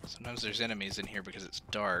 Sometimes there's enemies in here because it's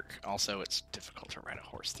dark. Also, it's difficult to ride a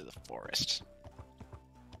horse through the forest.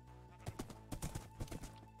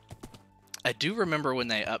 I do remember when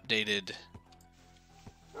they updated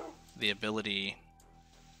the ability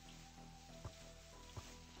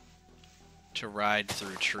to ride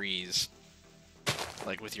through trees,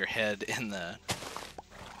 like with your head in the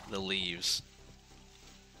leaves.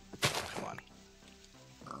 Come on.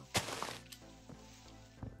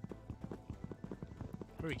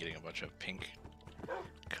 Where are we getting a bunch of pink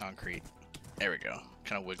concrete? There we go.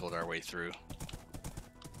 Kind of wiggled our way through.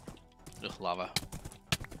 Ugh, lava.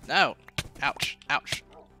 No! Ouch! Ouch!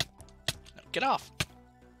 No, get off!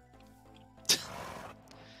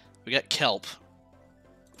 We got kelp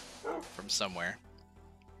from somewhere.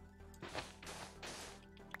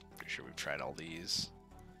 Pretty sure we've tried all these.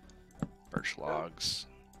 Birch logs.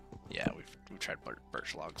 Yeah, we've tried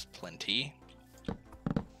birch logs plenty.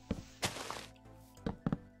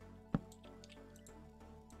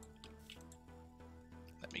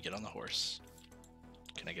 Let me get on the horse.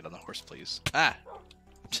 Can I get on the horse, please? Ah!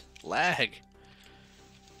 Lag!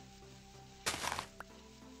 Can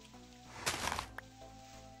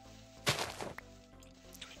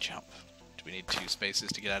we jump? Do we need 2 spaces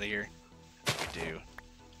to get out of here? We do.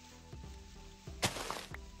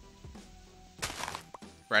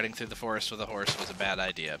 Riding through the forest with a horse was a bad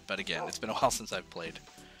idea, but again, it's been a while since I've played.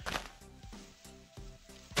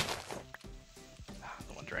 Ah,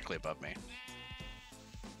 the one directly above me.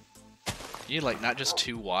 You need, like, not just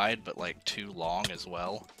too wide, but, like, too long as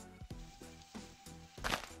well.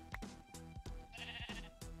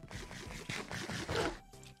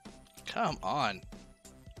 Come on.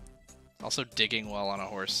 Also, digging while on a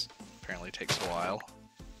horse apparently takes a while.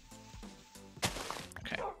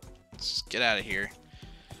 Okay, let's just get out of here.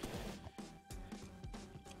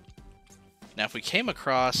 Now, if we came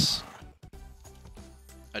across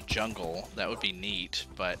a jungle, that would be neat,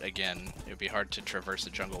 but again, it would be hard to traverse a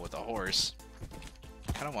jungle with a horse.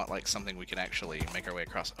 I kind of want, like, something we can actually make our way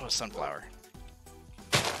across. Oh, a sunflower.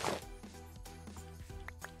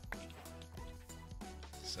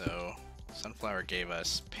 So, sunflower gave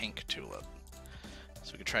us pink tulip.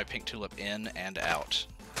 So we could try pink tulip in and out.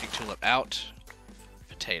 Pink tulip out,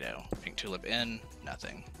 potato. Pink tulip in,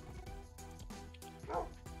 nothing.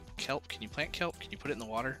 Kelp, can you plant kelp? Can you put it in the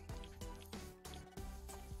water?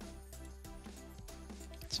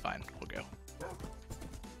 It's fine, we'll go.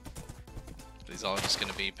 Are these all just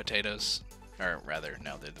gonna be potatoes? Or rather,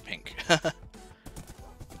 no, they're the pink.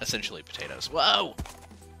 Essentially potatoes. Whoa!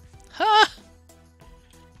 Ha!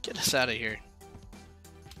 Get us out of here.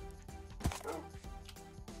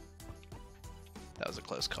 That was a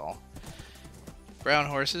close call. Brown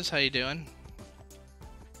horses, how you doing?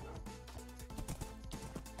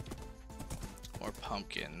 More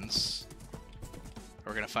pumpkins.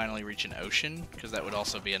 We're gonna finally reach an ocean, because that would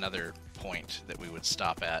also be another point that we would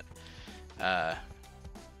stop at.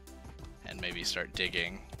 And maybe start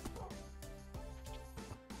digging.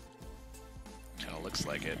 Kinda looks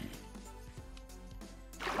like it.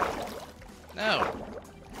 No!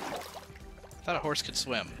 I thought a horse could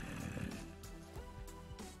swim.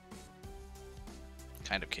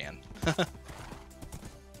 Kind of can. I don't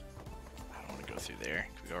want to go through there.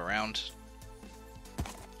 Can we go around?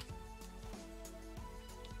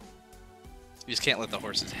 You just can't let the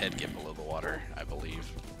horse's head get below the water, I believe.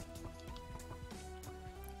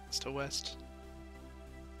 Still west?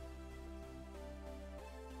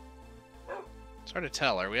 It's hard to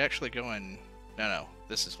tell. Are we actually going... No,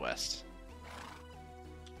 this is west.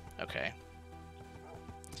 Okay.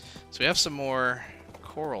 So we have some more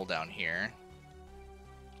coral down here.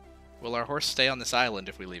 Will our horse stay on this island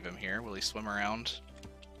if we leave him here? Will he swim around?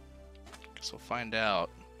 Guess we'll find out.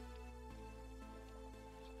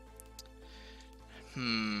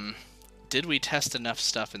 Did we test enough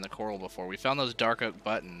stuff in the coral before? We found those dark oak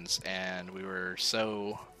buttons, and we were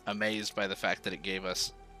so amazed by the fact that it gave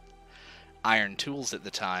us iron tools at the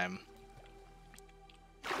time.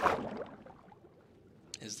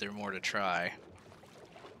 Is there more to try?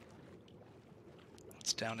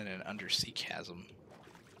 It's down in an undersea chasm.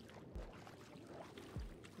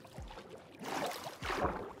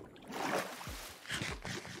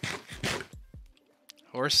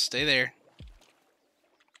 Horse, stay there.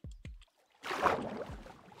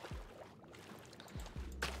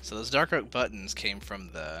 So those dark oak buttons came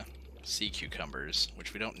from the sea cucumbers,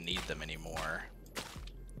 which we don't need them anymore.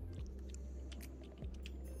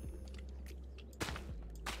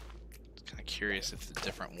 Kind of curious if the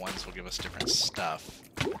different ones will give us different stuff.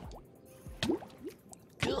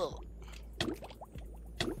 Cool.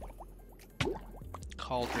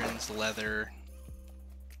 Cauldrons, leather.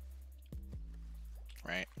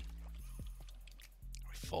 Right. Are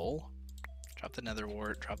we full? Drop the nether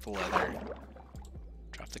wart, drop the leather.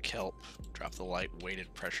 Drop the kelp, drop the light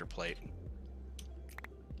weighted pressure plate.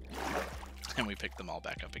 And we pick them all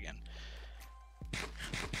back up again.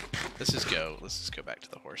 Let's just go back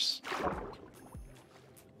to the horse.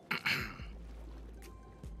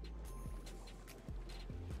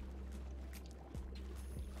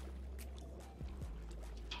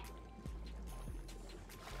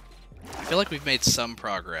 I feel like we've made some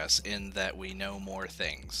progress in that we know more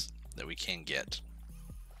things that we can get.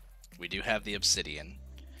 We do have the obsidian.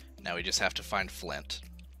 Now we just have to find flint.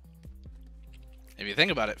 If you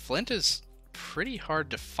think about it, flint is pretty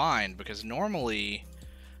hard to find because normally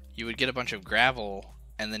you would get a bunch of gravel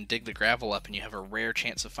and then dig the gravel up and you have a rare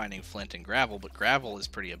chance of finding flint and gravel, but gravel is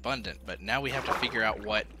pretty abundant. But now we have to figure out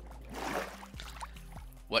what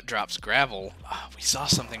drops gravel. Oh, we saw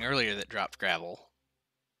something earlier that dropped gravel.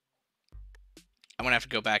 I'm gonna have to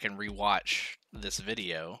go back and rewatch this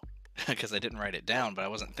video because I didn't write it down, but I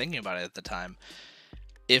wasn't thinking about it at the time.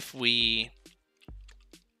 If we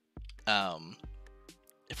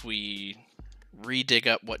re-dig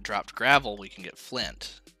up what dropped gravel, we can get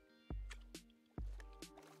flint.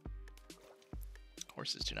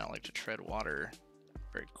 Horses do not like to tread water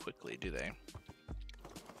very quickly, do they?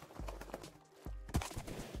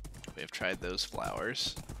 We have tried those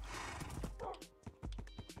flowers. What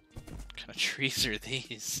kind of trees are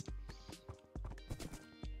these?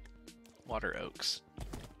 Water oaks.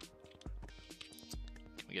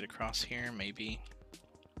 Can we get across here? Maybe.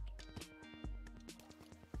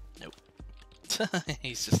 Nope.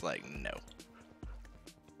 He's just like, no.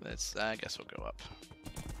 I guess we'll go up.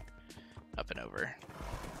 Up and over.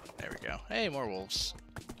 There we go. Hey, more wolves.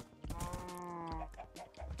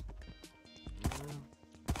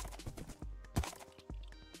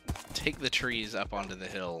 Take the trees up onto the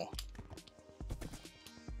hill.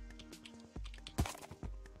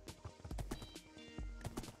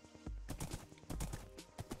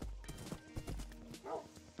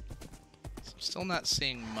 Still not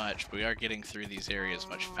seeing much, but we are getting through these areas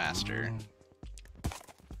much faster.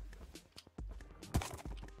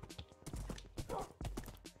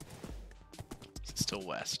 It's still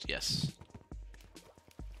west, yes.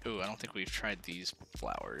 Ooh, I don't think we've tried these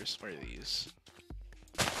flowers. What are these?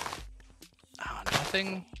 Ah,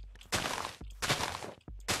 nothing?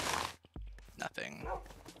 Nothing.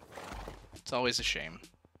 It's always a shame.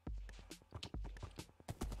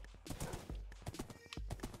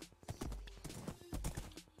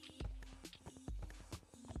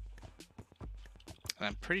 And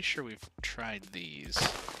I'm pretty sure we've tried these.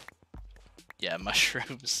 Yeah,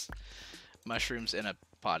 mushrooms. Mushrooms in a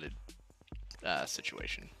potted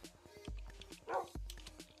situation.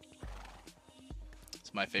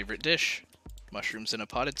 It's my favorite dish. Mushrooms in a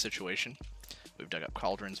potted situation. We've dug up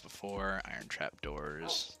cauldrons before, iron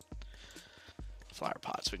trapdoors, flower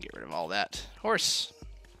pots. We can get rid of all that. Horse!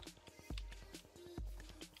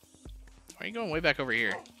 Why are you going way back over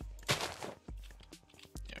here?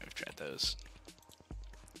 Yeah, we've tried those.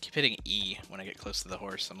 Keep hitting E when I get close to the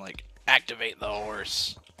horse. I'm like, Activate the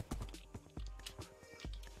horse.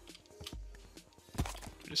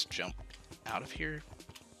 Just jump out of here.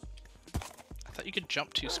 I thought you could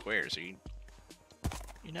jump 2 squares. Are you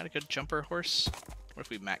not a good jumper, horse? What if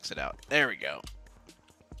we max it out? There we go.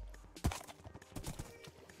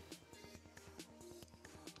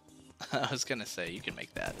 I was gonna say, you can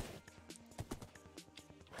make that.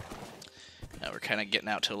 Now we're kind of getting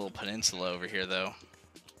out to a little peninsula over here, though.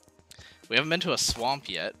 We haven't been to a swamp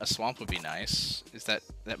yet. A swamp would be nice.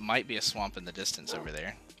 That might be a swamp in the distance over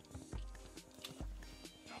there.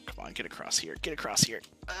 Oh, come on, get across here. Get across here.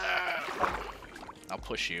 I'll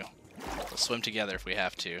push you. We'll swim together if we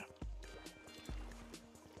have to.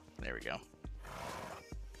 There we go.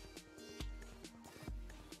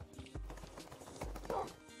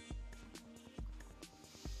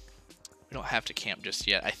 We don't have to camp just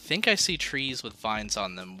yet. I think I see trees with vines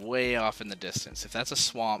on them way off in the distance. If that's a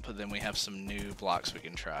swamp, then we have some new blocks we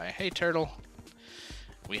can try. Hey, turtle.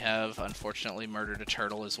 We have, unfortunately, murdered a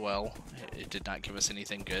turtle as well. It did not give us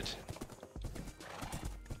anything good.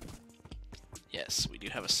 Yes, we do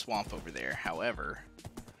have a swamp over there. However,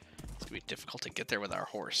 it's going to be difficult to get there with our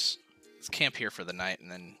horse. Let's camp here for the night and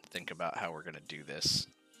then think about how we're going to do this.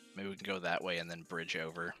 Maybe we can go that way and then bridge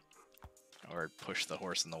over. Or push the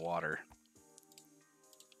horse in the water.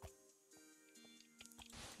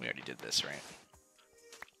 We already did this, right?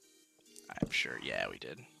 I'm sure. Yeah, we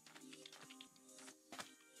did.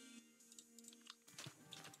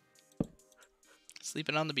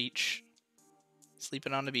 Sleeping on the beach.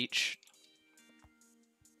 Sleeping on the beach.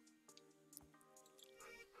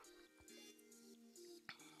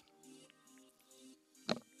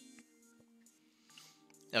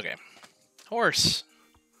 Okay. Horse.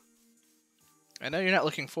 I know you're not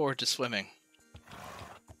looking forward to swimming.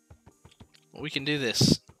 Well, we can do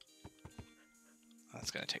this. That's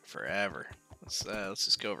gonna take forever. Let's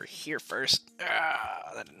just go over here first.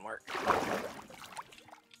 Ah, that didn't work.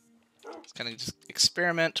 Let's kind of just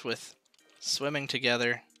experiment with swimming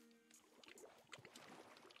together.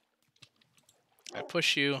 I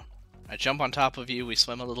push you. I jump on top of you. We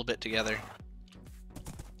swim a little bit together.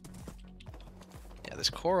 Yeah, there's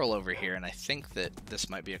coral over here, and I think that this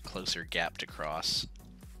might be a closer gap to cross.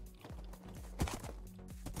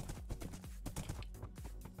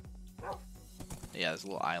 Yeah, there's a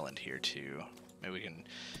little island here, too. Maybe we can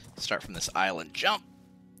start from this island. Jump!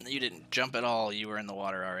 You didn't jump at all. You were in the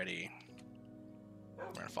water already.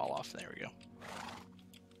 We're gonna fall off. There we go.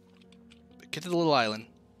 But get to the little island.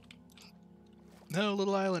 No,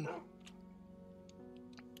 little island.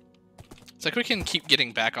 It's like we can keep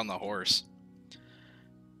getting back on the horse.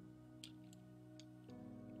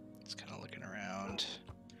 Just kind of looking around.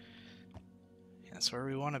 Yeah, that's where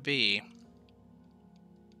we want to be.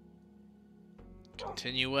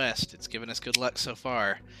 Continue west. It's given us good luck so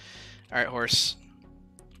far. Alright, horse.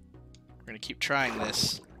 We're going to keep trying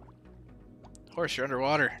this. Horse, you're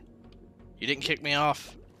underwater. You didn't kick me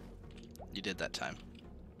off. You did that time.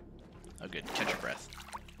 Oh, good. Catch your breath.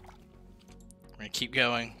 We're going to keep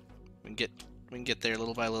going. We can get there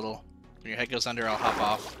little by little. When your head goes under, I'll hop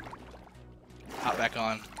off. Hop back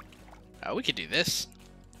on. Oh, we could do this.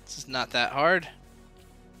 This is not that hard.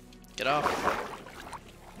 Get off.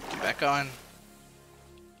 Get back on.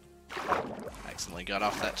 Accidentally got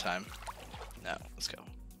off that time. No, let's go.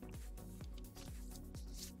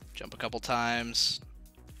 Jump a couple times.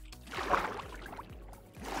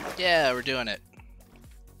 Yeah, we're doing it.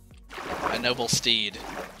 A noble steed.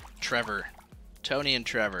 Trevor. Tony and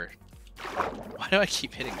Trevor. Why do I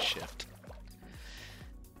keep hitting shift?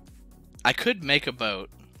 I could make a boat,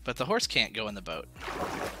 but the horse can't go in the boat.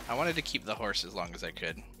 I wanted to keep the horse as long as I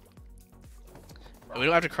could. We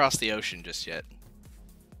don't have to cross the ocean just yet.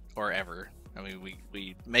 Or ever. I mean,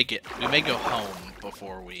 we may go home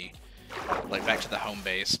before we, like, back to the home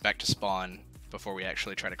base, back to spawn, before we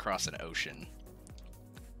actually try to cross an ocean.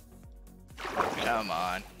 Come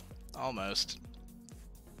on. Almost.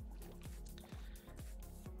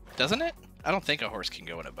 Doesn't it? I don't think a horse can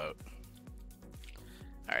go in a boat.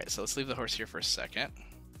 Alright, so let's leave the horse here for a second.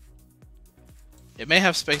 It may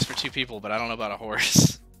have space for 2 people, but I don't know about a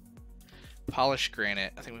horse. Polished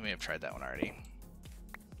granite. I think we may have tried that one already.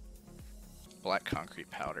 Black concrete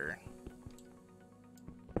powder.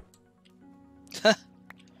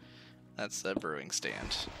 That's a brewing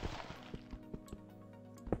stand.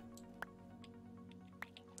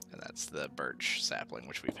 And that's the birch sapling,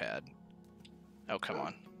 which we've had. Oh, come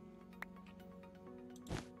on.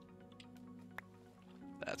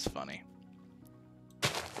 That's funny.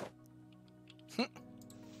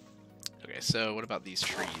 Okay, so what about these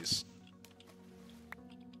trees?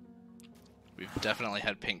 We've definitely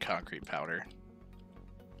had pink concrete powder.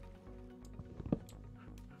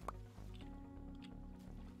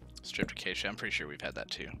 Stripped acacia. I'm pretty sure we've had that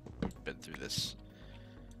too. We've been through this.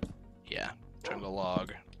 Yeah, jungle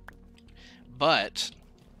log. But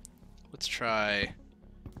let's try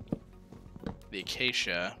the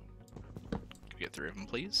acacia. Can we get 3 of them,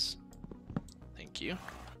 please? Thank you.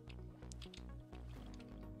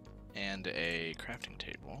 And a crafting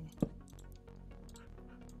table.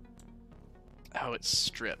 Oh, it's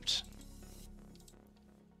stripped.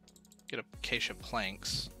 Get acacia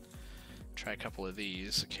planks. Try a couple of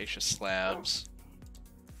these. Acacia slabs.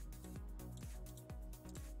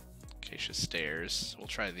 Acacia stairs. We'll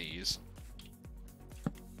try these.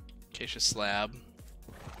 Acacia slab.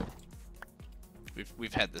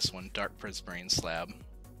 We've had this one. Dark prismarine slab.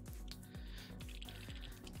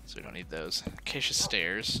 So we don't need those. Acacia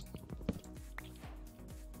stairs.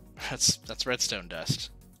 That's redstone dust.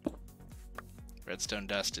 Redstone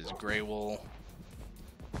dust is gray wool.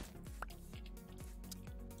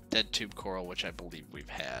 Dead tube coral, which I believe we've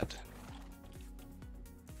had.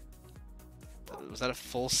 Was that a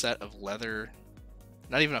full set of leather?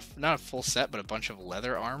 Not a full set, but a bunch of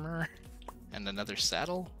leather armor and another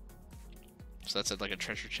saddle. So that's like a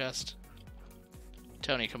treasure chest.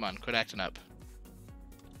 Tony, come on, quit acting up.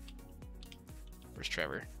 Where's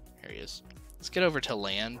Trevor? Here he is. Let's get over to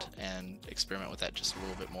land and experiment with that just a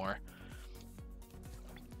little bit more.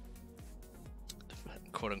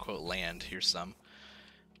 Quote unquote land. Here's some.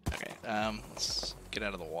 Okay, let's get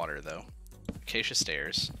out of the water though. Acacia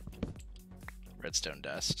stairs. Redstone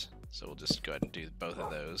dust. So we'll just go ahead and do both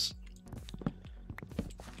of those.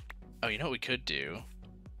 Oh, you know what we could do?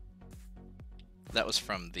 That was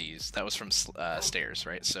from these. That was from stairs,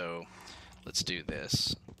 right? So let's do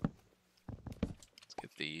this. Let's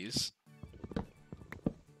get these.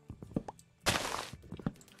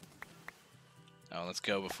 Oh, let's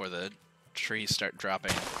go before the trees start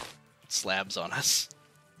dropping slabs on us.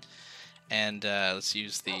 And let's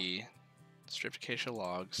use the stripped acacia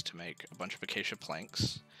logs to make a bunch of acacia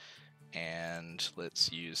planks. And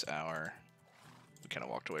let's use our... We kind of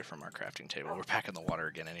walked away from our crafting table. We're back in the water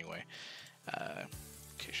again anyway.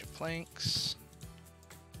 Acacia planks.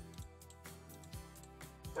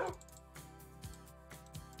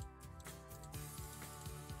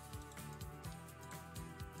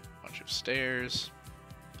 Bunch of stairs.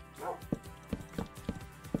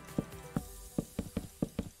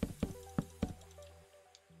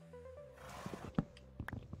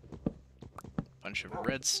 Bunch of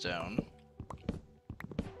redstone.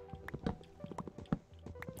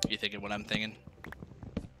 You thinking what I'm thinking?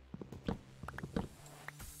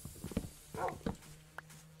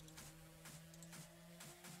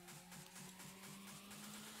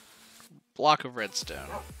 Block of redstone.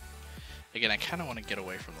 Again, I kind of want to get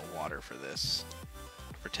away from the water for this,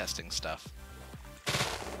 for testing stuff.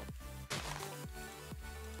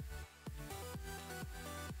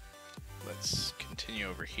 Let's continue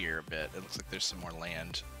over here a bit. It looks like there's some more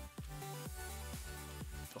land.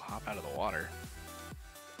 We'll hop out of the water.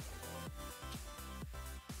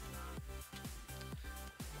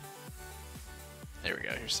 There we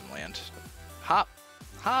go, here's some land. Hop!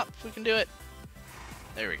 Hop! We can do it!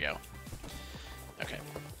 There we go. Okay.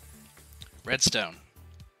 Redstone.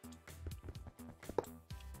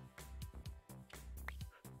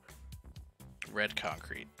 Red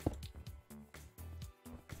concrete.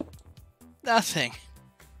 Nothing!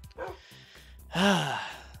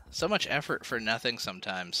 So much effort for nothing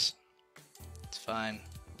sometimes. It's fine.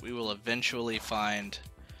 We will eventually find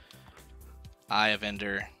Eye of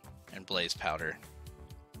Ender and Blaze Powder.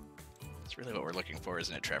 That's really what we're looking for,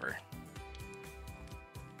 isn't it, Trevor?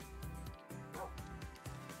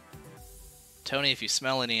 Tony, if you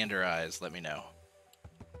smell any Ender Eyes, let me know.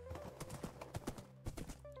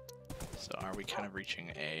 So are we kind of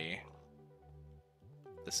reaching a...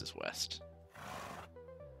 This is west.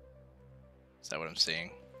 Is that what I'm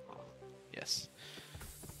seeing? Yes.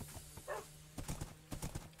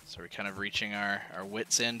 So we're kind of reaching our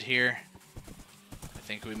wit's end here. I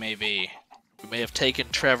think we may be. We may have taken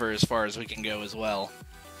Trevor as far as we can go as well.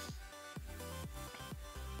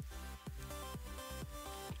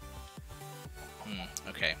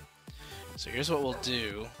 Okay. So here's what we'll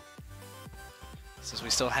do. Since we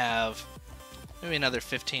still have maybe another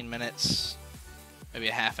 15 minutes, maybe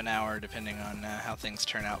a half an hour, depending on how things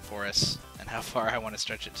turn out for us and how far I want to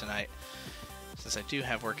stretch it tonight. Since I do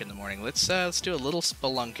have work in the morning, let's do a little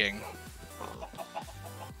spelunking.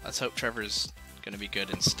 Let's hope Trevor's going to be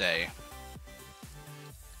good and stay.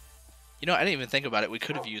 You know, I didn't even think about it. We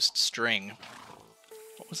could have used string.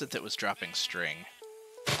 What was it that was dropping string?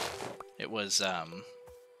 It was, there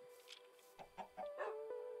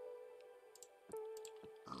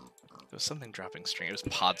was something dropping string. It was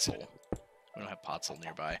Podzol. We don't have Potzel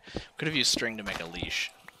nearby. Could have used string to make a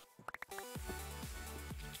leash.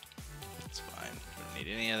 It's fine. We don't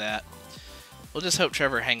need any of that. We'll just hope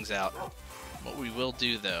Trevor hangs out. What we will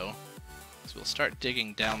do, though, is we'll start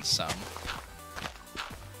digging down some.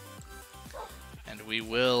 And we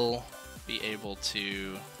will be able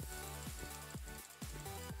to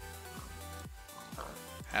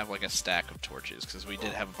have like a stack of torches, because we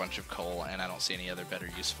did have a bunch of coal, and I don't see any other better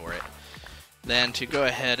use for it than to go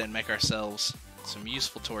ahead and make ourselves some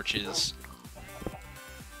useful torches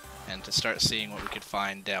and to start seeing what we could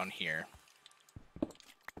find down here.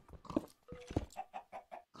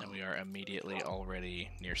 And we are immediately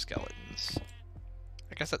already near skeletons.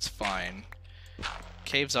 I guess that's fine.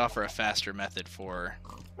 Caves offer a faster method for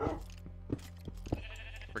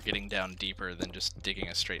getting down deeper than just digging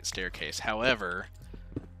a straight staircase. However,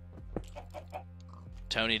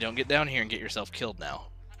 Tony, don't get down here and get yourself killed now.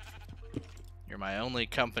 You're my only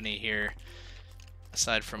company here,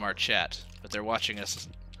 aside from our chat, but they're watching us.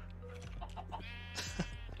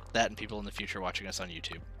 That and people in the future watching us on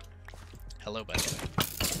YouTube. Hello, buddy.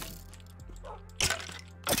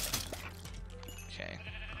 Okay.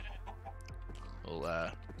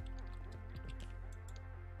 We'll,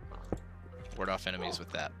 ward off enemies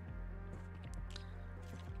with that.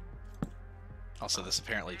 Also, this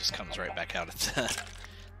apparently just comes right back out of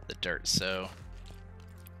the dirt, so...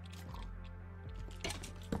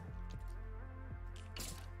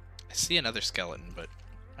 I see another skeleton, but...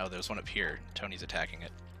 Oh, there's one up here. Tony's attacking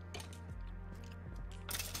it.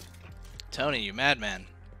 Tony, you madman!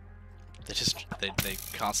 They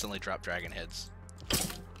constantly drop dragon heads.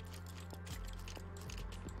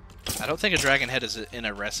 I don't think a dragon head is in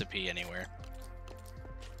a recipe anywhere.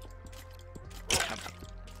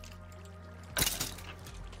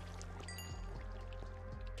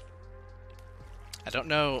 I don't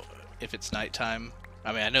know if it's nighttime.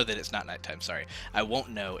 I mean, I know that it's not nighttime, sorry. I won't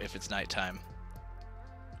know if it's nighttime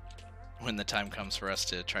when the time comes for us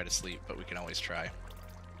to try to sleep, but we can always try.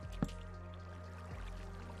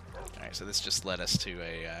 Alright, so this just led us to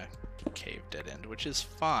a cave dead end, which is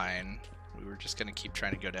fine. We were just going to keep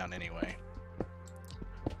trying to go down anyway.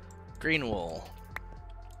 Green wool.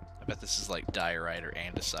 I bet this is like diorite or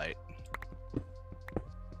andesite.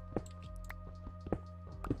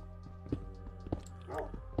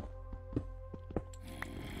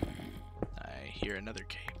 I hear another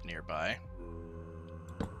cave nearby.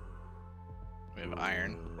 We have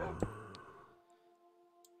iron.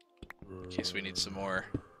 In case we need some more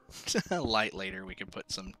light later, we can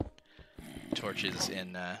put some torches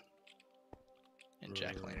in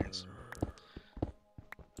jack-o'-lanterns.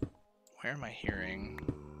 Where am I hearing?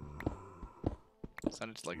 It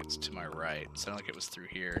sounded like it's to my right. It sounded like it was through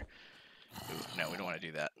here. Ooh, no, we don't want to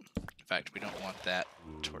do that. In fact, we don't want that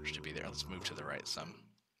torch to be there. Let's move to the right some.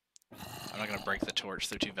 I'm not going to break the torch.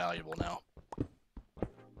 They're too valuable now.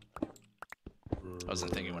 I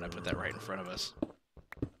wasn't thinking when I put that right in front of us.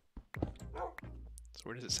 So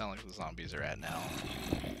where does it sound like the zombies are at now?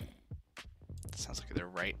 It sounds like they're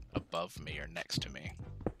right above me or next to me.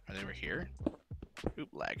 Are they over here? Oop,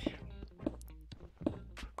 lag.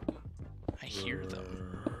 I hear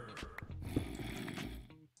them.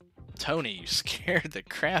 Tony, you scared the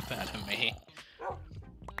crap out of me.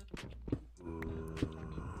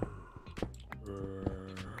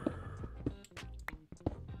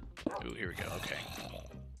 Ooh, here we go, okay.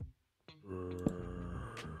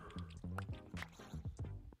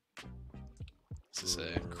 This is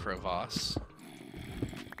a crevasse.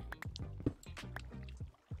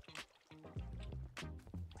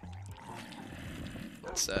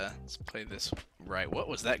 Let's play this right. What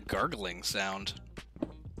was that gargling sound?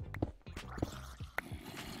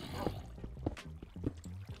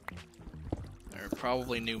 There are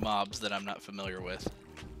probably new mobs that I'm not familiar with.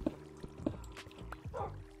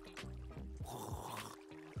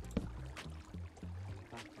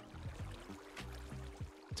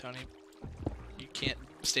 Tony, you can't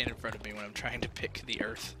stand in front of me when I'm trying to pick the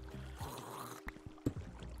earth.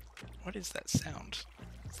 What is that sound?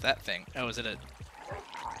 It's that thing. Oh, is it a...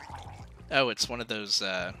 Oh, it's one of those,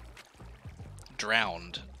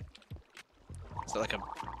 drowned. Is that like a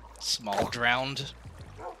small drowned?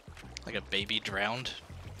 Like a baby drowned?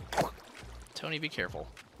 Tony, be careful.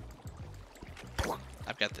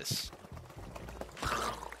 I've got this.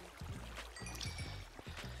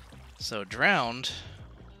 So, drowned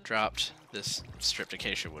dropped this stripped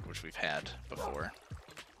acacia wood, which we've had before.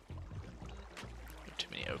 Too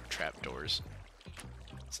many oak trapdoors.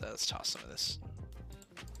 So let's toss some of this.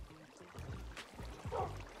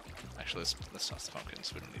 Actually, let's toss the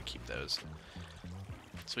pumpkins. We don't need to keep those.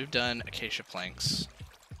 So we've done acacia planks.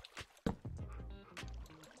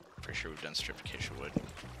 Pretty sure we've done stripped acacia wood.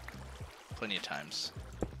 Plenty of times.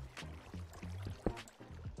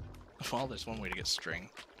 Well, there's one way to get string.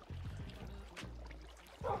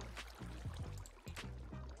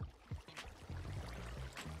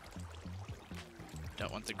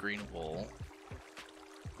 Don't want the green wool.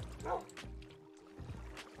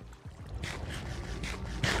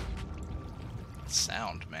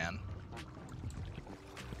 Sound, man.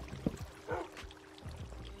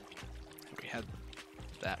 We had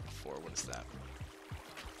that before. What is that?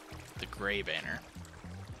 The gray banner.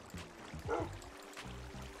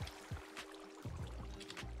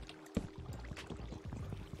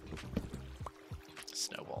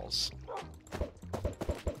 Snowballs.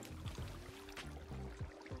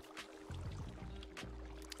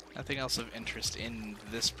 Nothing else of interest in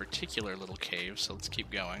this particular little cave, so let's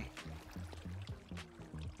keep going.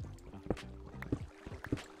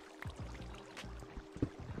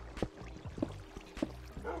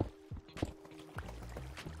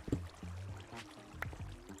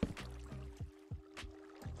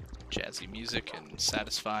 Jazzy music and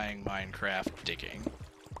satisfying Minecraft digging.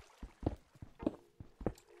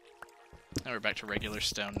 Now we're back to regular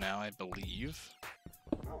stone now, I believe.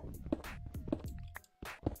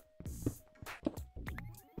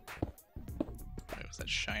 Wait, was that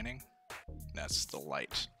shining? That's the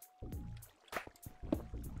light.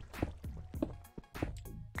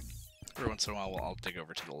 Every once in a while I'll dig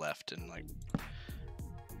over to the left and like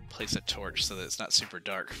place a torch so that it's not super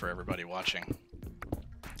dark for everybody watching.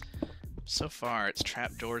 So far, it's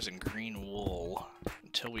trapdoors and green wool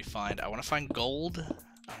until we find... I want to find gold,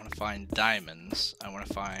 I want to find diamonds, I want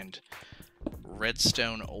to find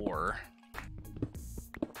redstone ore.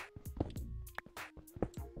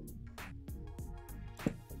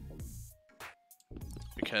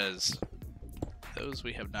 Because those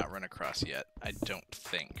we have not run across yet, I don't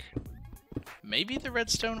think. Maybe the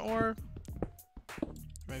redstone ore?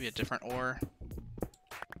 Maybe a different ore?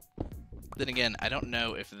 Then again, I don't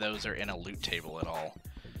know if those are in a loot table at all.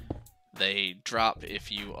 They drop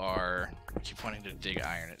if you are... I keep wanting to dig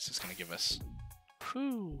iron, it's just going to give us...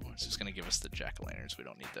 Whew! It's just going to give us the jack-o'-lanterns, we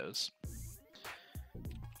don't need those.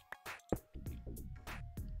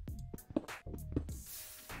 Let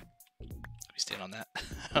me stand on that.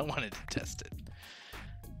 I wanted to test it.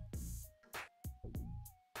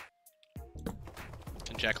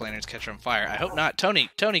 Can jack-o'-lanterns catch on fire? I hope not. Tony!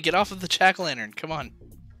 Tony, get off of the jack-o'-lantern! Come on!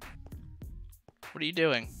 What are you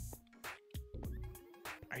doing?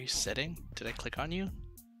 Are you sitting? Did I click on you?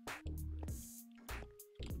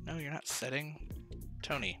 No, you're not sitting.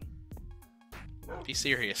 Tony. Be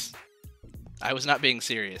serious. I was not being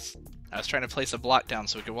serious. I was trying to place a block down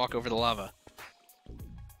so we could walk over the lava.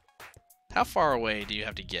 How far away do you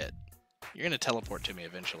have to get? You're gonna teleport to me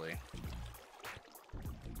eventually.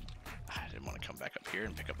 I didn't want to come back up here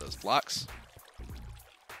and pick up those blocks.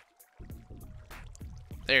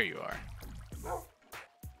 There you are.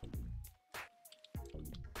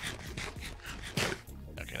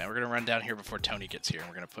 Okay, now we're going to run down here before Tony gets here, and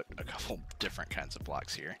we're going to put a couple different kinds of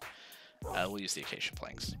blocks here. We'll use the acacia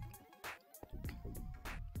planks.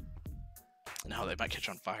 No, they might catch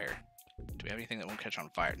on fire. Do we have anything that won't catch on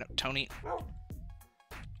fire? No, Tony?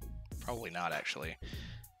 Probably not, actually.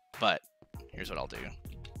 But here's what I'll do.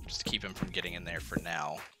 Just to keep him from getting in there for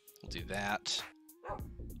now. We'll do that.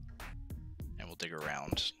 And we'll dig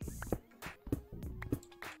around.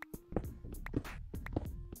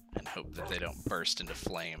 And hope that they don't burst into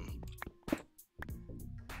flame.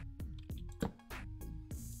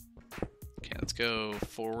 Okay, let's go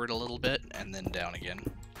forward a little bit and then down again.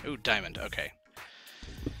 Ooh, diamond, okay.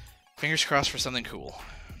 Fingers crossed for something cool.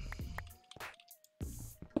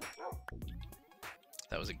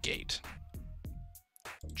 That was a gate.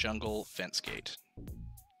 Jungle fence gate.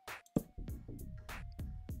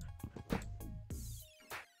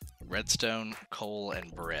 Redstone, coal,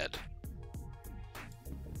 and bread.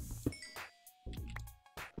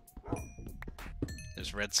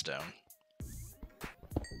 There's redstone.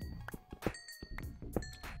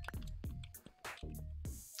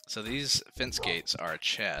 So these fence gates are a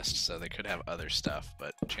chest, so they could have other stuff,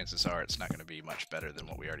 but chances are it's not going to be much better than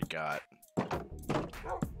what we already got.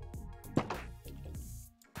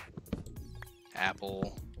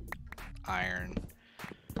 Apple, iron.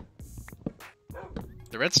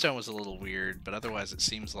 The redstone was a little weird, but otherwise it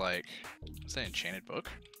seems like... Is that an enchanted book?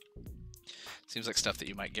 Seems like stuff that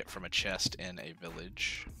you might get from a chest in a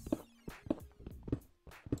village.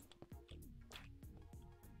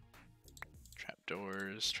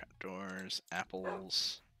 Trapdoors, trapdoors,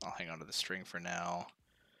 apples. I'll hang on to the string for now.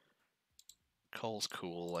 Coal's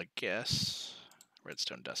cool, I guess.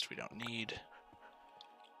 Redstone dust we don't need.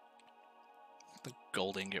 The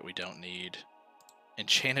gold ingot we don't need.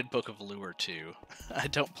 Enchanted Book of Lure 2. I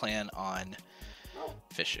don't plan on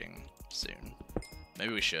fishing soon.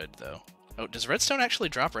 Maybe we should, though. Oh, does redstone actually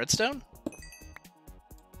drop redstone?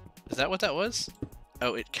 Is that what that was?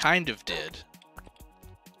 Oh, it kind of did.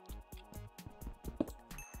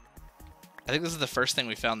 I think this is the first thing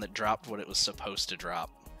we found that dropped what it was supposed to drop.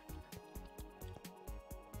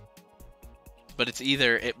 But it's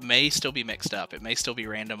either, it may still be mixed up. It may still be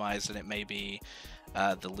randomized, and it may be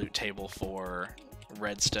the loot table for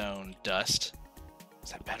redstone dust.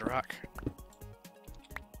 Is that bedrock?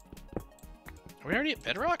 Are we already at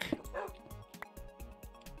bedrock?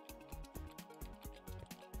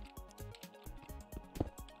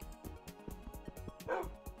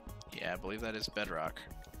 Yeah, I believe that is bedrock.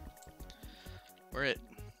 We're at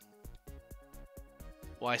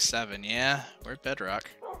Y7, yeah, we're at bedrock.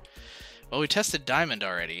 Well, we tested diamond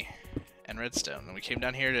already, and redstone, and we came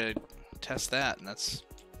down here to test that, and that's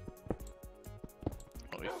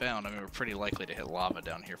what we found. I mean, we're pretty likely to hit lava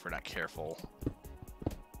down here if we're not careful.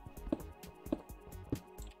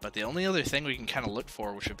 But the only other thing we can kind of look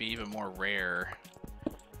for, which would be even more rare,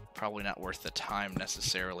 probably not worth the time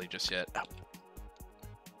necessarily just yet.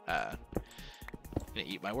 Gonna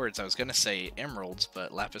eat my words. I was gonna say emeralds,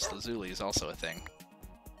 but lapis lazuli is also a thing.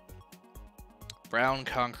 Brown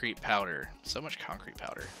concrete powder. So much concrete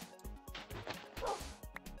powder.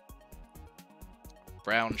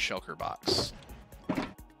 Brown shulker box. Nothing.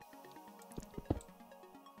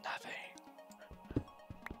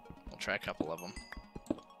 We'll try a couple of them.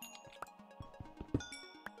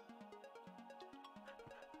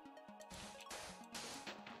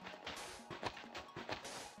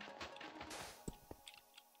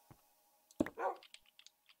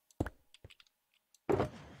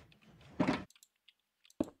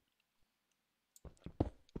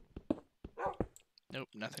 Nope,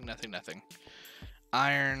 nothing, nothing, nothing.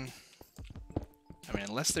 Iron. I mean,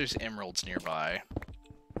 unless there's emeralds nearby.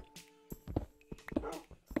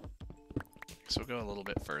 So we'll go a little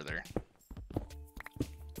bit further.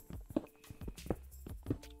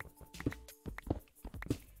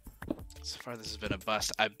 So far this has been a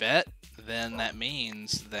bust. I bet then that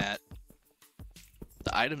means that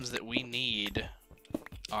the items that we need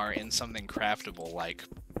are in something craftable, like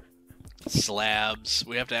slabs.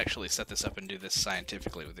 We have to actually set this up and do this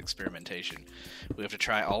scientifically with experimentation. We have to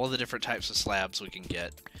try all of the different types of slabs we can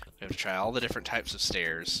get. We have to try all the different types of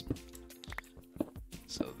stairs.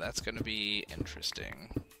 So that's going to be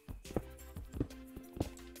interesting.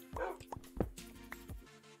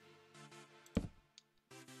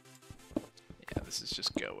 Yeah, this is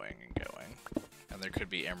just going and going. And there could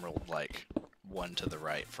be emerald, like, one to the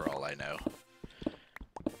right for all I know.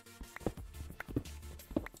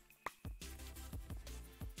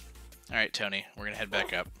 Alright, Tony, we're going to head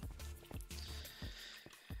back up.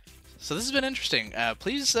 So this has been interesting.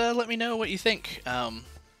 Please let me know what you think of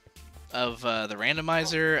the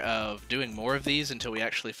randomizer, of doing more of these until we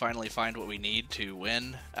actually finally find what we need to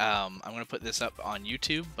win. I'm going to put this up on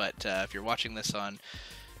YouTube, but if you're watching this on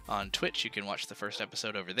Twitch, you can watch the first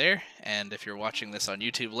episode over there. And if you're watching this on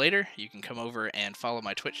YouTube later, you can come over and follow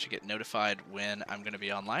my Twitch to get notified when I'm going to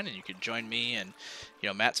be online, and you can join me. And, you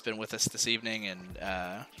know, Matt's been with us this evening, and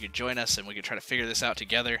you could join us, and we could try to figure this out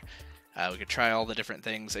together. We could try all the different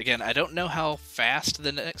things. Again, I don't know how fast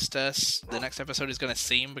the next episode is going to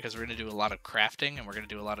seem, because we're going to do a lot of crafting, and we're going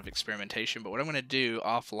to do a lot of experimentation. But what I'm going to do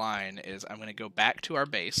offline is I'm going to go back to our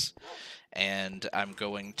base, and I'm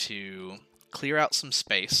going to clear out some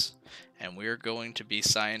space, and we're going to be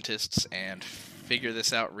scientists and figure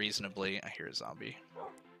this out reasonably. I hear a zombie.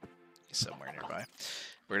 He's somewhere nearby.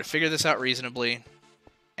 We're going to figure this out reasonably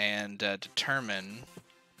and determine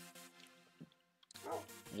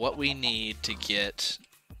what we need to get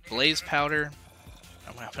blaze powder.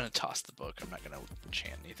 I'm going to toss the book. I'm not going to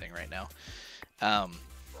enchant anything right now. And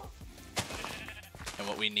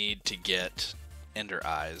what we need to get ender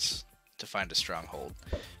eyes to find a stronghold.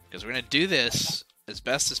 Because we're going to do this as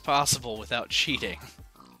best as possible without cheating.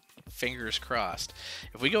 Fingers crossed.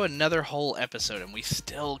 If we go another whole episode and we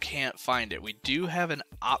still can't find it, we do have an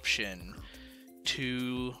option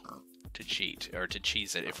to cheat, or to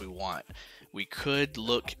cheese it if we want. We could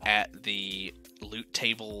look at the loot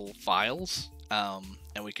table files,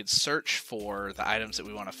 and we could search for the items that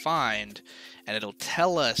we want to find, and it'll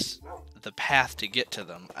tell us the path to get to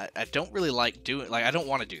them. I don't really like doing, I don't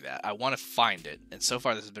want to do that. I want to find it, and so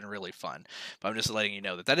far this has been really fun. But I'm just letting you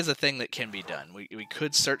know that that is a thing that can be done. We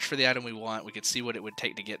could search for the item we want, we could see what it would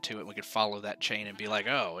take to get to it, and we could follow that chain and be like,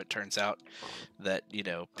 oh, it turns out that, you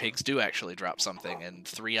know, pigs do actually drop something, and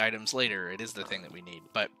 3 items later, it is the thing that we need.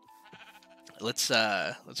 But let's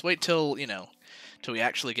wait till till we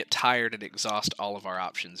actually get tired and exhaust all of our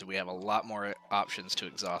options. We have a lot more options to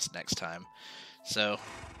exhaust next time. So,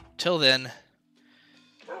 till then,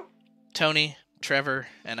 Tony, Trevor,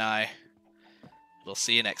 and I will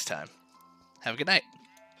see you next time. Have a good night.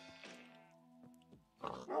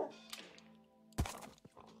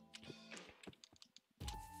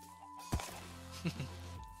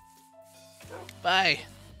 Bye.